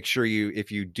just make sure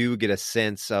if you do get a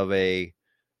sense of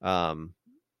um,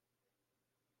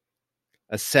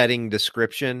 a setting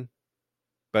description.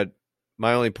 But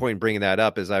my only point in bringing that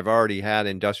up is I've already had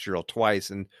industrial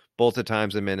twice, and both the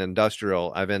times I'm in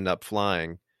industrial, I've ended up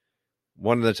flying.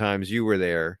 One of the times you were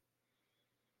there,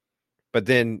 but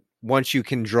then once you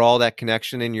can draw that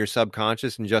connection in your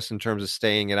subconscious and just in terms of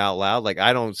saying it out loud, like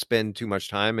I don't spend too much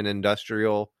time in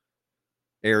industrial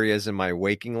areas in my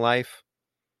waking life.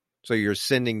 So you're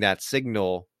sending that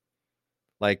signal.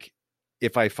 Like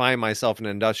if I find myself in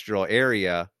an industrial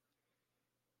area,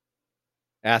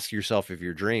 ask yourself if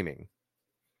you're dreaming.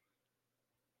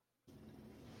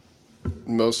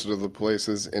 Most of the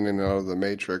places in and out of the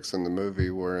Matrix in the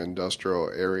movie were industrial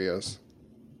areas.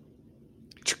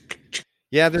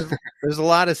 Yeah, there's a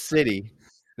lot of city.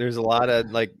 There's a lot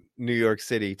of like New York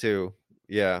City too.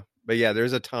 Yeah. But yeah,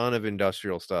 there's a ton of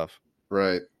industrial stuff.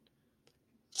 Right.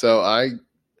 So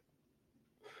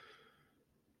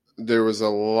there was a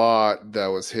lot that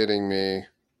was hitting me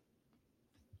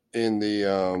in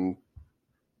the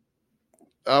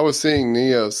I was seeing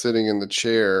Neo sitting in the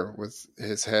chair with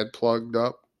his head plugged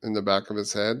up in the back of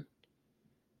his head.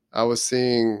 I was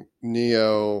seeing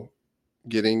Neo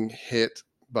getting hit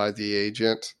by the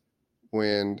agent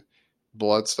when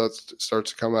blood starts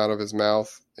to come out of his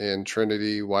mouth and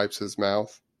Trinity wipes his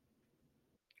mouth.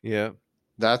 Yeah.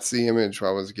 That's the image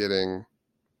I was getting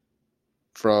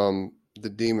from the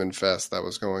demon fest that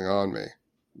was going on me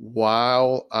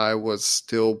while I was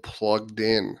still plugged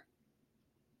in.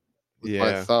 with my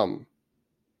Yeah. thumb.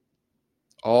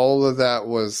 All of that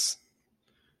was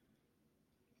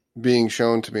being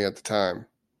shown to me at the time.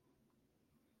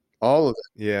 All of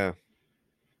it. Yeah.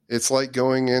 It's like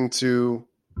going into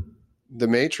the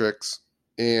Matrix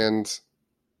and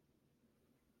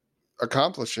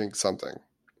accomplishing something.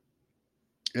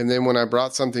 And then when I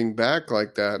brought something back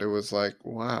like that, it was like,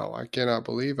 wow, I cannot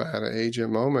believe I had an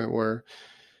agent moment where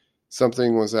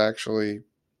something was actually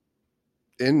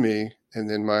in me. And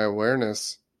then my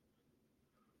awareness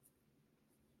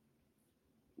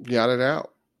got it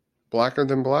out blacker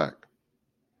than black.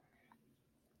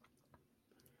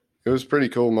 It was a pretty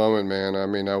cool moment, man. I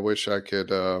mean, I wish I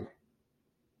could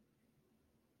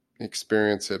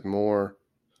experience it more.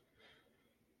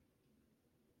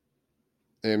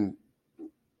 And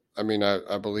I mean,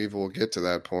 I believe we'll get to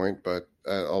that point, but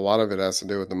a lot of it has to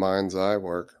do with the mind's eye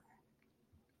work.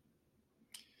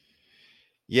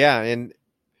 Yeah, and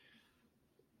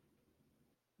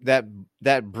that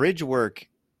that bridge work,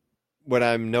 what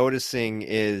I'm noticing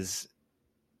is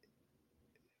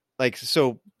like,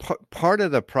 so part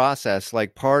of the process,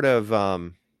 like part of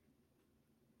the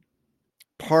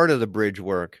bridge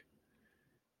work,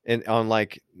 and on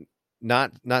like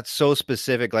not so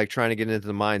specific, like trying to get into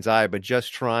the mind's eye, but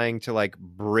just trying to like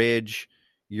bridge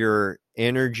your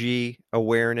energy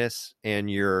awareness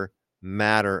and your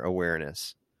matter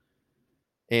awareness.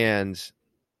 And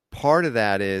part of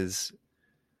that is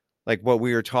like what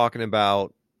we were talking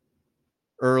about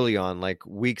early on, like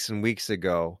weeks and weeks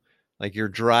ago. Like you're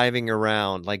driving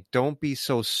around, like don't be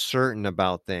so certain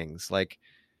about things. Like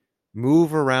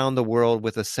move around the world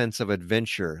with a sense of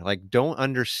adventure. Like don't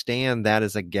understand that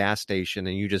as a gas station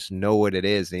and you just know what it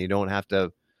is and you don't have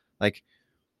to like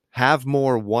have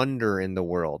more wonder in the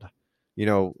world. You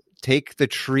know, take the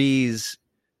trees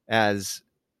as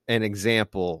an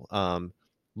example.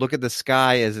 Look at the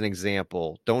sky as an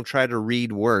example. Don't try to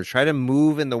read words. Try to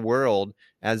move in the world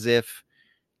as if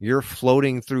you're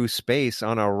floating through space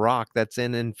on a rock that's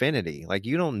in infinity. Like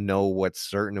you don't know what's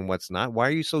certain and what's not. Why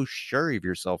are you so sure of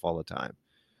yourself all the time?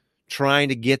 Trying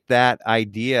to get that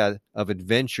idea of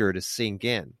adventure to sink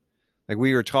in. Like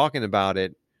we were talking about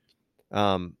it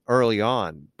early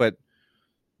on, but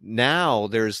now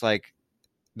there's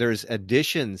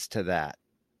additions to that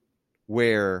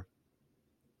where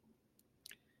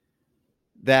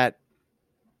that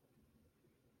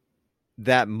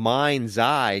that mind's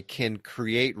eye can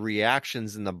create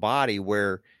reactions in the body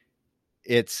where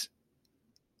it's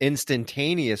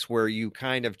instantaneous, where you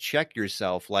kind of check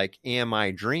yourself like, am I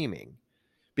dreaming?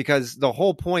 Because the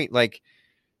whole point, like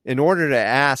in order to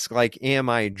ask like, am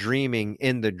I dreaming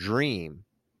in the dream,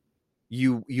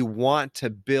 you want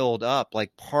to build up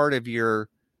like part of your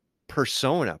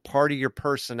persona, part of your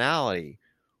personality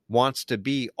wants to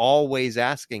be always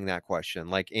asking that question,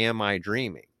 like, am I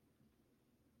dreaming?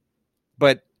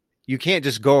 But you can't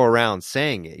just go around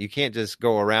saying it. You can't just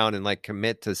go around and like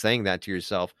commit to saying that to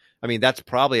yourself. I mean, that's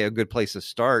probably a good place to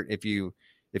start if you're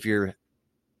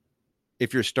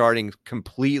starting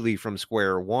completely from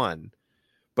square one.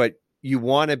 But you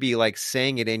want to be like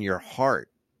saying it in your heart.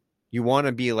 You want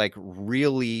to be like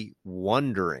really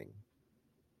wondering.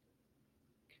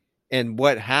 And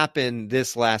what happened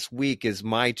this last week is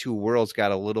my two worlds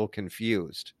got a little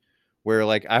confused, where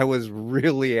like I was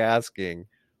really asking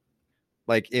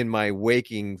like in my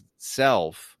waking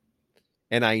self,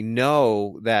 and I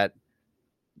know that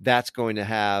that's going to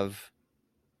have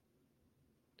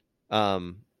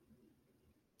um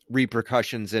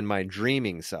repercussions in my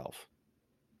dreaming self.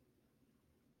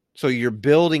 So you're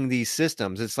building these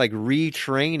systems. It's like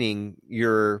retraining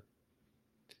your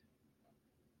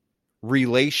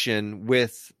relation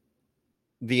with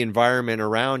the environment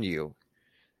around you.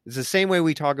 It's the same way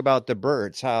we talk about the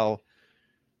birds, how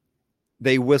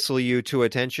they whistle you to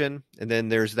attention, and then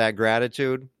there's that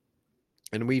gratitude.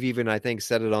 And we've even, I think,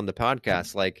 said it on the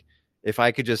podcast, like if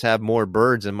I could just have more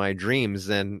birds in my dreams,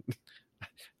 then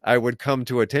I would come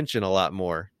to attention a lot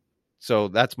more. So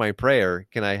that's my prayer.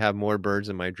 Can I have more birds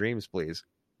in my dreams, please?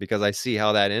 Because I see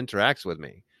how that interacts with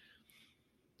me.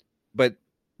 But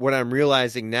what I'm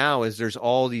realizing now is there's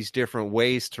all these different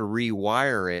ways to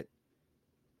rewire it.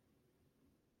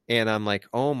 And I'm like,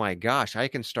 oh my gosh, I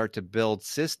can start to build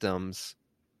systems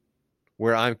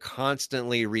where I'm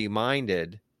constantly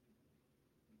reminded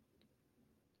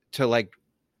to like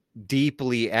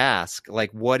deeply ask, like,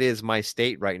 what is my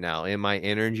state right now? Am I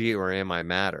energy or am I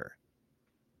matter?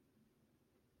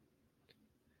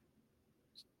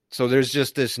 So there's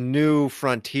just this new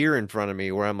frontier in front of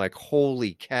me where I'm like,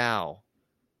 holy cow.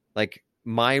 Like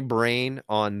my brain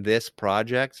on this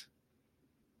project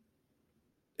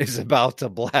is about to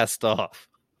blast off.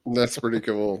 That's pretty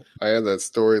cool. I had that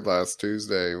story last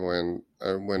Tuesday when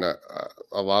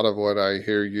a lot of what I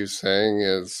hear you saying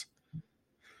is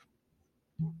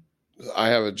I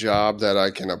have a job that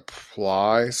I can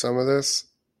apply some of this,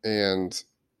 and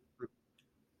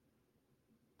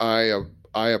I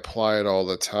I apply it all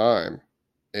the time.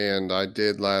 And I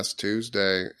did last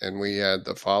Tuesday, and we had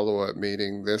the follow up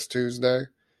meeting this Tuesday.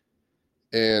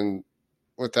 And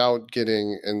without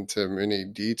getting into many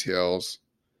details,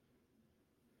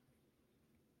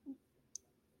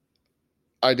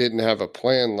 I didn't have a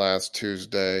plan last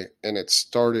Tuesday, and it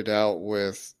started out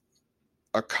with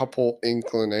a couple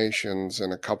inclinations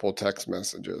and a couple text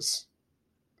messages.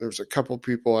 There's a couple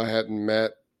people I hadn't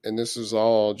met, and this is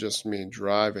all just me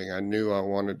driving. I knew I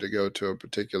wanted to go to a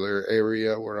particular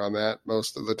area where I'm at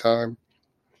most of the time.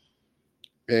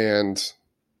 And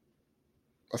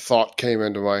a thought came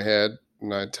into my head,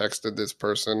 and I texted this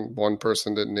person. One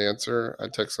person didn't answer. I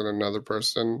texted another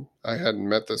person. I hadn't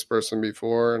met this person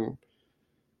before, and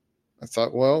I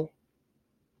thought, well,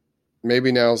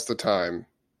 maybe now's the time.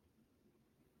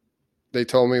 They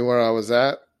told me where I was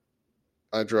at.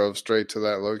 I drove straight to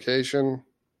that location,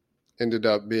 ended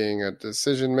up being a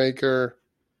decision maker,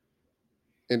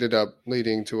 ended up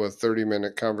leading to a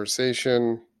 30-minute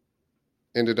conversation,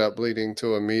 ended up leading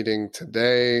to a meeting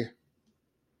today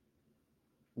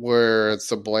where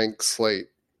it's a blank slate.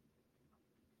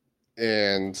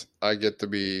 And I get to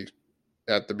be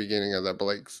at the beginning of that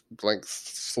blank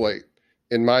slate.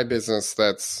 In my business,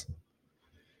 that's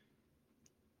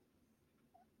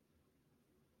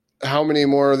how many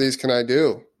more of these can I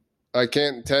do? I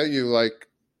can't tell you, like,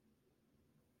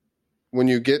 when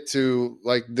you get to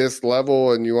like this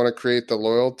level and you want to create the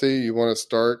loyalty, you want to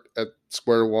start at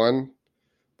square one,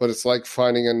 but it's like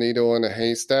finding a needle in a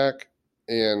haystack.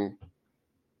 And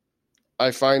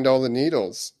I find all the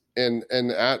needles, and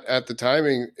at the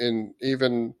timing, and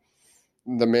even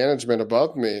the management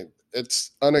above me,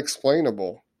 it's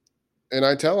unexplainable. And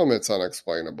I tell them it's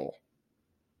unexplainable.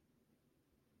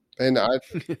 And I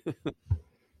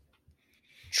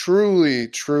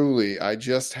truly, I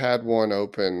just had one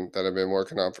open that I've been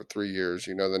working on for 3 years.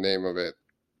 You know the name of it.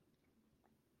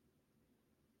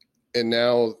 And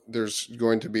now there's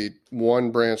going to be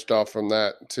one branched off from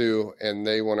that too, and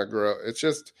they want to grow. It's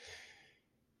just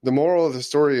the moral of the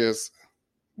story is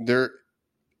there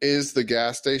is the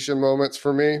gas station moments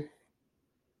for me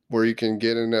where you can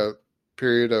get in a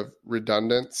period of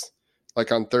redundance.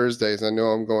 Like on Thursdays, I know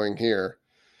I'm going here.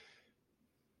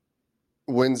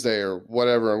 Wednesday or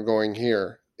whatever, I'm going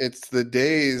here. It's the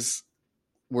days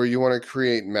where you want to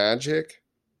create magic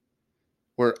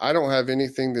where I don't have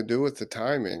anything to do with the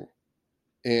timing.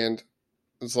 And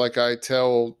it's like I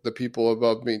tell the people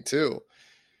above me too.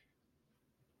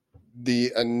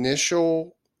 The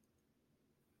initial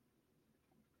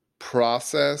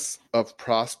process of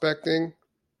prospecting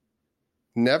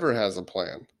never has a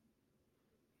plan.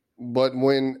 But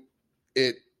when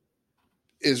it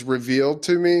is revealed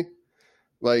to me,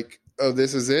 like, oh,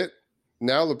 this is it,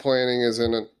 now the planning is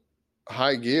in a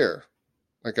high gear.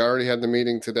 Like, I already had the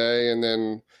meeting today, and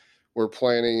then we're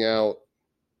planning out.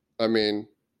 I mean,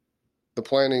 the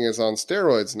planning is on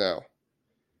steroids now.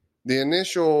 The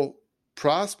initial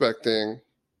prospecting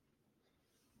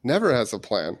never has a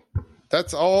plan.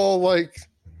 That's all like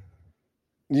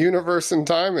universe and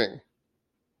timing.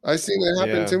 I've seen it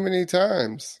happen Yeah. too many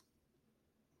times.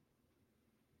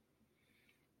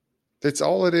 That's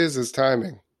all it is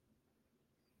timing.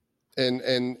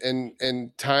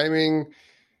 And timing,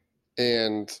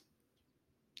 and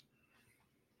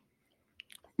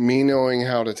me knowing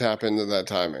how to tap into that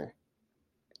timing.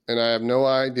 And I have no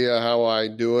idea how I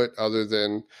do it other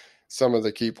than some of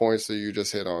the key points that you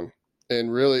just hit on.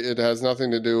 And really, it has nothing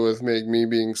to do with me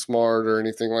being smart or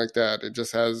anything like that. It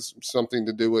just has something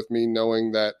to do with me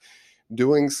knowing that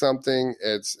doing something,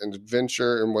 it's an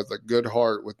adventure, and with a good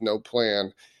heart, with no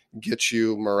plan, gets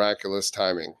you miraculous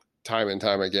timing, time and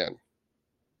time again.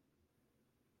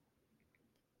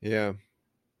 Yeah.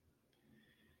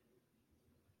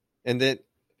 And then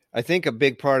I think a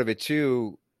big part of it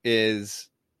too is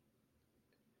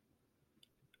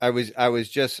I was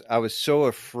so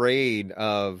afraid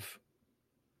of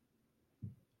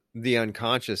the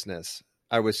unconsciousness.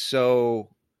 I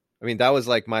mean, that was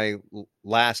like my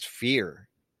last fear,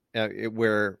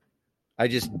 where I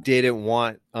just didn't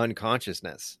want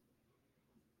unconsciousness.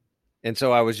 And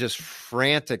so I was just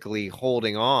frantically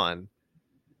holding on,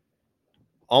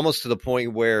 almost to the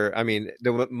point where, I mean,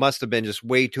 there must have been just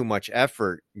way too much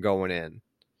effort going in.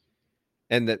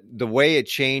 And the way it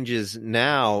changes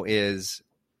now is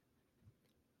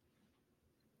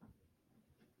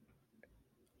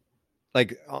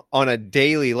like on a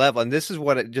daily level. And this is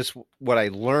what I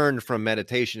learned from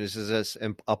meditation is this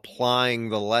applying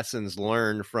the lessons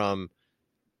learned from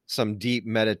some deep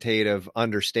meditative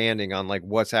understanding on like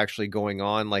what's actually going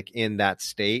on like in that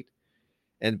state.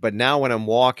 But now when I'm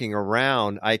walking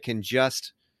around, I can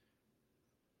just,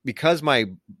 because my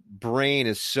brain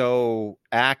is so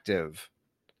active,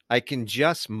 I can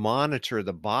just monitor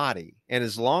the body. And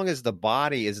as long as the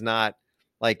body is not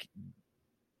like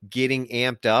getting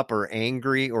amped up or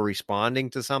angry or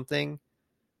responding to something,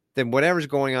 then whatever's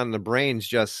going on in the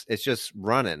brain's it's just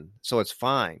running. So it's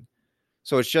fine.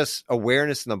 So it's just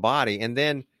awareness in the body. And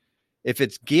then if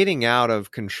it's getting out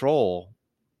of control,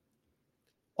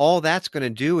 all that's going to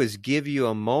do is give you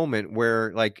a moment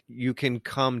where like you can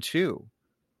come to.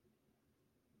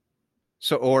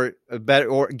 So, or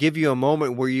give you a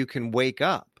moment where you can wake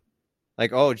up.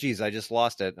 Like, oh, geez, I just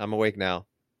lost it. I'm awake now.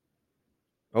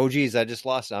 Oh, geez, I just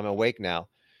lost it. I'm awake now.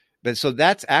 But so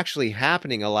that's actually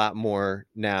happening a lot more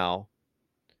now.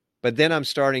 But then I'm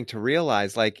starting to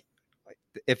realize, like,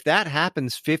 if that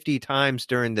happens 50 times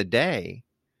during the day,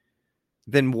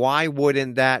 then why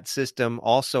wouldn't that system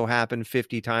also happen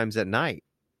 50 times at night?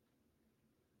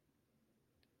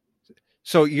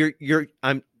 So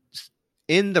I'm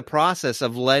in the process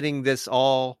of letting this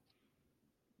all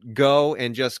go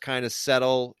and just kind of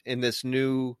settle in this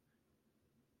new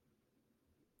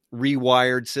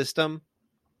rewired system.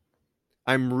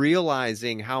 I'm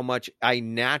realizing how much I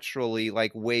naturally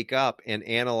like wake up and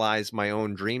analyze my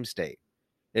own dream state.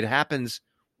 It happens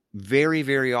very,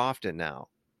 very often now.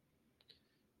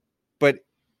 But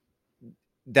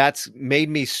that's made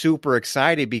me super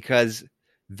excited because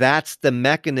that's the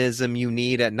mechanism you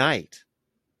need at night.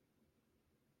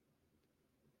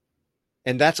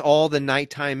 And that's all the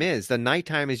nighttime is. The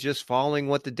nighttime is just following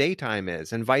what the daytime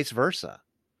is and vice versa.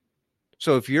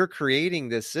 So if you're creating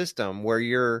this system where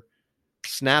you're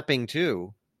snapping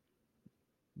to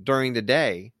during the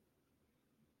day,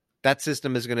 that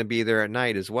system is going to be there at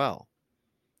night as well.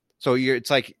 So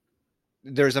it's like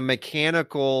there's a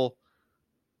mechanical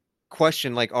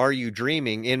question like, are you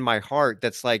dreaming, in my heart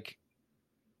that's like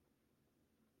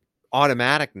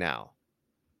automatic now.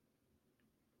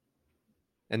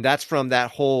 And that's from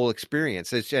that whole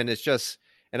experience.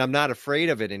 And I'm not afraid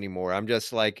of it anymore. I'm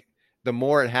just like, the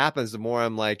more it happens, the more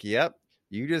I'm like, yep,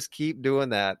 you just keep doing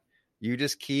that. You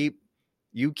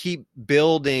keep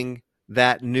building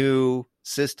that new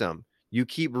system. You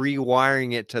keep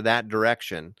rewiring it to that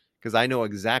direction because I know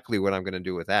exactly what I'm going to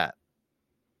do with that.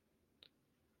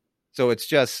 So it's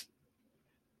just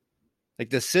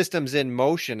like the system's in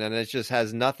motion and it just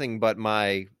has nothing but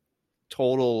my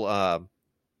total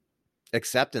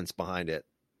acceptance behind it.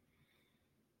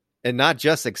 And not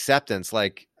just acceptance,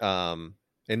 like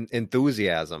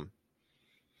enthusiasm.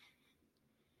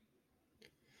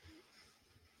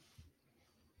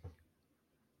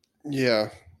 Yeah.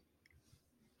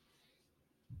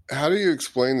 How do you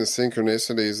explain the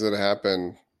synchronicities that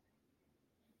happen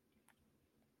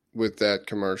with that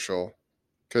commercial?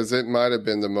 Because it might have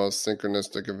been the most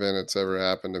synchronistic event that's ever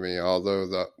happened to me, although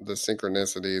the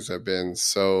synchronicities have been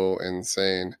so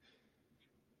insane.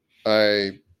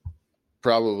 I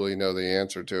probably know the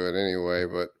answer to it anyway,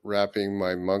 but wrapping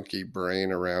my monkey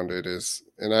brain around it is,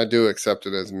 and I do accept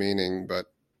it as meaning, but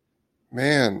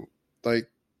man, like,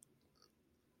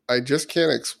 I just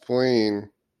can't explain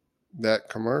that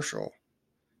commercial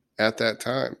at that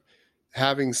time.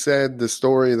 Having said the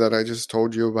story that I just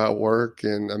told you about work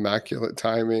and immaculate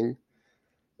timing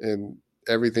and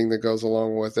everything that goes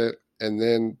along with it, and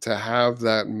then to have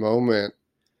that moment,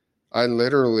 I don't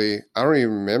even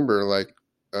remember, like,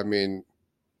 I mean,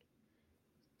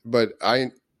 but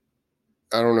I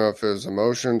don't know if it was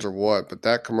emotions or what, but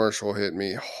that commercial hit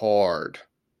me hard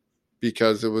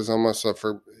because it was almost it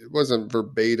wasn't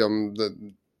verbatim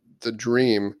the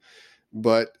dream,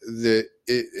 but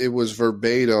it was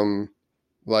verbatim,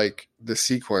 like the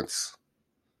sequence,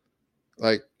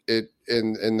 like it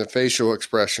in the facial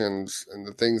expressions and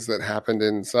the things that happened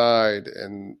inside,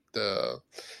 and the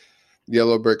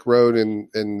yellow brick road in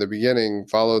the beginning,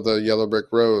 follow the yellow brick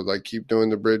road, like keep doing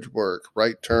the bridge work,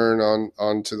 right turn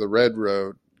onto the red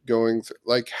road, going through,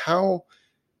 like, how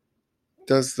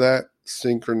does that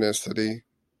synchronicity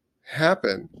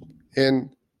happen?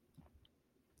 And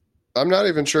I'm not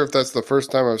even sure if that's the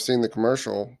first time I've seen the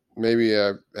commercial. Maybe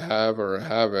I have or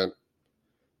haven't.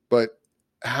 But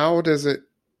how does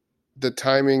the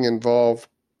timing involve?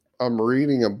 I'm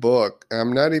reading a book.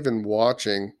 I'm not even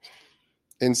watching.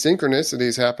 And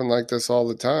synchronicities happen like this all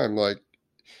the time. Like,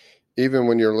 even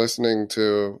when you're listening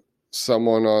to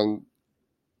someone on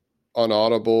on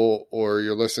Audible or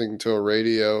you're listening to a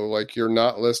radio, like you're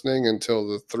not listening until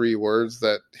the three words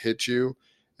that hit you.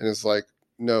 And it's like,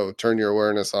 no, turn your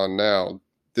awareness on now.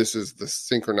 This is the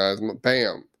synchronized,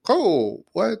 bam. Oh,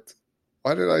 what?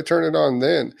 Why did I turn it on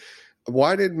then?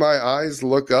 Why did my eyes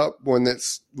look up when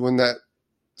that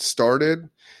started?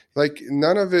 Like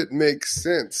none of it makes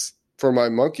sense for my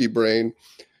monkey brain.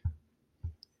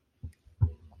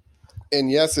 And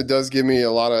yes, it does give me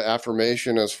a lot of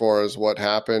affirmation as far as what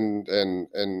happened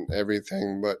and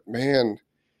everything. But man,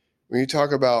 when you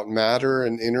talk about matter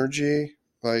and energy,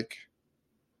 like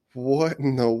what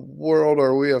in the world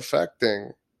are we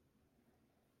affecting?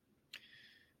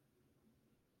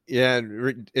 Yeah,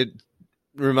 it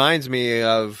reminds me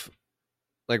of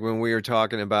like when we were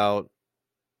talking about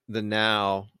the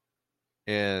now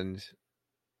and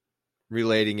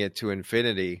relating it to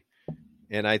infinity.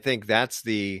 And I think that's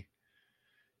the,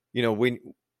 when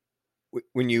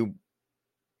you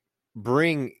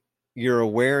bring your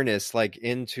awareness like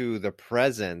into the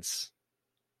presence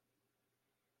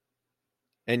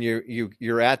and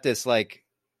you're at this like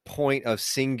point of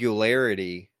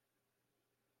singularity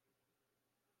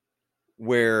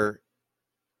where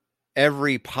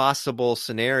every possible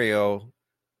scenario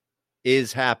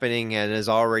is happening and has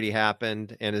already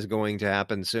happened and is going to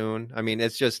happen soon. I mean,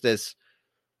 it's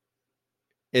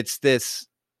this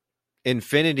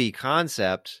infinity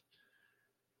concept.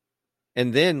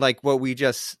 And then like what we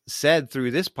just said through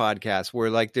this podcast,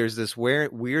 where like there's this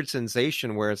weird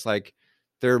sensation where it's like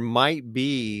there might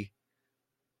be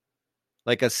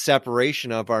like a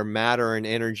separation of our matter and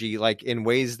energy, like in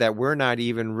ways that we're not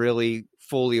even really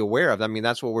fully aware of. I mean,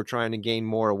 that's what we're trying to gain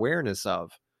more awareness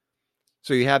of.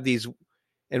 So you have these,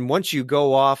 and once you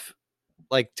go off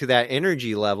like to that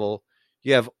energy level,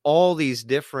 you have all these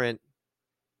different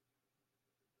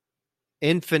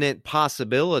infinite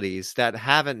possibilities that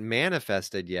haven't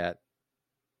manifested yet.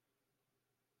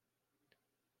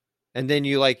 And then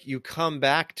you come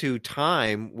back to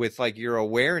time with like your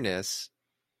awareness.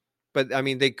 But I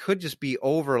mean, they could just be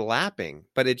overlapping,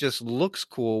 but it just looks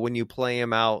cool when you play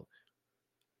them out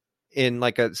in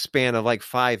like a span of like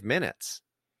 5 minutes.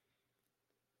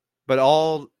 But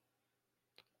all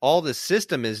the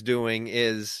system is doing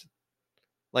is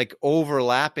like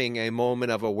overlapping a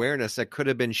moment of awareness that could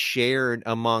have been shared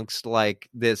amongst like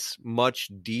this much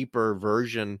deeper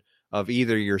version of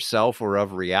either yourself or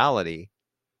of reality.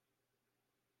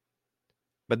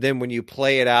 But then when you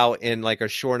play it out in like a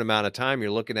short amount of time,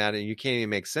 you're looking at it and you can't even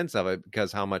make sense of it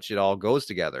because how much it all goes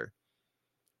together.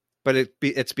 But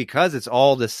it's because it's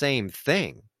all the same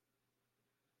thing.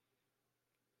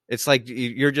 It's like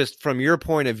you're just, from your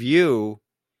point of view,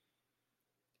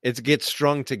 it gets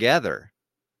strung together.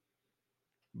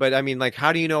 But I mean, like,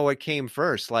 how do you know what came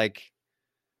first? Like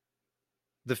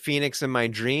the Phoenix in my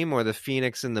dream or the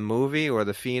Phoenix in the movie or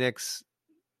the Phoenix?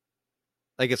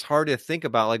 Like, it's hard to think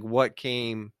about like what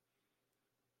came,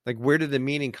 like where did the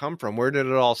meaning come from? Where did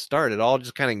it all start? It all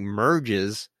just kind of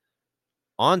merges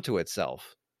onto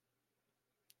itself.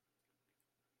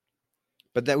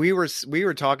 But that we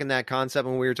were talking that concept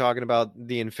when we were talking about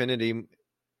the infinity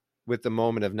with the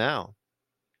moment of now.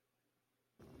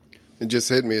 It just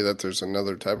hit me that there's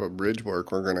another type of bridge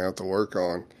work we're going to have to work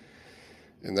on.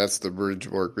 And that's the bridge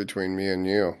work between me and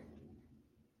you.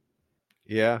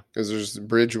 Yeah. Because there's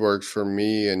bridge work for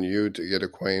me and you to get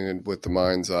acquainted with the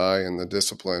mind's eye and the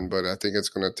discipline. But I think it's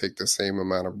going to take the same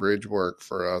amount of bridge work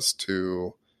for us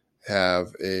to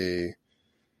have a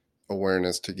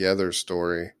awareness together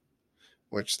story,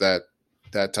 which that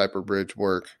type of bridge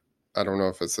work, I don't know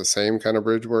if it's the same kind of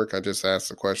bridge work. I just asked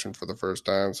the question for the first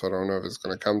time, so I don't know if it's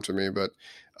going to come to me, but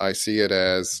I see it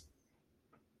as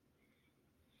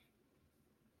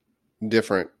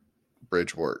different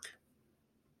bridge work.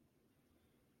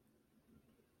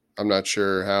 I'm not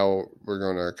sure how we're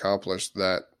going to accomplish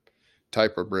that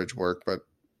type of bridge work, but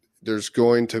there's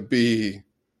going to be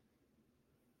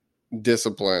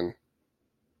discipline.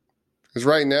 Because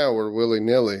right now we're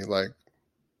willy-nilly. Like,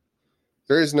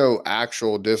 there is no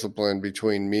actual discipline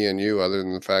between me and you other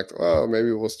than the fact, oh,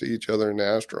 maybe we'll see each other in the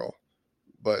astral.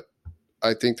 But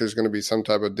I think there's going to be some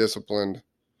type of disciplined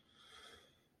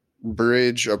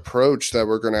bridge approach that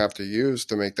we're going to have to use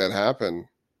to make that happen.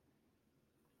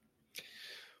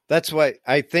 That's why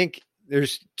I think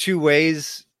there's two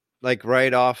ways, like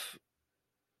right off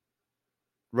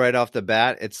the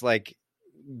bat. It's like,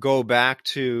 go back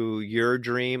to your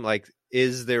dream. Like,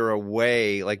 is there a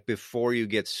way, like before you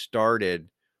get started,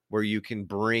 where you can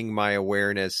bring my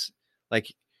awareness? Like,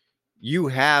 you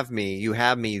have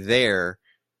me there.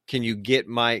 Can you get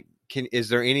is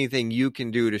there anything you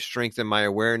can do to strengthen my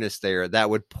awareness there that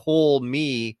would pull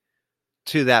me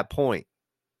to that point?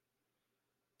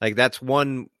 Like that's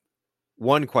one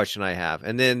question I have.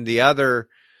 And then the other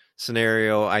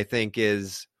scenario I think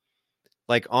is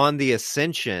like on the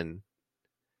ascension,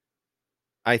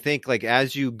 I think like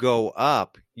as you go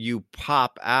up, you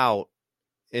pop out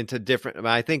into different.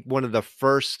 I think one of the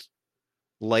first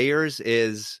layers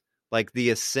is like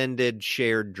the ascended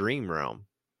shared dream realm.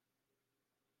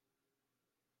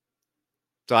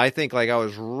 So I think like I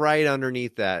was right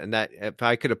underneath that, and that if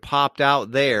I could have popped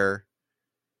out there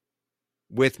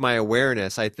with my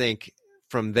awareness, I think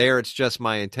from there it's just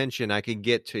my intention. I could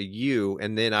get to you,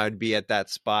 and then I'd be at that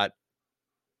spot.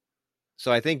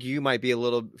 So I think you might be a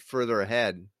little further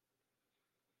ahead,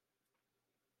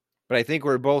 but I think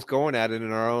we're both going at it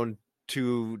in our own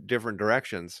two different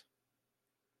directions.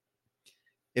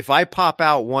 If I pop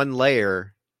out one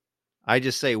layer, I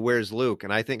just say, "Where's Luke?"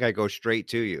 And I think I go straight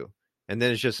to you. And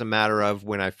then it's just a matter of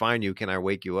when I find you, can I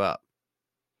wake you up?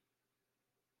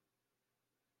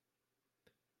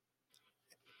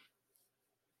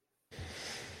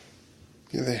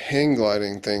 Yeah, the hang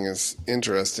gliding thing is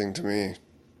interesting to me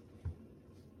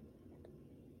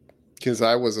because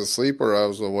I was asleep or I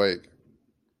was awake,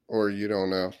 or you don't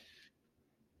know,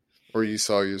 or you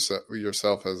saw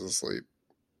yourself as asleep.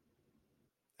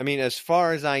 I mean, as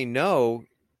far as I know,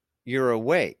 you're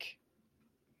awake.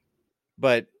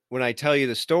 But when I tell you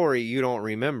the story, you don't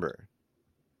remember.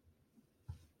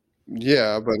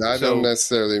 Yeah, but I don't So,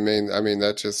 necessarily mean, I mean,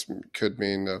 that just could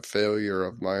mean a failure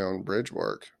of my own bridge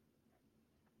work.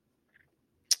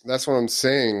 That's what I'm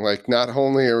saying. Like, not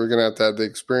only are we going to have the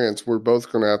experience, we're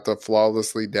both going to have to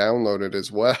flawlessly download it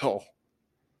as well.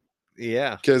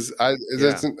 yeah. Because it Yeah.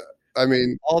 doesn't, I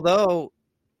mean, Although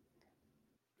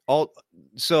all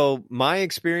so my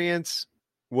experience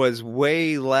was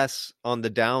way less on the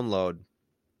download.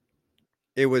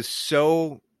 It was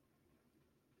so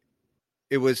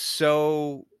it was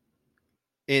so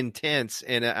intense,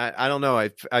 and I don't know,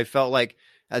 I felt like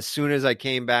as soon as I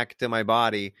came back to my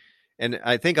body, and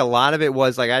I think a lot of it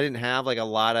was like I didn't have like a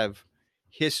lot of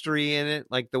history in it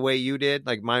like the way you did.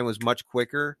 Like mine was much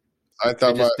quicker. I I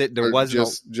thought just did, there wasn't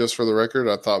a just for the record,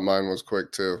 I thought mine was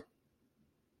quick too.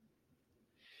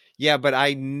 yeah, but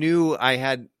I knew I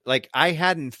had like I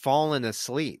hadn't fallen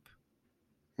asleep.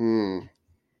 Hmm.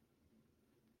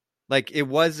 Like it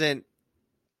wasn't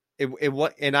it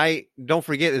was, and I don't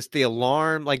forget it's the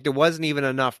alarm. Like there wasn't even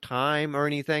enough time or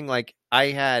anything. Like I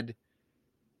had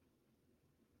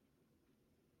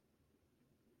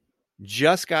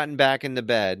just gotten back into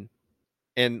bed,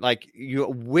 and like you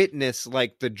witness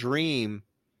like the dream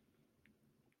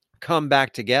come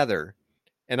back together,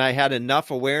 and I had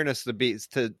enough awareness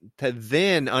to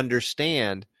then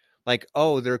understand like,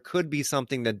 oh, there could be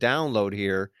something to download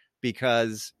here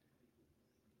because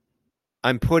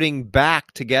I'm putting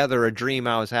back together a dream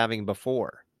I was having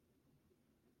before.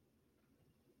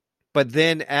 But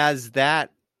then as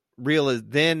that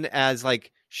then as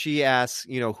like she asks,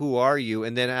 you know, who are you?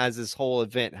 And then as this whole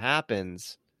event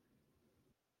happens,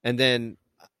 and then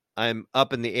I'm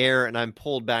up in the air and I'm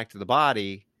pulled back to the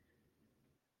body,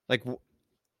 like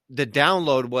the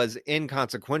download was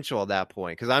inconsequential at that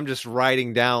point because I'm just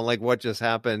writing down like what just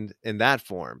happened in that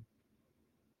form.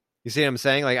 You see what I'm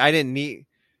saying? Like I didn't need,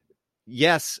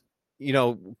 yes, you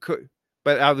know,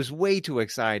 but I was way too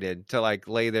excited to like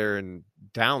lay there and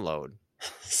download.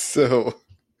 So,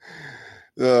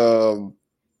 um,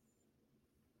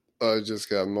 I just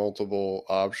got multiple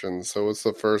options. So, what's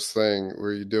the first thing?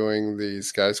 Were you doing the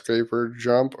skyscraper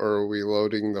jump or are we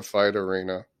loading the fight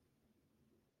arena?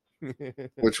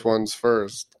 Which one's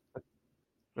first?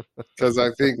 Because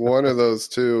I think one of those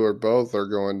two or both are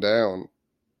going down.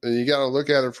 And you got to look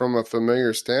at it from a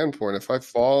familiar standpoint. If I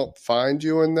find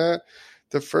you in that,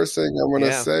 the first thing I'm going to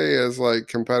Yeah, say is like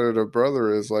competitive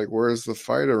brother is like, where's the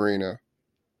fight arena?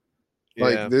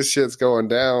 Like yeah, this shit's going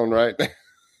down right now.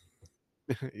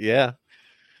 yeah,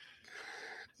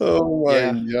 Oh my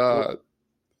yeah. God.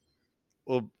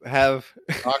 We'll have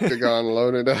Octagon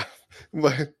loaded up.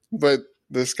 But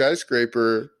the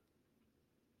skyscraper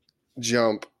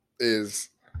jump is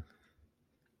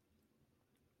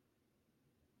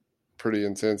pretty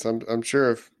intense. I'm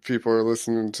sure if people are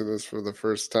listening to this for the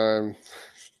first time,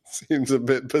 seems a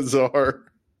bit bizarre.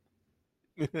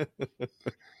 if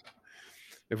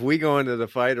we go into the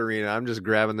fight arena, I'm just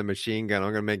grabbing the machine gun.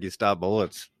 I'm going to make you stop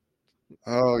bullets.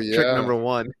 Oh Trick yeah. number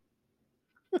one.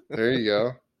 There you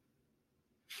go.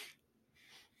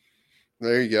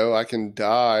 There you go. I can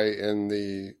die in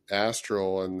the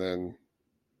astral and then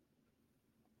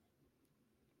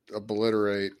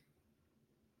obliterate.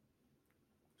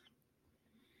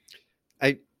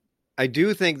 I I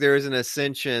do think there is an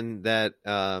ascension that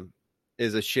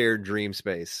is a shared dream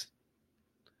space.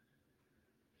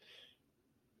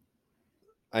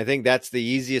 I think that's the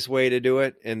easiest way to do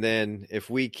it. And then if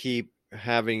we keep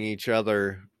having each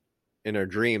other in our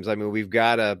dreams, I mean, we've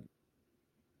got to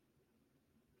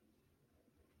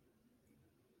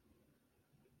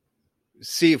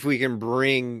see if we can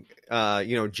bring,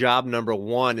 job number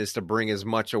one is to bring as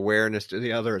much awareness to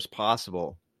the other as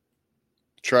possible.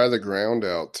 Try the ground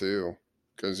out too,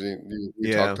 because you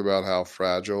Yeah. talked about how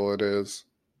fragile it is.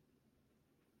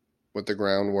 With the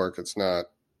groundwork, it's not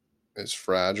as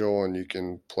fragile, and you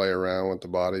can play around with the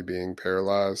body being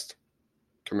paralyzed,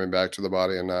 coming back to the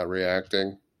body and not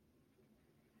reacting.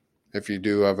 If you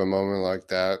do have a moment like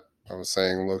that, I was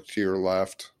saying, look to your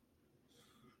left,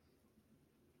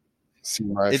 see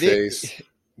my face,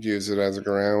 use it as a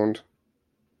ground,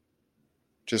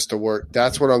 just to work.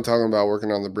 That's what I'm talking about,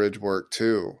 working on the bridge work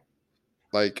too.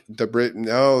 Like the bridge,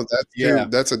 no,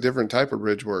 that's a different type of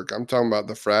bridge work. I'm talking about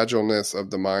the fragileness of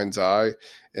the mind's eye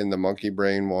and the monkey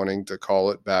brain wanting to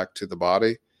call it back to the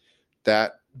body.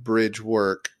 That bridge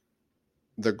work,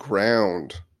 the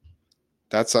ground,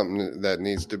 that's something that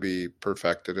needs to be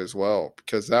perfected as well,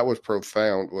 because that was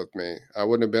profound with me. I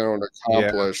wouldn't have been able to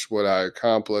accomplish what I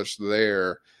accomplished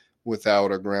there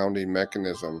without a grounding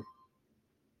mechanism.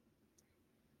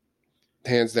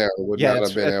 Hands down, I would not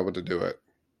have been able to do it.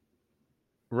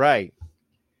 Right.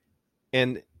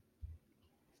 And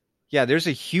yeah, there's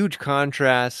a huge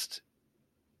contrast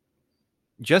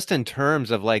just in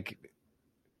terms of like,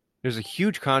 there's a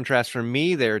huge contrast for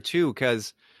me there too,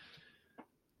 because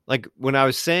like when I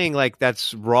was saying like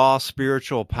that's raw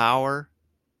spiritual power,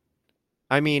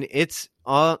 I mean it's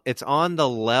on the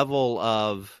level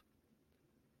of,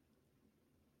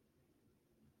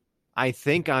 I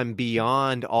think I'm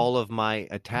beyond all of my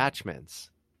attachments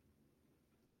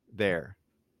there.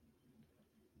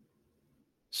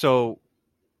 So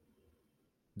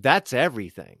that's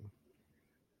everything.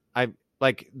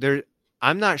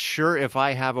 I'm not sure if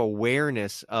I have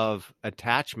awareness of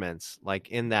attachments like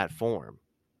in that form.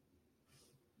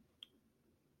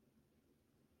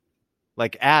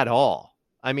 Like at all.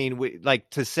 I mean, like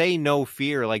to say no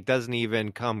fear like doesn't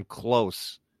even come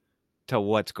close to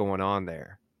what's going on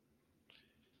there.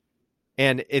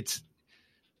 And it's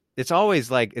always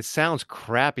like, it sounds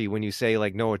crappy when you say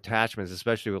like no attachments,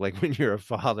 especially with like when you're a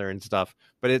father and stuff,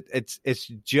 but it's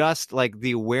just like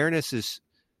the awareness is,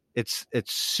 it's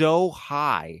so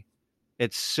high,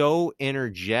 it's so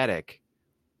energetic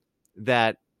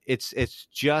that it's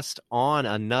just on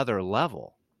another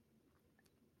level.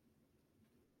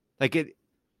 Like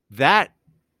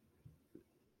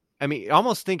I mean,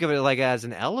 almost think of it like as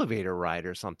an elevator ride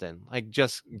or something, like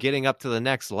just getting up to the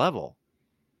next level.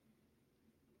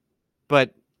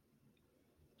 But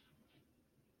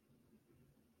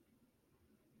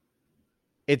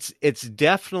it's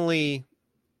definitely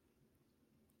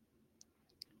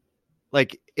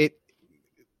like it,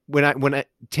 when I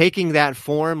taking that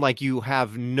form, like you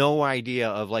have no idea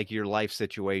of like your life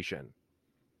situation.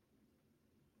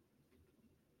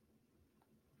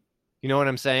 You know what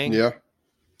I'm saying? Yeah.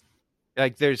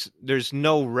 Like there's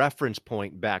no reference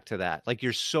point back to that. Like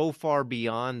you're so far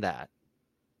beyond that.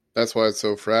 That's why it's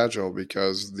so fragile,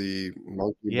 because the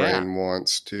monkey brain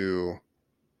wants to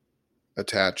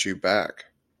attach you back.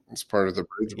 It's part of the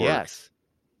bridge work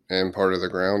and part of the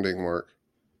grounding work.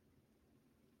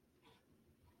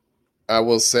 I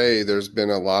will say there's been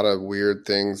a lot of weird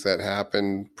things that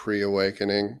happen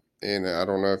pre-awakening, and I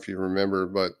don't know if you remember,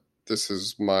 but this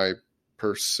is my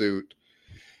pursuit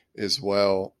as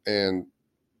well, and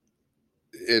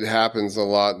it happens a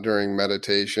lot during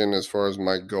meditation as far as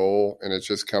my goal, and it's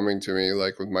just coming to me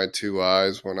like with my two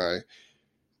eyes when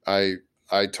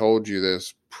I told you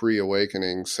this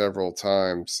pre-awakening several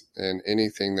times, and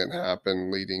anything that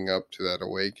happened leading up to that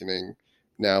awakening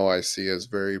now I see as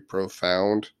very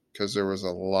profound, because there was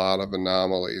a lot of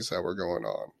anomalies that were going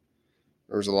on.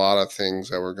 There was a lot of things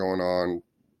that were going on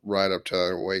right up to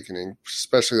that awakening,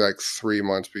 especially like 3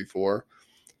 months before.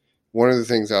 One of the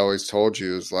things I always told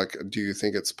you is like, do you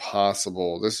think it's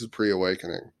possible? This is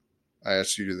pre-awakening. I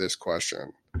asked you this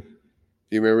question. Do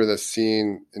you remember the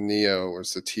scene in Neo where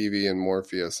it's the TV and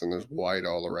Morpheus and there's white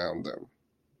all around them?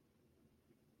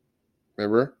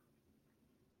 Remember?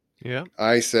 Yeah.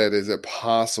 I said, is it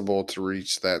possible to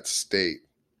reach that state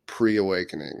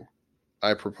pre-awakening?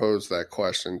 I proposed that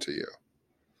question to you.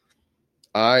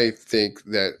 I think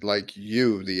that, like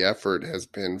you, the effort has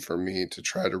been for me to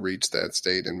try to reach that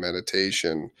state in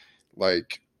meditation,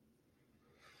 like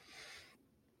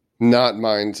not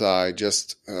mind's eye,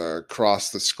 just across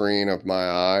the screen of my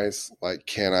eyes. Like,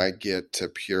 can I get to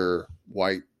pure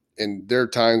white? And there are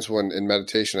times when in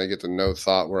meditation I get to no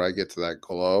thought where I get to that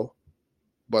glow.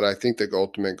 But I think the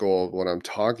ultimate goal of what I'm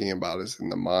talking about is in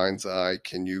the mind's eye,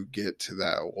 can you get to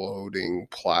that loading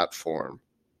platform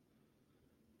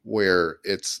where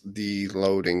it's the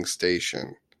loading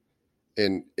station?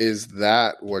 And is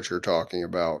that what you're talking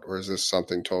about, or is this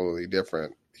something totally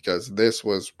different? Because this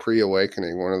was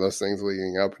pre-awakening, one of those things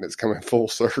leading up, and it's coming full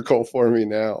circle for me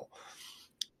now.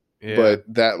 Yeah. But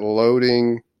that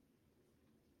loading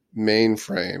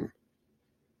mainframe,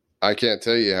 I can't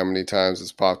tell you how many times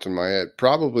it's popped in my head.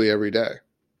 Probably every day,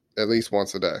 at least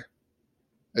once a day.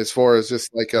 As far as just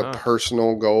like a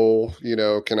personal goal,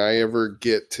 can I ever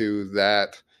get to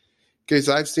that? Because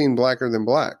I've seen Blacker Than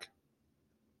Black.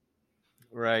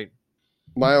 Right.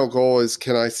 My whole goal is,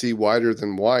 can I see whiter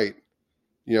than white?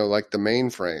 Like the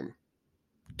mainframe.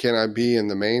 Can I be in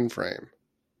the mainframe?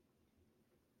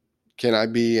 Can I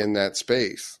be in that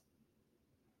space?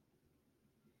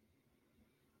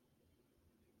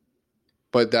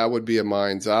 But that would be a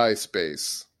mind's eye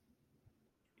space.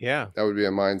 Yeah. That would be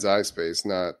a mind's eye space,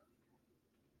 not.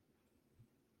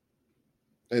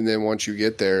 And then once you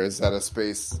get there, is that a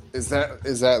space? Is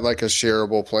that like a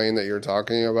shareable plane that you're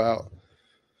talking about?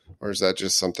 Or is that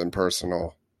just something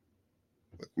personal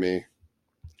with me?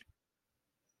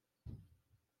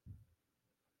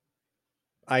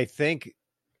 I think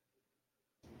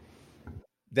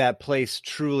that place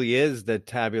truly is the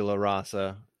tabula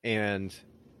rasa. And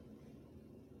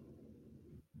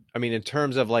I mean, in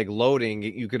terms of like loading,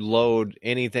 you could load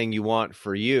anything you want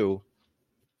for you,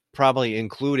 probably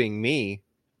including me.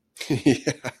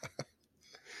 Yeah.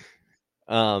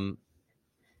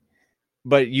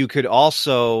 But you could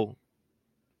also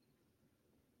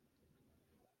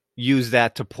use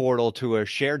that to portal to a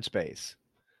shared space.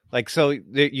 Like, so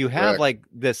you have Correct. like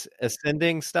this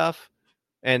ascending stuff.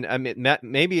 And I mean,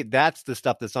 maybe that's the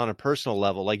stuff that's on a personal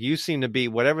level. Like you seem to be,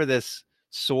 whatever this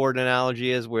sword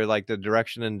analogy is, where like the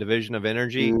direction and division of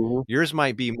energy, yours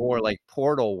might be more like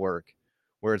portal work,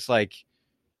 where it's like,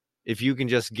 if you can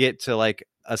just get to like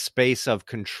a space of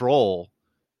control,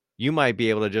 you might be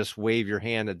able to just wave your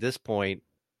hand at this point,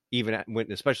 even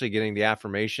when, especially getting the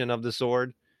affirmation of the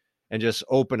sword, and just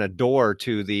open a door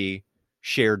to the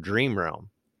shared dream realm.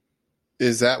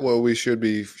 Is that what we should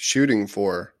be shooting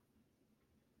for?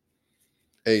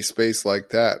 A space like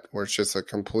that, where it's just a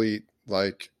complete,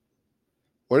 like,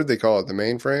 what did they call it? The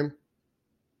mainframe?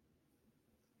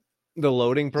 The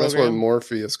loading program? That's what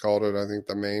Morpheus called it, I think,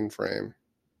 the mainframe.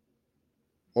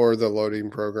 Or the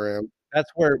loading program. That's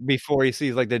where, before he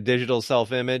sees like the digital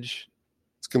self-image,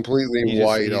 it's completely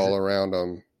white all around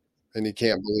him, and he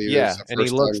can't believe it. And he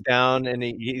looks down and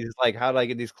he's like, how do I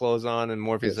get these clothes on? And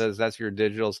Morpheus says, that's your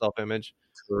digital self-image.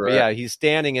 Correct. But yeah, he's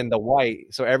standing in the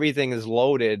white, so everything is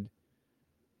loaded.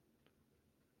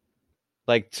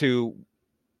 Like,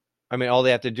 I mean, all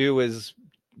they have to do is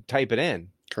type it in.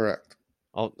 Correct.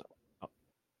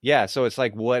 Yeah, so it's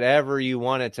like whatever you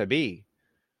want it to be.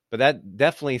 But that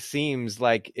definitely seems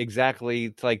like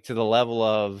exactly like to the level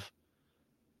of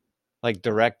like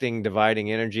directing, dividing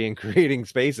energy, and creating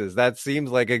spaces. That seems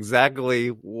like exactly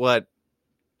what.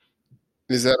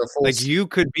 Is that a full? Like you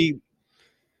could be.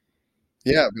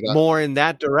 Yeah, but more in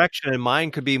that direction, and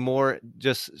mine could be more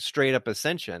just straight up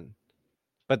ascension.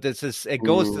 But this is, it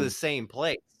goes to the same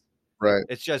place. Right.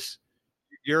 It's just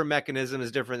your mechanism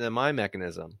is different than my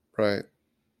mechanism. Right.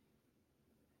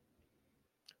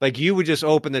 Like you would just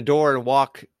open the door and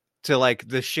walk to like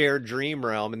the shared dream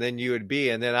realm, and then you would be,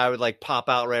 and then I would like pop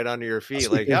out right under your feet,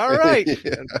 like, all right.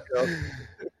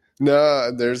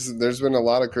 No, there's been a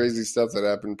lot of crazy stuff that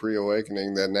happened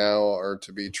pre-awakening that now are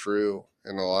to be true,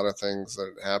 and a lot of things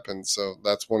that happened. So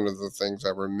that's one of the things I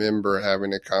remember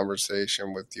having a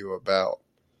conversation with you about.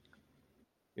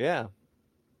 Yeah.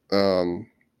 And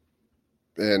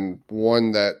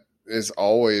one that is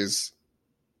always,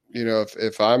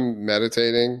 if I'm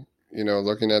meditating,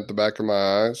 looking at the back of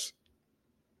my eyes,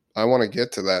 I want to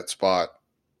get to that spot.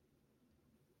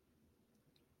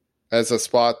 As a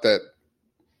spot that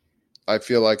I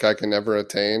feel like I can never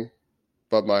attain,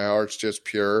 but my heart's just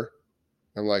pure.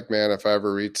 I'm like, man, if I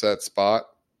ever reach that spot,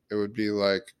 it would be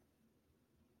like,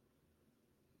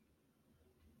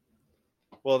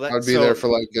 well, I'd be there for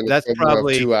like an that's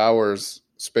probably 2 hours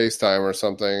space time or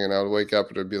something, and I would wake up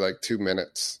and it'd be like 2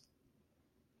 minutes.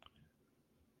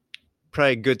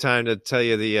 Probably a good time to tell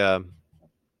you the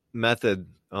method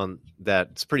on that.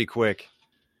 It's pretty quick.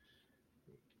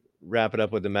 Wrap it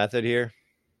up with the method here.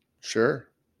 Sure.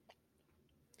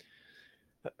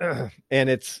 And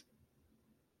it's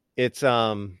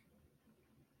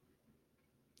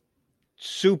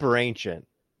super ancient.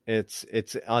 It's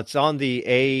on the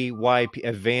AYP,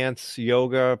 Advanced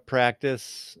Yoga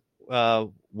Practice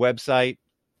website,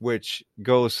 which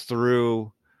goes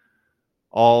through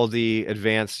all the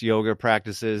advanced yoga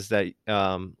practices that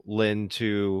lend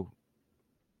to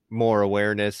more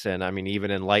awareness and I mean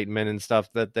even enlightenment and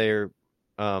stuff that they're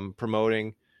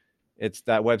promoting. It's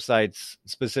that website's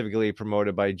specifically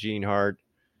promoted by Gene Hart,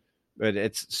 but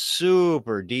it's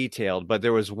super detailed. But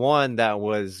there was one that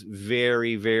was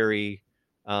very, very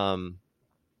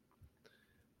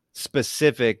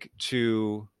specific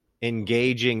to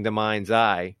engaging the mind's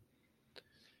eye.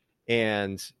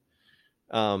 And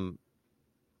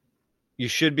you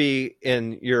should be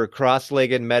in your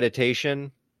cross-legged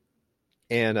meditation.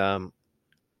 And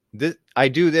I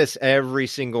do this every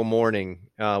single morning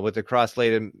with the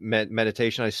cross-legged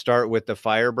meditation. I start with the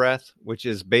fire breath, which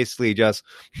is basically just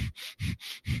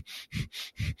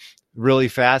really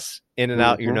fast in and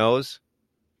out your nose.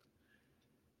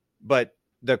 But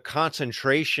the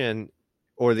concentration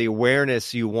or the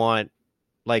awareness you want,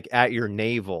 like at your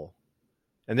navel,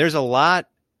 and there's a lot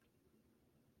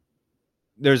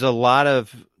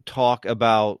of talk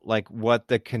about like what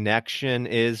the connection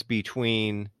is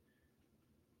between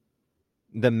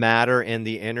the matter and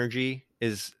the energy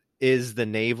is the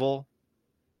navel.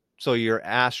 So your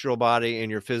astral body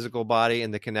and your physical body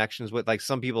and the connections with, like,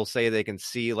 some people say they can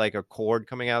see like a cord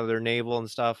coming out of their navel and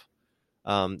stuff.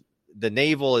 The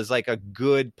navel is like a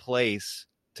good place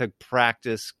to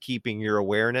practice keeping your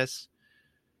awareness.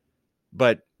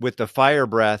 But with the fire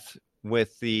breath,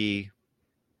 with the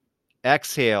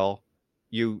exhale,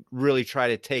 you really try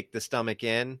to take the stomach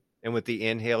in, and with the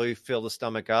inhale, you fill the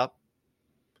stomach up.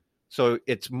 So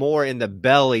it's more in the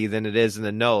belly than it is in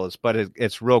the nose, but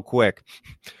it's real quick.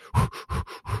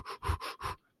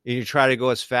 You try to go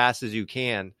as fast as you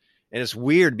can. And it's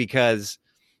weird because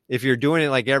if you're doing it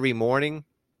like every morning,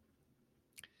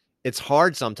 it's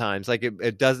hard sometimes. Like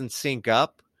it doesn't sync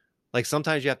up. Like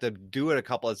sometimes you have to do it a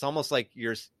couple. It's almost like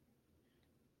you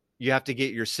have to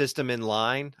get your system in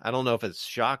line. I don't know if it's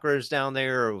chakras down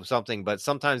there or something, but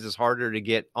sometimes it's harder to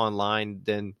get online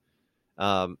than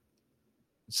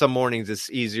some mornings it's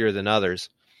easier than others.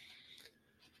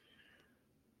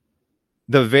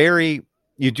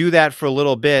 You do that for a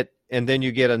little bit, and then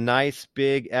you get a nice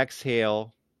big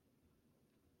exhale.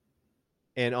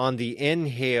 And on the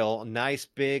inhale, nice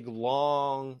big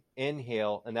long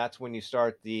inhale, and that's when you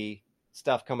start the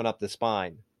stuff coming up the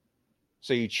spine.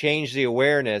 So you change the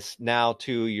awareness now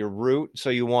to your root. So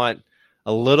you want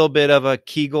a little bit of a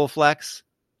Kegel flex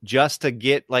just to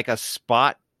get like a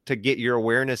spot to get your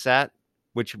awareness at,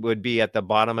 which would be at the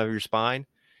bottom of your spine.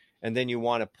 And then you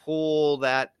want to pull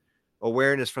that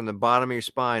awareness from the bottom of your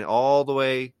spine all the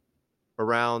way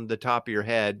around the top of your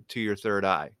head to your third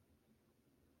eye.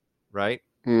 Right?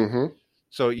 Mm-hmm.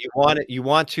 So you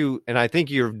want to, and I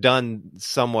think you've done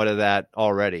somewhat of that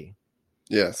already.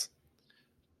 Yes.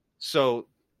 So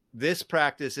this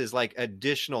practice is like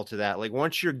additional to that. Like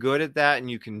once you're good at that and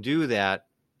you can do that,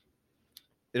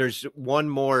 there's one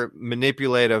more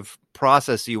manipulative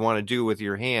process you want to do with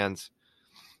your hands.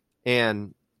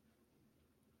 And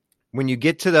when you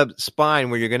get to the spine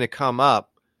where you're going to come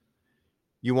up,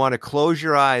 you want to close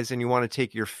your eyes and you want to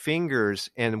take your fingers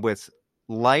and with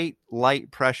light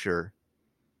pressure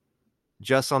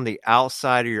just on the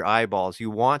outside of your eyeballs, you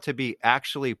want to be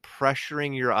actually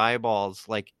pressuring your eyeballs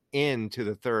like into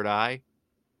the third eye,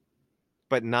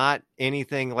 but not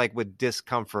anything like with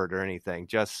discomfort or anything,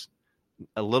 just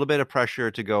a little bit of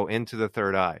pressure to go into the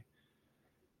third eye.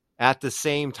 At the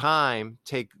same time,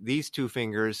 take these two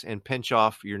fingers and pinch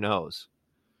off your nose.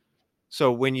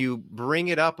 So when you bring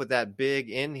it up with that big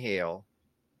inhale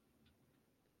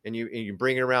and you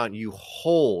bring it around, you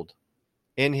hold,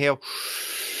 inhale,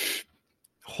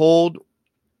 hold,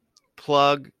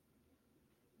 plug,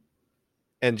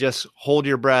 and just hold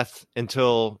your breath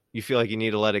until you feel like you need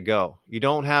to let it go. You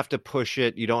don't have to push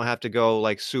it. You don't have to go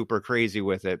like super crazy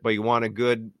with it, but you want a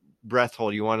good breath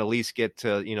hold. You want to at least get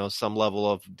to, some level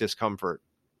of discomfort.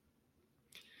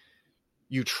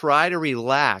 You try to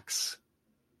relax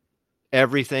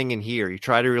everything in here. You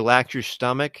try to relax your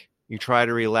stomach. You try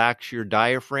to relax your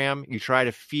diaphragm. You try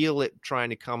to feel it trying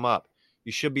to come up.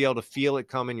 You should be able to feel it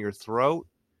come in your throat.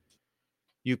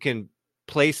 You can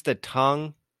place the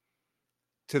tongue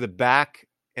to the back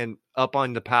and up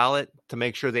on the palate to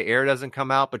make sure the air doesn't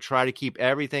come out, but try to keep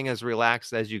everything as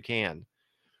relaxed as you can.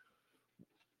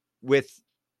 With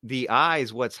the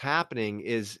eyes, what's happening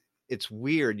is it's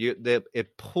weird.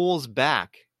 It pulls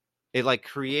back. It like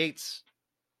creates,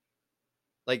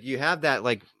 like you have that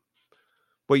like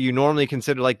what you normally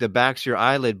consider like the backs of your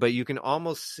eyelid, but you can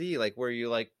almost see like where you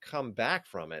like come back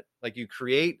from it. Like you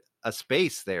create a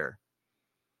space there.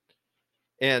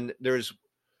 And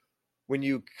when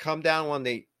you come down on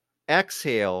the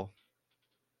exhale,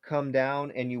 come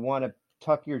down and you want to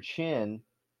tuck your chin,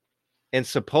 and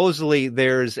supposedly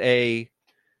there's they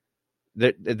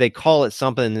call it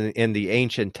something in the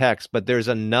ancient text, but there's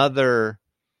another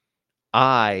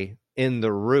eye in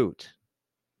the root.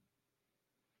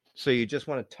 So you just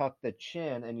want to tuck the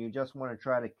chin, and you just want to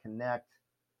try to connect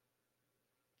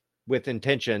with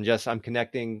intention. Just, I'm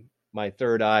connecting my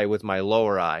third eye with my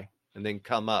lower eye, and then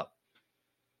come up.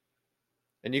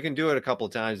 And you can do it a couple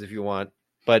of times if you want.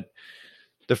 But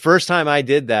the first time I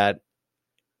did that,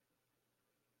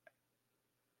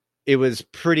 it was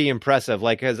pretty impressive.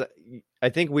 Like, as I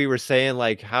think we were saying,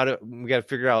 like, we got to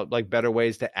figure out like better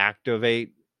ways to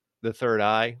activate the third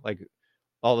eye. Like,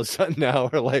 all of a sudden now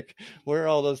we're like, where are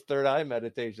all those third eye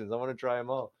meditations? I want to try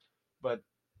them all. But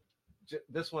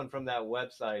this one from that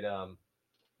website,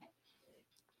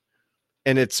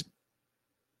 and it's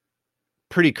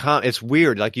pretty it's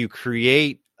weird. Like, you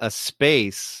create a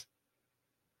space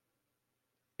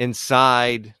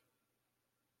inside,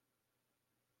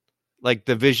 like,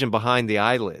 the vision behind the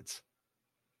eyelids.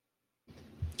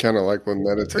 Kind of like what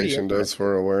meditation does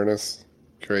for awareness.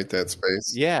 Create that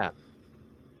space. Yeah,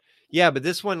 but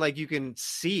this one, like, you can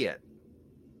see it.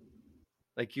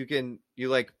 Like, you can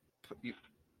like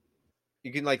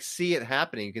see it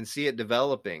happening. You can see it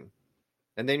developing,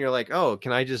 and then you're like, oh,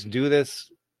 can I just do this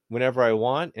whenever I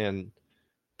want? And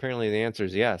apparently the answer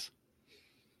is yes.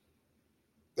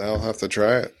 I'll have to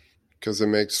try it because it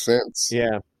makes sense.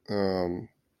 Yeah.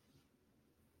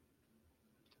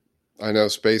 I know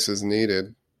space is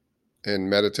needed, and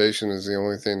meditation is the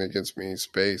only thing that gets me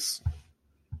space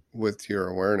with your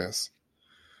awareness.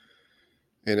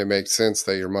 And it makes sense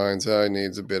that your mind's eye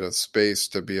needs a bit of space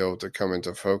to be able to come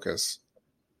into focus.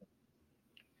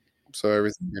 So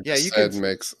everything you said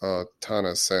makes a ton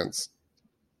of sense.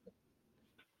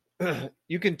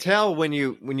 You can tell when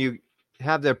you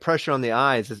have the pressure on the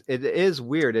eyes. It is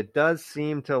weird. It does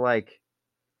seem to like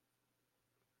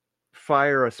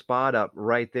fire a spot up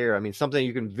right there. I mean, something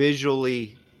you can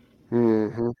visually,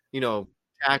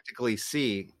 tactically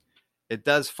see. It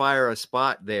does fire a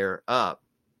spot there up,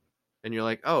 and you're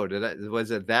like, oh, was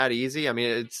it that easy? I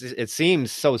mean, it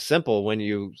seems so simple when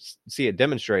you see it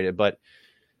demonstrated, but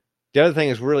the other thing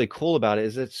that's really cool about it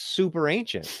is it's super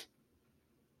ancient.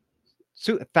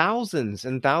 Thousands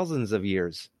and thousands of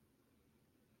years.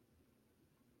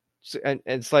 So, and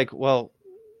it's like, well,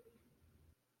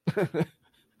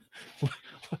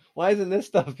 why isn't this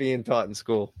stuff being taught in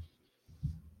school?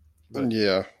 But,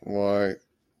 yeah, why?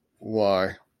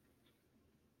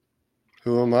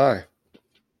 Who am I?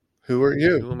 Who are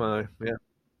you? Who am I? Yeah.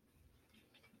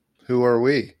 Who are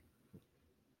we?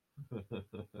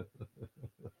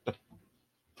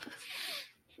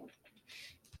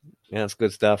 Yeah, it's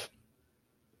good stuff.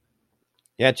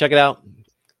 Yeah, check it out.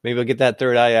 Maybe we'll get that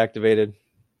third eye activated.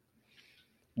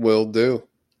 Will do.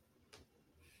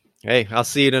 Hey, I'll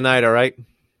see you tonight, all right?